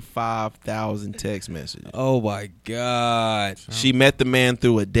 65,000 text messages. oh my god, She met the man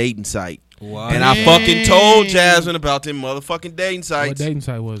through a dating site. wow. And I fucking told Jasmine about them motherfucking dating What sites. dating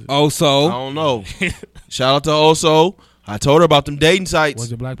site was it? oh I so don't know. Shout out to Oso. I told her about them dating sites.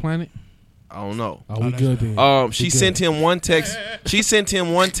 Was it Black Planet? I don't know. Oh, we good then. She We sent good. him one text. She sent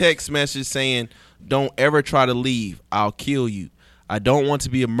him one text message saying, "Don't ever try to leave. I'll kill you. I don't want to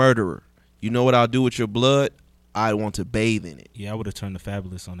be a murderer. You know what I'll do with your blood? I want to bathe in it." Yeah, I would have turned the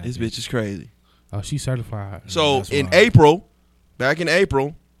Fabulous on that. This bitch is crazy. Oh, she's certified. So that's in wild. April, back in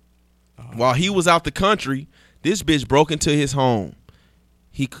April, while he was out the country, this bitch broke into his home.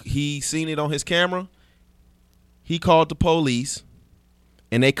 He seen it on his camera. He called the police,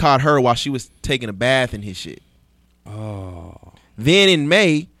 and they caught her while she was taking a bath in his shit. oh Then in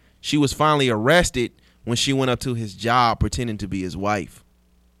May, she was finally arrested when she went up to his job pretending to be his wife.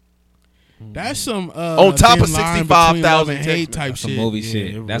 That's some On top of thin line 65,000 between love and text hate type that's some shit. movie Yeah,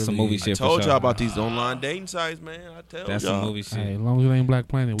 shit. it That's some really movie is. shit. I told for y'all sure. about these online dating sites, man. I tell That's y'all. some movie shit. Hey, as long as it ain't Black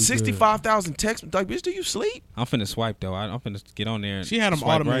Planet, we good. 65,000 texts. Like, bitch, do you sleep? I'm finna swipe though. I'm finna get on there. And She had them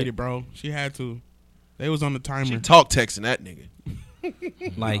swipe automated, bro. She had to. They was on the timer. She talk texting that nigga. Right.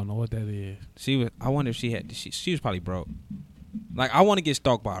 I Like don't know what that is. she was. I wonder if she had. She was probably broke. Like I want to get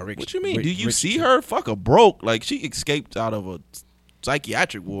stalked by a rich. What you mean? rich- Do you rich see chick. her? Fuck a broke. Like, she escaped out of a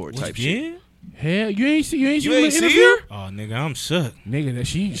psychiatric ward type shit. Yeah. Hell, you ain't You ain't the see interview? her? Oh, nigga, I'm shook. Nigga, that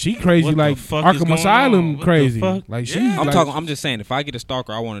she crazy What the like fuck is Arkham going Asylum on? What the crazy. fuck? Like she. Yeah. I'm like, talking. I'm just saying. If I get a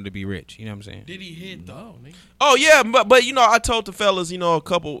stalker, I want her to be rich. You know what I'm saying? Did he hit though? Oh yeah, but you know, I told the fellas, a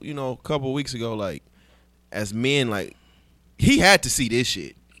couple weeks ago, like, as men, like, he had to see this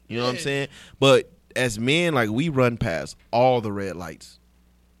shit. You know what I'm saying? But as men, like, we run past all the red lights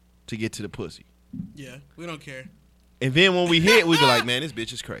to get to the pussy. Yeah, we don't care. And then when we hit, we be like, man, this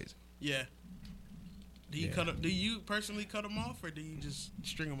bitch is crazy. Yeah. Do you personally cut them off, or do you just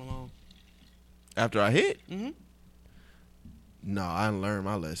string them along? After I hit, Mhm. no, I didn't learn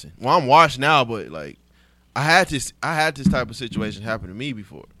my lesson. Well, I'm washed now, but like, I had this type of situation happen to me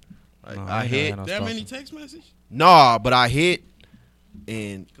before. Like, No, I ain't hit, had no That stalker. many text message? nah, but I hit,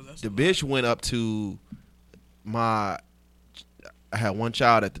 and 'Cause that's the a lot. bitch went up to I had one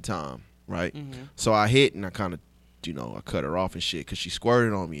child at the time, right? Mm-hmm. So I hit, and I kind of, I cut her off and shit because she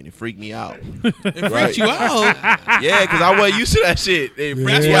squirted on me, and it freaked me out. It freaked you out. Yeah, because I wasn't used to that shit. It freaked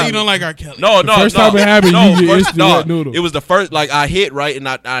That's me why out. you don't like R. Kelly. No, first time it happened, no, you get first, instant no, wet noodle. it was the first, like, I hit, right, and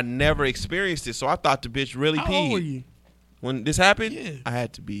I never experienced it, so I thought the bitch really How old were peed. you? When this happened, Yeah. I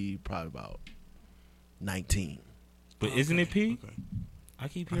had to be probably about 19. But isn't it P? Okay. I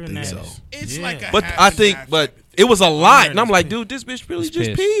keep hearing think that. so. It's Yeah. like a But half I and think, half but type of thing. it was a lot, heard and I'm it's like, pissed. dude, this bitch really It's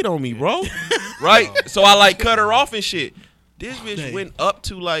just pissed. peed on me, bro. Right? So I, like, cut her off and shit. This bitch Dang. went up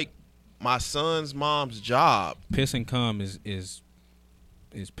to, like, my son's mom's job. Piss and cum is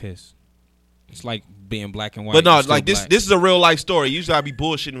piss. It's like being black and white. But no, You're still like, this black. is a real life story. Usually I be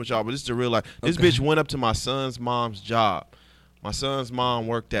bullshitting with y'all, but this is a real life. This Okay. bitch went up to my son's mom's job. My son's mom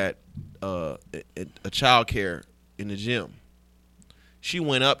worked at a child care in the gym. She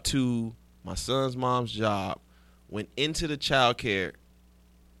went up to my son's mom's job, went into the child care,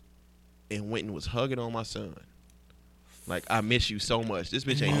 and went and was hugging on my son. Like, I miss you so much. This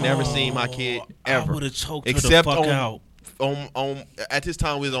bitch ain't never seen my kid ever. I would have choked Except her the fuck on- out. On at this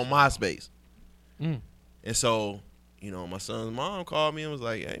time we was on MySpace. Mm. And so, my son's mom called me and was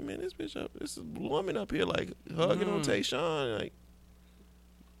like, "Hey man, this woman up here like hugging on Tayshaun. Like,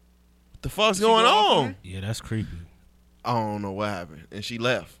 what the fuck's Did she going go off on on?" her? Yeah, that's creepy. I don't know what happened. And she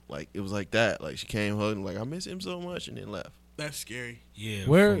left. Like, it was like that. Like, she came hugging, like, I miss him so much, and then left. That's scary. Yeah,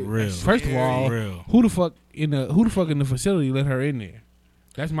 Where? for real. First of all, For real. who the fuck in the facility let her in there?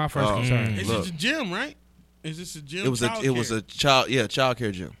 That's my first Oh. concern. It's Look. just a gym, right? Is this a gym? It was a childcare? child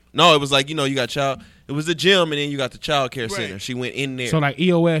care gym. No, it was like, you got child. It was the gym, and then you got the child care Right. center. She went in there. So like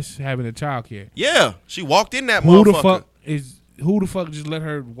EOS having a child care. Yeah, she walked in that Who the motherfucker. fuck just let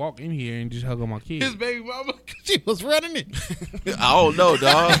her walk in here and just hug on my kid? His baby mama, she was running it. I don't know,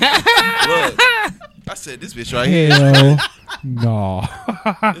 dog. Look, I said this bitch right here. Hell no.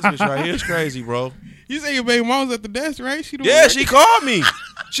 This bitch right here is crazy, bro. You say your baby mama's at the desk, right? She the Yeah, one she called me.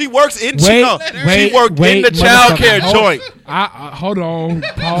 She works in. Wait, she worked in the child motherfucker. care joint. Hold on.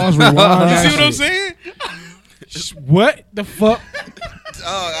 Pause. Rewind. You that see what I'm shit. saying? What the fuck?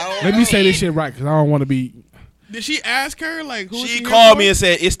 I don't Let me know. say this shit right because I don't want to be. Did she ask her like who? She here called for? me and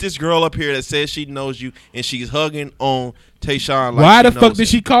said, "It's this girl up here that says she knows you, and she's hugging on Tayshawn." Like Why she the fuck knows did him."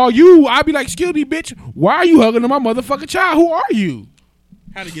 she call you? I'd be like, excuse me, bitch. Why are you hugging on my motherfucking child? Who are you?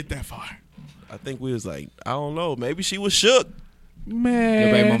 How to get that far? I think we was like, I don't know. Maybe she was shook. Man.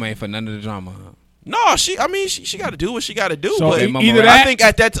 Your baby mama ain't for none of the drama, huh? No, she got to do what she got to do. So but baby mama, either right? that, I think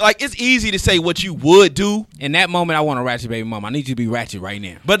at that, like, it's easy to say what you would do, In that moment, I want a ratchet baby mama. I need you to be ratchet right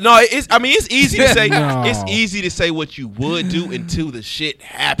now. but no, it's. I mean, it's easy to say. No. It's easy to say what you would do until the shit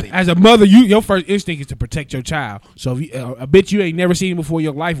happens. as a mother, your first instinct is to protect your child. So if you, a bitch you ain't never seen before in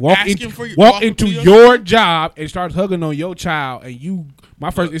your life walk Asking for your- walk walk into up to your your child? job and start hugging on your child, and you, my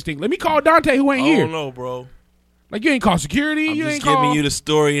first instinct, let me call Dante who ain't I here. don't know, bro. Like you ain't call security, I'm you just ain't giving call you the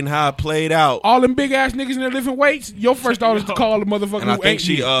story and how it played out. all them big ass niggas in their lifting weights. Your first thought is to call the motherfucker And I who think ain't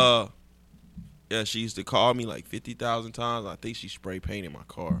she, here. she used to call me like 50,000 times. I think she spray painted my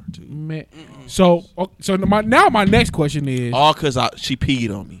car too. Man. So my next question is, All because she peed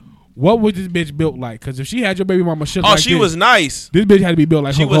on me. what was this bitch built like? Because if she had your baby mama shook Oh, like she this, was nice. this bitch had to be built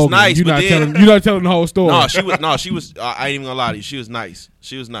like She Hulk was Hogan. nice, You're but not then- you're not telling the whole story. No, she was. No, she was. I ain't even gonna lie to you. She was nice.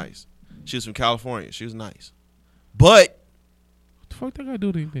 She was nice. She was from California. She was nice. But What the fuck that got to do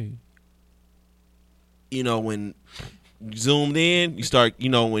with anything? you know, when you zoomed in, you start. You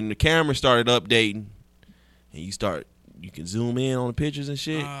know, when the camera started updating, and you can zoom in on the pictures and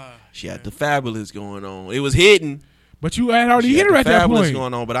shit. She had the fabulous going on. It was hidden. But you had already She hit had her the at that fabulous point.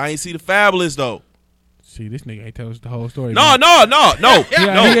 going on, but I ain't see the fabulous though. See, this nigga ain't telling us the whole story. No, man. no, no, no,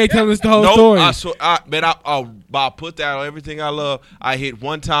 Yeah, no. he ain't telling us the whole No, story. I swear, I put that on everything I love. I hit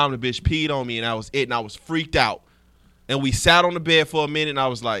one time, the bitch peed on me, and that was it, and I was freaked out. And we sat on the bed for a minute, and I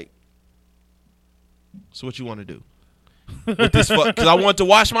was like, "So what you want to do with this?" Because I wanted to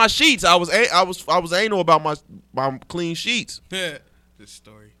wash my sheets. I was anal about my clean sheets, This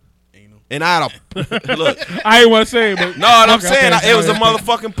story, anal. and I had a look. I ain't want to say it, but No, what I'm Okay, saying, okay, it was a okay.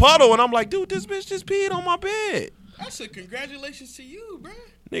 motherfucking puddle, and I'm like, dude, this bitch just peed on my bed. I said congratulations to you, bro.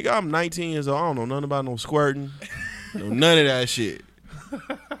 Nigga, I'm 19 years old. I don't know nothing about no squirting. No, none of that shit.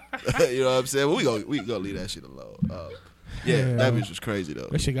 You know what I'm saying? Well, we gonna leave that shit alone. Yeah, that bitch was crazy though.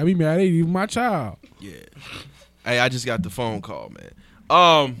 That shit got me mad. It ain't even my child. Yeah. Hey, I just got the phone call,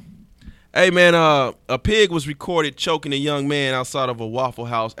 man. Hey man, a pig was recorded choking a young man outside of a Waffle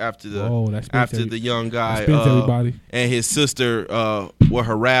House after Whoa, that spins the young guy spins everybody. and his sister were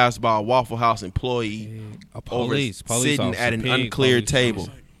harassed by a Waffle House employee A over police sitting officer, at an pig uncleared police table.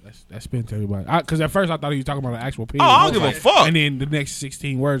 officer. That spins to everybody. Because at first I thought he was talking about an actual pig. Oh, I don't give a fuck. And then the next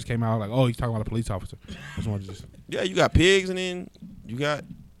 16 words came out like, oh, he's talking about a police officer. I just wanted to just Yeah, you got pigs and then you got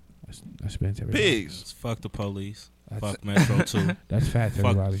that spins to everybody. pigs. Fuck the police. That's- Fuck Metro too. That's fat to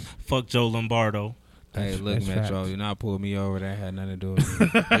Fuck, everybody. fuck Joe Lombardo. Hey, look, That's Metro, facts. you're not pulling me over. That had nothing to do with me.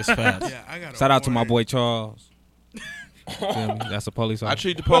 It's fast. Yeah, I got. Shout out to my boy Charles. Feel me? That's a police I officer.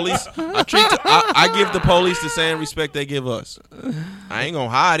 treat the police. I give the police the same respect they give us. I ain't gonna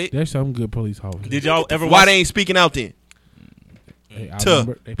hide it. There's some good police officers. Did y'all ever Why watch? they ain't speaking out then? They Tuh.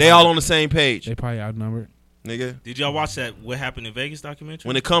 outnumbered. They all on the same page, They probably outnumbered. nigga. Did y'all watch that What Happened in Vegas documentary?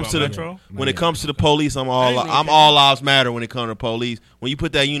 When it comes About to the Metro? when it comes to the police, I'm all lives matter. When it comes to police, when you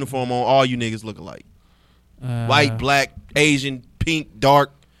put that uniform on, all you niggas look alike. White, black, Asian, pink,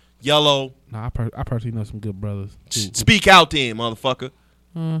 dark, yellow. Nah, I personally know some good brothers. Speak out then, motherfucker.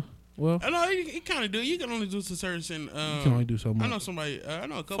 Well, I know you kind of do. You can only do to certain. you can only do so much. I know somebody. I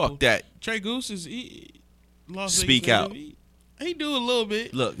know a couple. Fuck that. Trey Goose is Las Speak Vegas out. native. He do a little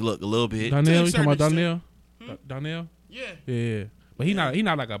bit. Look, a little bit. Donnell, you to a talking about certain Donnell? Donnell? Yeah. Yeah. But he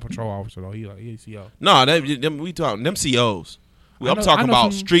not like a patrol officer though. He like he CO. No, we talking them COs. I I'm know- talking I know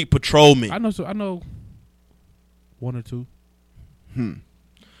about some- street patrolmen. I know one or two.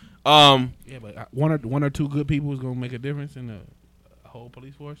 Yeah, but one or two good people is gonna make a difference in the whole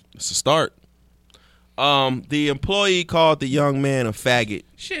police force. It's a start. The employee called the young man a faggot.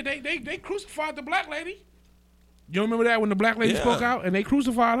 Shit, they crucified the black lady. You don't remember that when the black lady Yeah. spoke out and they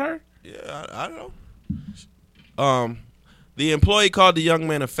crucified her? Yeah, I don't know. The employee called the young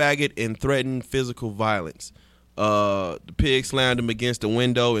man a faggot and threatened physical violence. The pig slammed him against the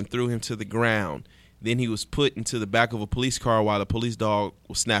window and threw him to the ground. Then he was put into the back of a police car while a police dog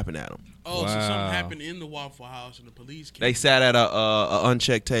was snapping at him. Oh, so something Wow. happened in the Waffle House and the police came. They sat at a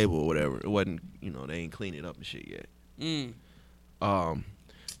unchecked table or whatever. It wasn't, they ain't cleaned it up and shit yet.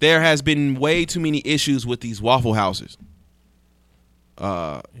 There has been way too many issues with these Waffle Houses.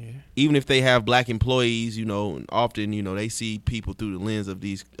 Even if they have black employees, often, they see people through the lens of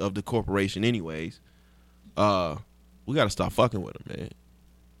the corporation anyways. We got to stop fucking with them, man.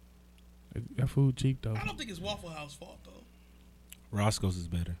 That food cheap though. I don't think it's Waffle House fault though. Roscoe's is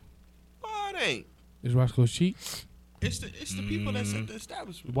better. Oh, it ain't. Is Roscoe's cheap? It's the people that set the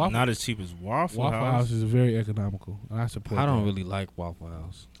establishment. Waffle Not as cheap as Waffle House House. is very economical. I support. I don't that. really like Waffle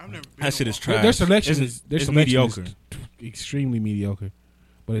House. I've never been That to shit is Waffle trash. Their selection It's- is their it's selection mediocre. is extremely mediocre,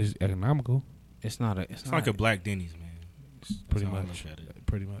 but it's economical. It's not a. It's like a Black Denny's, man. Pretty how I much. look at it.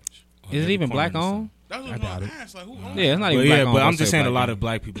 Pretty much. On Is it every even corner black of the owned? That was I what doubt I it. asked. Like, who Yeah, owns it's not But even yeah, black owned. but I'm Let's just say saying a black lot owned. of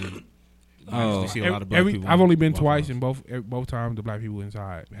black people. Oh. You see a lot of black people. I've only been Waffle twice, House. and both times the black people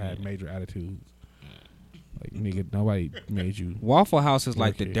inside had major attitudes. Like nigga, nobody made you. Waffle House is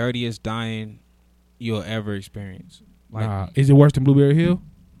like the Work it. dirtiest dying you'll ever experience. Like, Nah, is it worse than Blueberry Hill?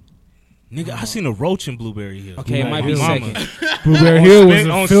 Nigga, I seen a roach in Blueberry Hill. okay, it might be Mama. second. Blueberry Hill was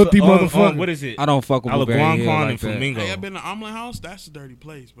a filthy motherfucker. What is it? I don't fuck with Blueberry Hill Alaguancon like and that. Flamingo. Hey, I've been to Omelet House. That's a dirty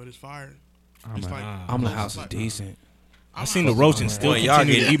place, but it's fire. It's like Omelet House is like- decent. I seen the roach and still Boy, y'all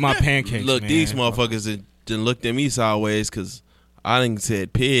continue to getting- eat my pancakes. Look, man. these motherfuckers done looked at me sideways because I done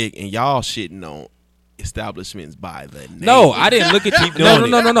said pig, and y'all shitting on establishments by the name. No, I didn't look at you. doing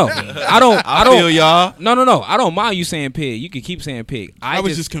No. I feel don't. y'all. No. I don't mind you saying pig. You can keep saying pig. I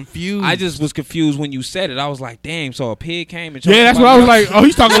was just confused. I just was confused when you said it. I was like, damn. So a pig came and Yeah, that's what I was like. Oh,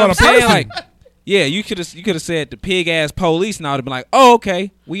 he's talking about a saying, person. like, yeah, you could have said the pig ass police, and I would have been like, oh,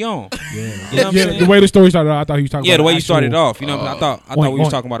 okay, we on. You know what I'm yeah, saying? the way the story started, I thought he was talking. Yeah, about the way you actual- started off. You know, what I mean? I thought we was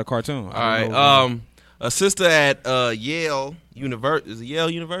oink. talking about a cartoon. All right. A sister at Yale University. Is it Yale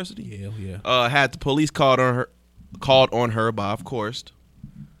University? Yeah. Had the police called on her by, of course.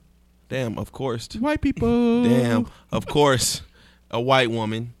 Damn, of course. White people. Damn, of course, a white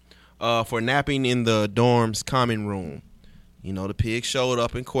woman for napping in the dorm's common room. You know, the pig showed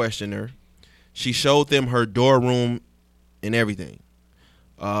up and questioned her. She showed them her dorm room and everything.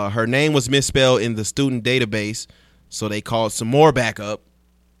 Her name was misspelled in the student database, so they called some more backup.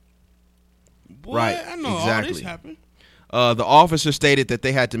 Boy, Right, I know all exactly. this happened. The officer stated that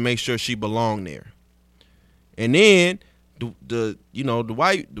they had to make sure she belonged there. And then the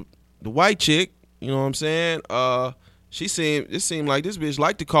white chick, you know what I'm saying? It seemed like this bitch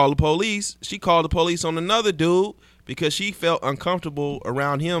liked to call the police. She called the police on another dude because she felt uncomfortable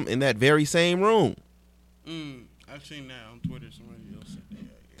around him in that very same room. I've seen that on Twitter. Somebody else said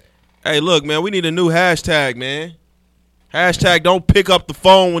that. Hey, look, man, we need a new hashtag, man. Hashtag don't pick up the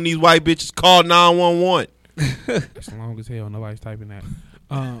phone when these white bitches call 911. It's long as hell. Nobody's typing that.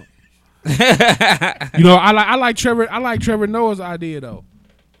 You know, I like Trevor. I like Trevor Noah's idea though.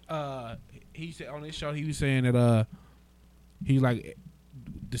 He said on his show he was saying that he's like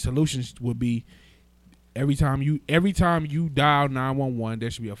the solutions would be every time you dial 911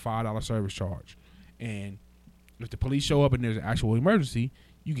 there should be a $5 service charge, and if the police show up and there's an actual emergency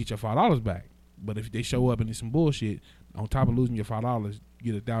you get your $5 back. But if they show up and it's some bullshit, on top of losing your $5,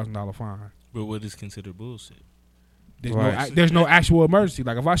 you get $1,000 fine. But what is considered bullshit? There's no actual emergency.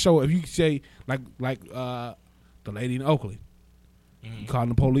 Like if you say like the lady in Oakland, you calling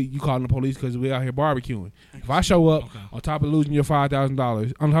the police because we out here barbecuing. If I show up on top of losing your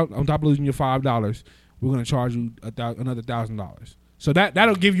 $5,000, on top of losing your $5, we're gonna charge you another $1,000. So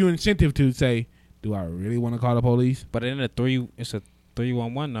that'll give you an incentive to say, do I really want to call the police? But in it's a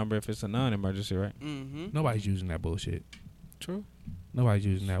 311 number if it's a non-emergency, right? Mm-hmm. Nobody's using that bullshit. True. Nobody's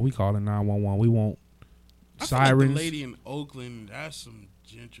using that. We calling 911. We want I feel like sirens. the lady in Oakland, that's some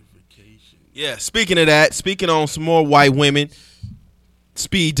gentrification. Yeah, speaking of that, speaking on some more white women,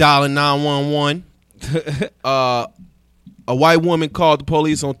 speed dialing 911. A white woman called the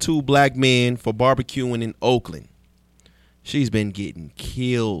police on 2 black men for barbecuing in Oakland. She's been getting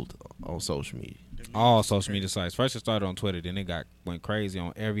killed on social media. All social media sites. First it started on Twitter, then it went crazy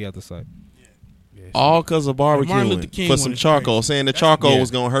on every other site. All because of Martin Luther barbecuing King for some was charcoal, crazy. saying the charcoal was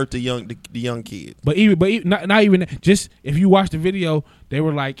gonna hurt the young kids. But not even just if you watch the video, they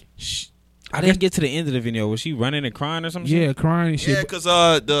were like, I didn't get to the end of the video. Was she running and crying or something? yeah, crying and shit. Yeah, because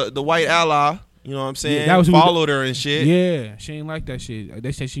the white ally, you know what I'm saying, that was who- followed her and shit. Yeah, she ain't like that shit.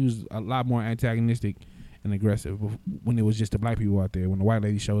 They said she was a lot more antagonistic and aggressive when it was just the black people out there. When the white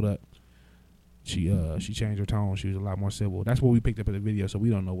lady showed up, she changed her tone. She was a lot more civil. That's what we picked up in the video, so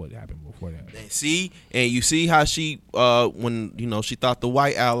we don't know what happened before that. And you see how she when she thought the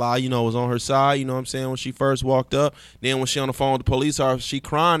white ally was on her side, you know what I'm saying, when she first walked up. Then when she on the phone with the police officer, she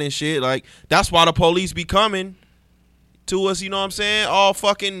crying and shit. Like, that's why the police be coming to us, you know what I'm saying, all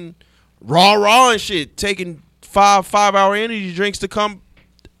fucking raw and shit, taking 5-hour energy drinks to come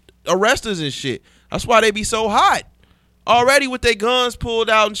arrest us and shit. That's why they be so hot already with their guns pulled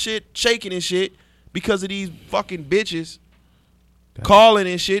out and shit, shaking and shit, because of these fucking bitches calling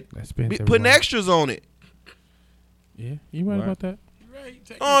and shit, That spent putting everybody. extras on it. Yeah, you right about that. right.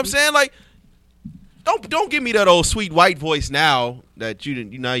 You know what I'm saying? Like, don't give me that old sweet white voice now that you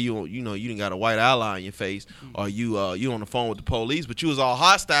didn't. You didn't got a white ally in your face, or you on the phone with the police, but you was all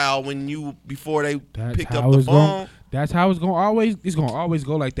hostile before they picked up the phone. That's how it's gonna always. It's gonna always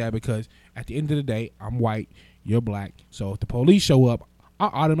go like that because at the end of the day, I'm white, you're black. So if the police show up,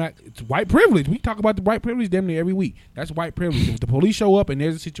 it's white privilege. We talk about the white privilege damn near every week. That's white privilege. If the police show up and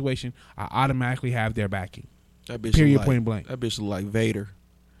there's a situation, I automatically have their backing. That bitch Period. Like, point blank. That bitch look like Vader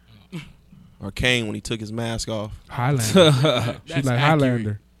or Kane when he took his mask off. Highlander. She's like accurate.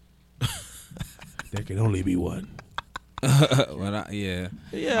 Highlander. There can only be one. Yeah,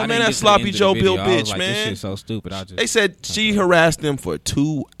 man, that sloppy Joe Bill bitch, like, man. This shit's so stupid. They said she harassed them for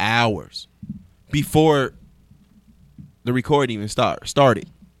 2 hours before the recording even started.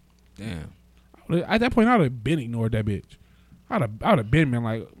 Damn. At that point, I would have been ignored that bitch. I would have been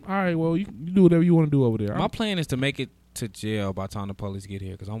like, all right, well, you do whatever you want to do over there. My plan is to make it to jail by the time the police get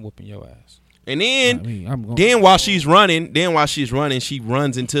here because I'm whooping your ass. And then while she's running, she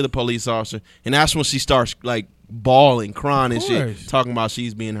runs into the police officer, and that's when she starts like bawling, crying and shit, talking about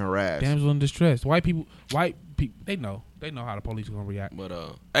she's being harassed. Damsel in distress. White people, they know how the police are gonna react. But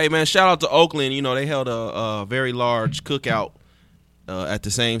hey man, shout out to Oakland. You know they held a very large cookout at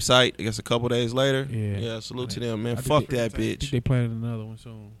the same site. I guess a couple days later. Yeah. Salute to them, man. Fuck that bitch. I think they planning another one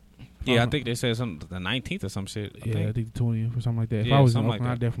soon. Yeah, I think they said something the 19th or some shit. I think the 20th or something like that. If Yeah, I was in something Oakland,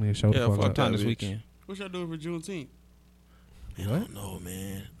 like I'd definitely show the Yeah, fuck fuck up. that Time this bitch. weekend. What y'all doing for Juneteenth? I don't know,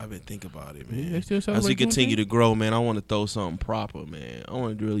 man. I've been thinking about it, man. They still As celebrate we continue Juneteenth? to grow, man, I want to throw something proper, man. I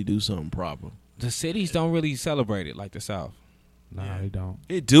want to really do something proper. The cities don't really celebrate it like the South. Nah, they don't.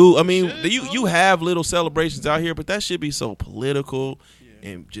 It do. I mean, you have little celebrations out here, but that should be so political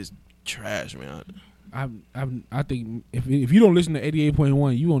and just trash, man. I think if you don't listen to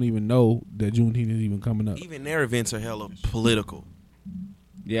 88.1, you won't even know that Juneteenth is even coming up. Even their events are hella political.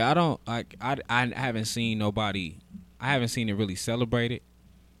 Yeah, I don't like. I haven't seen nobody. I haven't seen it really celebrated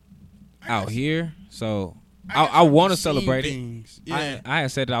out here. So I want to celebrate it. Yeah. I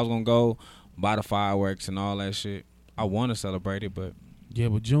had said that I was gonna go buy the fireworks and all that shit. I want to celebrate it, but Yeah,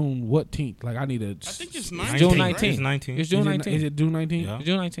 but June what 10th? Like I need a. I think it's June 19th. 19th. It's 19th. It's June 19th. Is it June 19th? Yeah. It's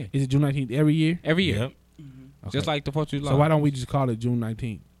June 19th. Is it June 19th every year? Every year, Yep. Okay. just like the 4th of July. So why don't we just call it June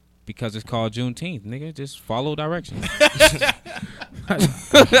 19th? Because it's called Juneteenth, nigga. Just follow directions.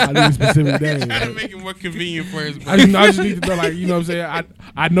 I need a specific day. Gotta Like, make it more convenient for us. I just need to know, like, you know what I'm saying?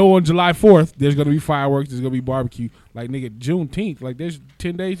 I know on July 4th, there's going to be fireworks, there's going to be barbecue. Like, nigga, Juneteenth, like, there's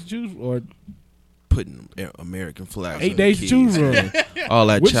 10 days to choose, or Putting American flags. 8 on days to kids. choose from. All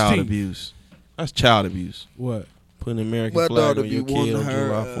that Which child team? abuse. That's child abuse. What? Putting an American My flag daughter on be your kid wanting on her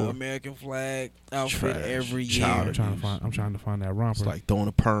July 4th. American flag outfit Trash. every Child year. abuse. I'm trying to find that romper. It's like throwing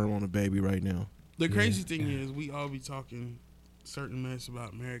a perm on a baby right now. The crazy thing is, we all be talking certain mess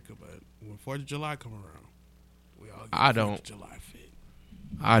about America, but when 4th of July come around, we all get I 4th don't. of July fit.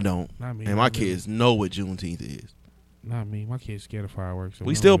 I don't. Not me. And my kids know what Juneteenth is. Not me. My kids scared of fireworks. So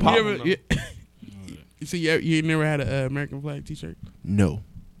We still don't pop really- them. So you ain't never had an American flag T-shirt No.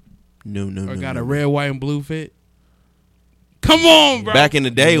 No. or got a red, white, and blue fit? Come on, bro. Back in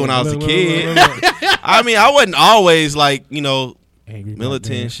the day when I was a Look, kid, look, look. I mean, I wasn't always like, Angry militant black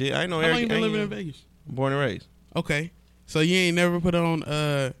man. and shit. I know How long you been everything. living in Vegas? Born and raised. Okay, so you ain't never put on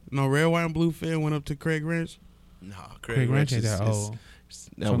no red, white, and blue fit and went up to Craig Ranch? Nah, Craig Ranch ain't that old.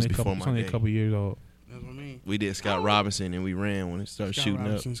 That was before my only day. a couple years old. That's what I mean. We did Scott Robinson and we ran when it started Scott shooting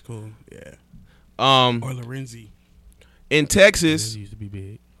Robinson's cool. Yeah. up. Or Lorenzi. In Texas, It used to be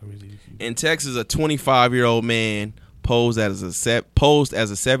big. a 25-year-old man posed as a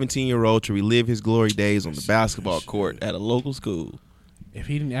 17-year-old to relive his glory days on the basketball court at a local school, If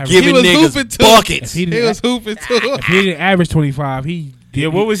he didn't average, giving was hooping niggas too. buckets. if he He didn't, was hooping too. if he didn't average 25, he Yeah,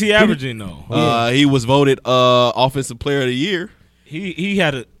 what was he averaging though? He was voted offensive player of the year. He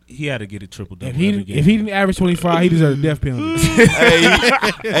had to get a triple double. If he didn't average 25, he deserved a death penalty.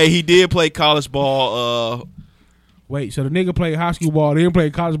 hey, he did play college ball. Wait, so the nigga played high school ball, then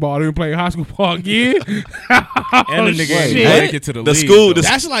played college ball, then played high school ball again? and the nigga ain't shit. make it to the The league, school- though. the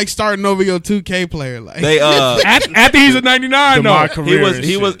That's like starting over your 2K player. Like They After he's a 99, my though. career and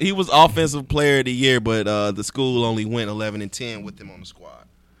he shit. was offensive player of the year, but the school only went 11-10 with him on the squad.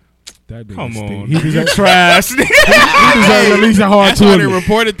 That nigga Come stink. on, He deserved trash. he deserved at least a hard that's why they 20.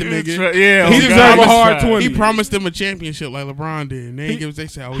 reported the nigga. Yeah, He oh, deserved God, a hard that's 20. He promised them a championship like LeBron did. And they give they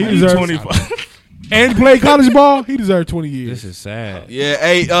say, oh, he he deserves- 25. And played college ball, he deserved 20 years. This is sad. Yeah,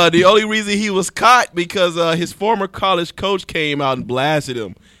 hey, the only reason he was caught because his former college coach came out and blasted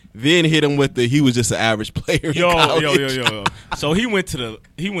him. then hit him with he was just an average player. In college. Yo. So he went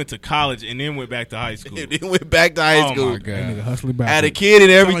to college and then went back to high school. And then went back to high school. My That God. nigga hustling back. Had a kid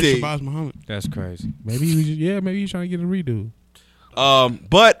and Sound like everything. Shabazz Muhammad. That's crazy. Maybe he was maybe he's trying to get a redo.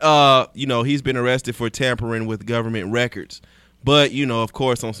 But he's been arrested for tampering with government records. But, of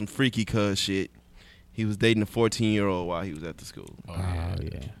course, on some freaky cuz shit, he was dating a 14-year-old while he was at the school. Oh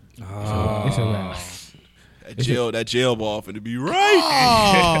yeah. Oh. It's a wrap. That jail ball finna be right.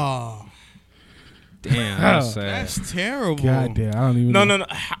 Oh, Damn, that's sad. that's terrible. God damn, I don't even know. No.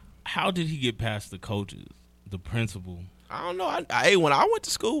 How did he get past the coaches, the principal? I don't know. When I went to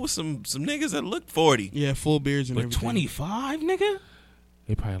school with some niggas that looked 40. Yeah, full beards and But everything. 25, nigga?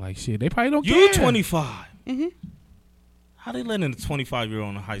 They probably like shit. They probably don't You're care. 25. Mm-hmm. How they letting a 25-year-old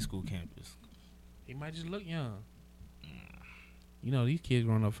on a high school campus? He might just look young. These kids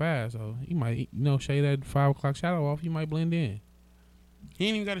growing up fast, so he might, shave that 5 o'clock shadow off. You might blend in. He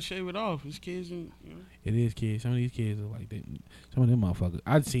ain't even got to shave it off. His kids, It is kids. Some of these kids are like that. Some of them motherfuckers.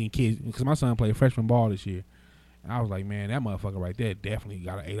 I've seen kids because my son played freshman ball this year. And I was like, man, that motherfucker right there definitely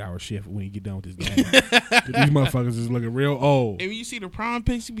got an 8-hour shift when he get done with this game. These motherfuckers is looking real old. And when you see the prom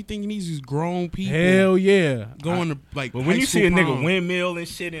pics, you be thinking these is grown people. Hell yeah. Going to like. But high when you see school a nigga prom. windmill and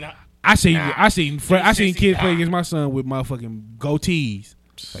shit, and I seen kids play Ah. against my son with motherfucking goatees.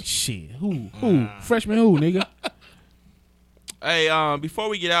 Like shit. Who? Freshman who, nigga? Hey, before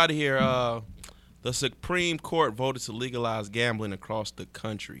we get out of here, the Supreme Court voted to legalize gambling across the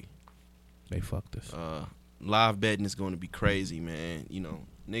country. They fucked us. Live betting is going to be crazy, man.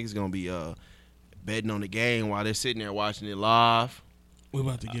 Niggas going to be betting on the game while they're sitting there watching it live. We're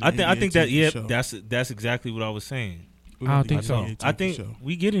about to get. I think that show. that's exactly what I was saying. We're I about don't to think get so. I think show.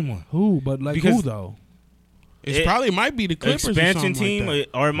 we getting one. Who? But like Because- who though? It probably might be the Clippers Expansion or something team,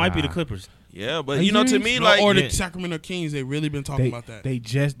 like that. or it might be the Nah. Clippers. Yeah, but Are you to serious? me, No, like, or the Yeah. Sacramento Kings. They really been talking about that. They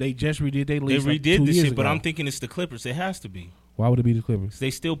just redid their They lease. like redid 2 this years shit, but ago. I'm thinking it's the Clippers. It has to be. Why would it be the Clippers?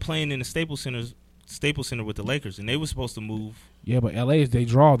 They still playing in the Staples Center with the Lakers, and they were supposed to move. Yeah, but LA is they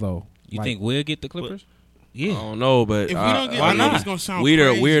draw though. You Like, think we'll get the Clippers? I Yeah, don't know, but if we don't get, why I know not? it's gonna sound we're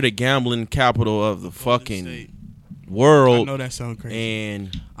crazy. the gambling capital of the Golden fucking State. I world, know that sound crazy.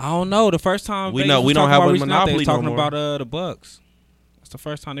 and I don't know. The first time We Vegas know- was we don't talking have about a reaching out, they was monopoly no talking more. about the Bucks. That's the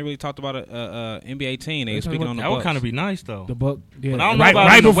first time they really talked about a NBA team. They were speaking on the that would Bucks. kind of be nice though. the Buck. Yeah, But I don't know right, about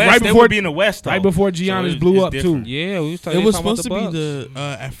right, in the before, West. right They before would be in the West though. right before So Giannis it's blew up different. too. Yeah, we was It was supposed to be Bucks. the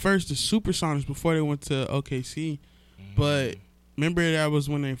at first the Supersonics before they went to OKC, but remember that was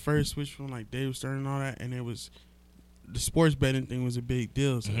when they first switched from like David Stern and all that, and it was the sports betting thing was a big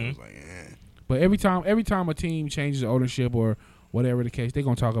deal. So it was like, But every time a team changes ownership or whatever the case, they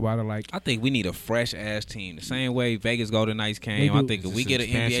gonna talk about it like I think we need a fresh ass team. The same way Vegas Golden Knights They came. do. I think if we It's get an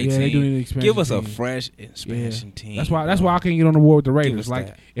expansion. NBA yeah, they do need team, an expansion give us a team. fresh expansion team. That's why I can't get on the war with the Raiders. us Like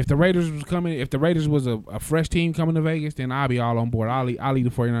that. if the Raiders was coming, if the Raiders was a fresh team coming to Vegas, then I'll be all on board. I'll leave the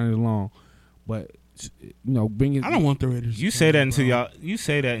 49ers alone. But bring it. I don't want the Raiders. You to say come, that until bro. y'all. You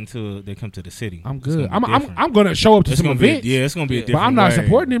say that until they come to the city. I'm It's good. gonna be different. I'm gonna show up to It's some gonna be events. it's gonna be a Yeah. different. But I'm not way.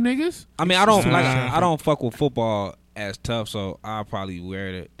 supporting them niggas. I mean, I don't Nah. like. I don't fuck with football as tough, so I'll probably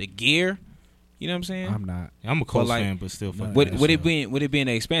wear the gear. You know what I'm saying? I'm not. I'm a Colts like, fan, but still. fuck would- that would it shit. be an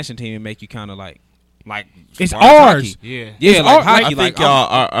expansion team and make you kind of like It's watch ours. hockey? Yeah. Yeah, It's like all- hockey. I think like y'all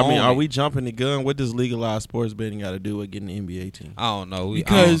I'm are. on Are it. we jumping the gun? What does legalized sports betting got to do with getting the NBA team? I don't know. I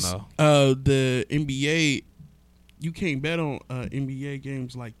because don't know. the NBA, you can't bet on NBA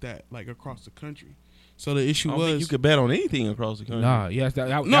games like that, like across the country. So the I issue don't think was you could bet on anything across the country. Nah, yes,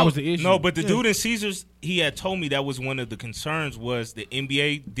 that No, was the issue. No, but the Yeah. dude in Caesars, he had told me that was one of the concerns was the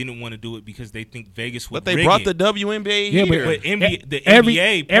NBA didn't want to do it because they think Vegas would. But they rig brought it. the WNBA Yeah, here. But NBA, the every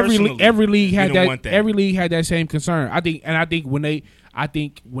NBA every personally league had didn't that, want that. every league had that same concern. I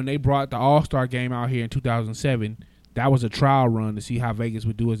think when they brought the All-Star game out here in 2007, that was a trial run to see how Vegas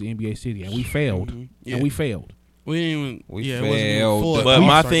would do as an NBA city, and we failed. Yeah. And we failed. we didn't even. We yeah, it wasn't even failed. full But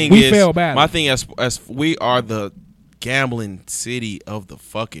my All-Star thing game. We is, failed badly. my thing as we are the gambling city of the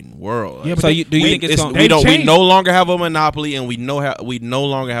fucking world. Yeah, but So they- do you think it's gonna? we don't? We changed. no longer have a monopoly, and we no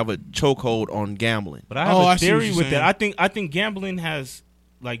longer have a chokehold on gambling. But I have Oh, a I see what theory you're with saying. that. I think gambling has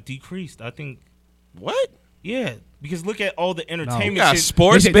like decreased. I think What? yeah, because look at all the You entertainment got shit.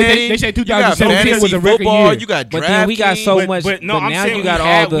 sports They betting. said you got 2017 was fantasy a record football. year. You got But then we got DraftKings. so But- much. but no, I'm now saying you got we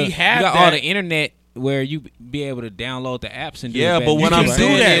all had- the we you had got all that. the internet where you be able to download the apps and do Yeah, it but back what then, I'm can right? do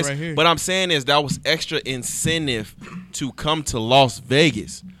saying that is, right here. what I'm saying is that was extra incentive to come to Las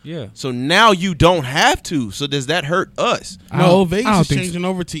Vegas. Yeah. So now you don't have to. So does that hurt us? I No, don't- I Vegas don't is think so. changing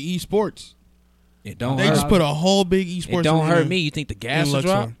over to esports. It don't They hurt. just put a whole big esports. It don't arena hurt me. You think the gas in will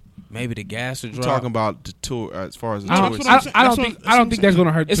drop? Luxor. maybe the gas will I'm drop. talking about the tour as far as the I tour. don't think that's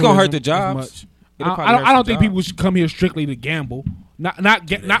gonna hurt. It's gonna hurt tourism the as jobs. much. It'll I probably don't, hurt I don't some think jobs. people should come here strictly to gamble. Not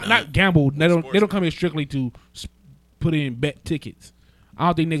gamble. They don't come here strictly to put in bet tickets. I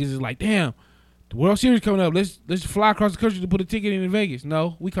don't think niggas is like, damn, the World Series coming up. Let's fly across the country to put a ticket in Vegas.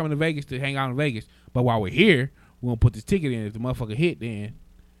 No, we coming to Vegas to hang out in Vegas. But while we're here, we're gonna put this ticket in. If the motherfucker hit, then you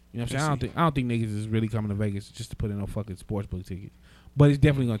know what I'm saying. I don't think niggas is really coming to Vegas just to put in no fucking sportsbook ticket. But it's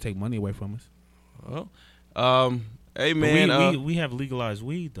definitely gonna take money away from us. Well, hey man, we have legalized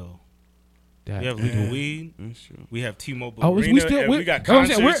weed though. That- We have legal weed. That's true. We have T-Mobile Oh, Arena. we still and we got that's what I'm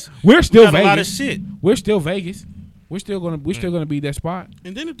saying. concerts. We're still we got Vegas. a lot of shit. We're still Vegas. We're still gonna be that spot.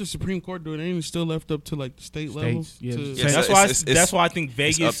 And then if the Supreme Court do it, ain't it still left up to like the state level? States, yeah. To- Yeah, That's it's- why I think it's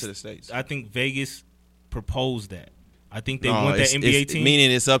Vegas. up to the states. I think Vegas proposed that. I think they No, want that it's- NBA it's- team.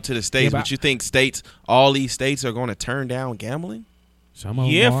 Meaning it's up to the states. Yeah, but you think all these states are going to turn down gambling? Some of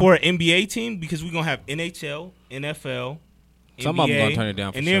them Yeah, are. for an NBA team because we're gonna have NHL, NFL, Some NBA, of them gonna turn it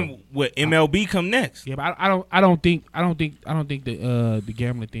down for and sure. then what MLB come next. Yeah, but I don't think the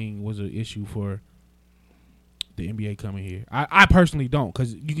gambling thing was an issue for the NBA coming here. I personally don't,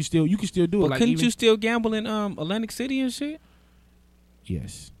 because you can still do it. But Like couldn't even, you still gamble in Atlantic City and shit?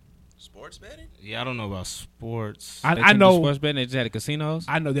 Yes, Sports betting? Yeah, I don't know about sports. They I couldn't do know. sports betting. They just had casinos.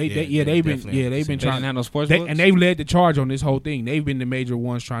 I know Yeah, they've they been definitely have been They didn't trying, have no sports they, books. and they've led the charge on this whole thing. They've been the major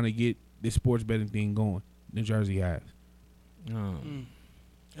ones trying to get this sports betting thing going. New Jersey has.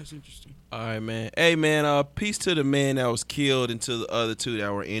 That's interesting. All right, man. Hey, man, peace to the man that was killed and to the other two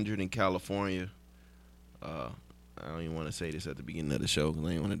that were injured in California. I don't even want to say this at the beginning of the show because I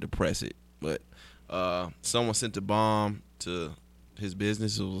didn't want to depress it. But someone sent a bomb to his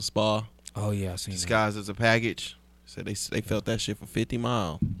business. It was a spa. Oh yeah, I seen that. Disguised as a package. Said they felt that shit for 50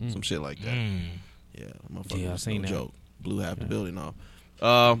 miles. Some shit like that. Mm. Yeah, motherfucker. Yeah, I was seen no that. joke. Blew half the building off.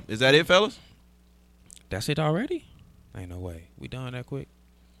 Is that it, fellas? That's it already? Ain't no way. We done that quick?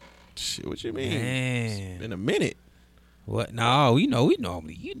 Shit, what you mean? Man. Been a minute. What? No, we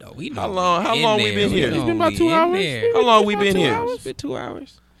normally. How long we been here? It's been about 2 hours. How long we been here? It's been 2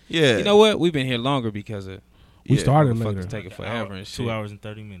 hours. Yeah. You know what? We've been here longer because of We Yeah, started motherfuckers later. taking forever and shit. 2 hours and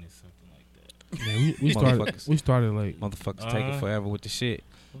 30 minutes, something like that. Yeah, we Motherfuckers. started late. Motherfuckers taking forever with the shit.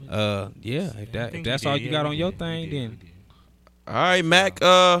 Yeah, if I think that's we all did. you Yeah, got we on your did. thing, We did. then We did. All right, Mac.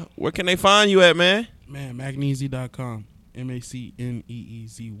 Where can they find you at, man? Man, Magneezy.com.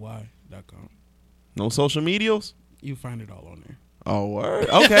 MACNEEZY.com. No social medias? You find it all on there. Oh, word.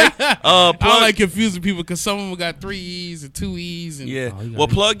 Okay. I don't like confusing people because some of them got 3 E's and 2 E's. And Yeah. Oh, you got Well,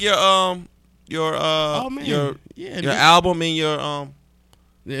 it. plug your Oh man, your yeah. album and your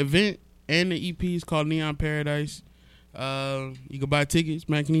The event and the EP is called Neon Paradise. You can buy tickets,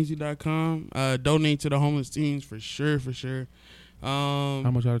 Magneezy.com. Donate to the homeless teens for sure. How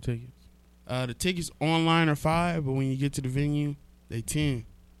much are the tickets? The tickets online are $5, but when you get to the venue, they 10.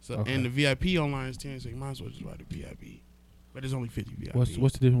 So Okay. and the VIP online is 10, so you might as well just buy the VIP. But it's only 50 VIP. What's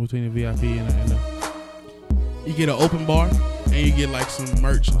the difference between the VIP and the You get an open bar and you get like some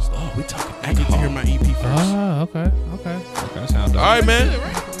merch and stuff. Oh, we talking I get to hear my EP first. okay. that sounds All right, man.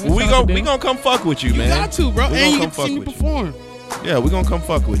 Right? We gonna come fuck with you, You man. got to, bro. We And you gonna get to come see me fuck with you. perform. Yeah, we gonna come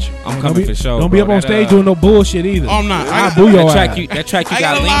fuck with you. I'm Don't coming be- for sure. Don't be bro. up on That, stage doing no bullshit either. Oh, I'm not. I'll boo your that ass. track you I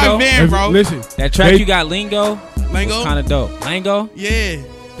got got a live lingo. band, bro. Listen, That track They- you got lingo. Lango? Was kind of dope. Lango. Yeah.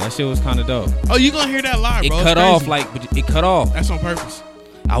 That shit was kind of dope. Oh, you gonna hear that live, It bro. It's cut crazy. off but it cut off. That's on purpose.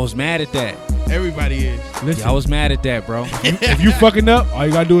 I was mad at that. Everybody is. listen. Yeah, I was mad at that, bro. If you fucking up, all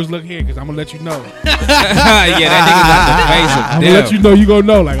you gotta do is look here, because I'm gonna let you know. Yeah, that I'm nigga's gonna out let the you know you gonna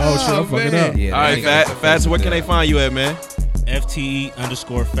know. Like, oh shit, I'm Oh, fucking man. up. Yeah, All right, Fats. Where can they find you at, man?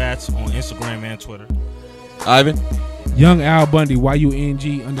 FTE_Fats on Instagram and Twitter. Ivan. Young Al Bundy,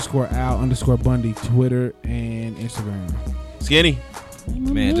 YUNG_Al_Bundy, Twitter and Instagram. Skinny.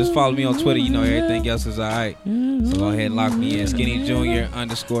 Man, just follow me on Twitter. You know everything else is alright. So go ahead and lock me in. Skinny Junior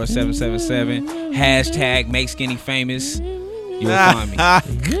 _777. Hashtag make Skinny famous. You'll find me.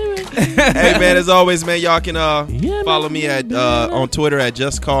 Hey, man, as always, man, y'all can follow me at on Twitter at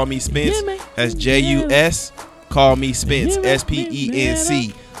Just Call Me Spence. That's JUS Call Me Spence,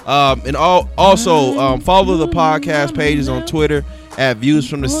 SPENC. And also follow the podcast pages on Twitter at Views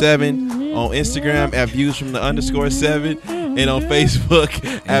from the 7, on Instagram at Views from the _7, and on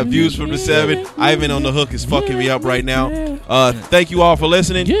Facebook at Views from the 7. Ivan on the hook is fucking me up right now. Thank you all for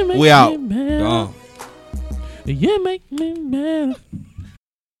listening. We out. Gone. You make me better.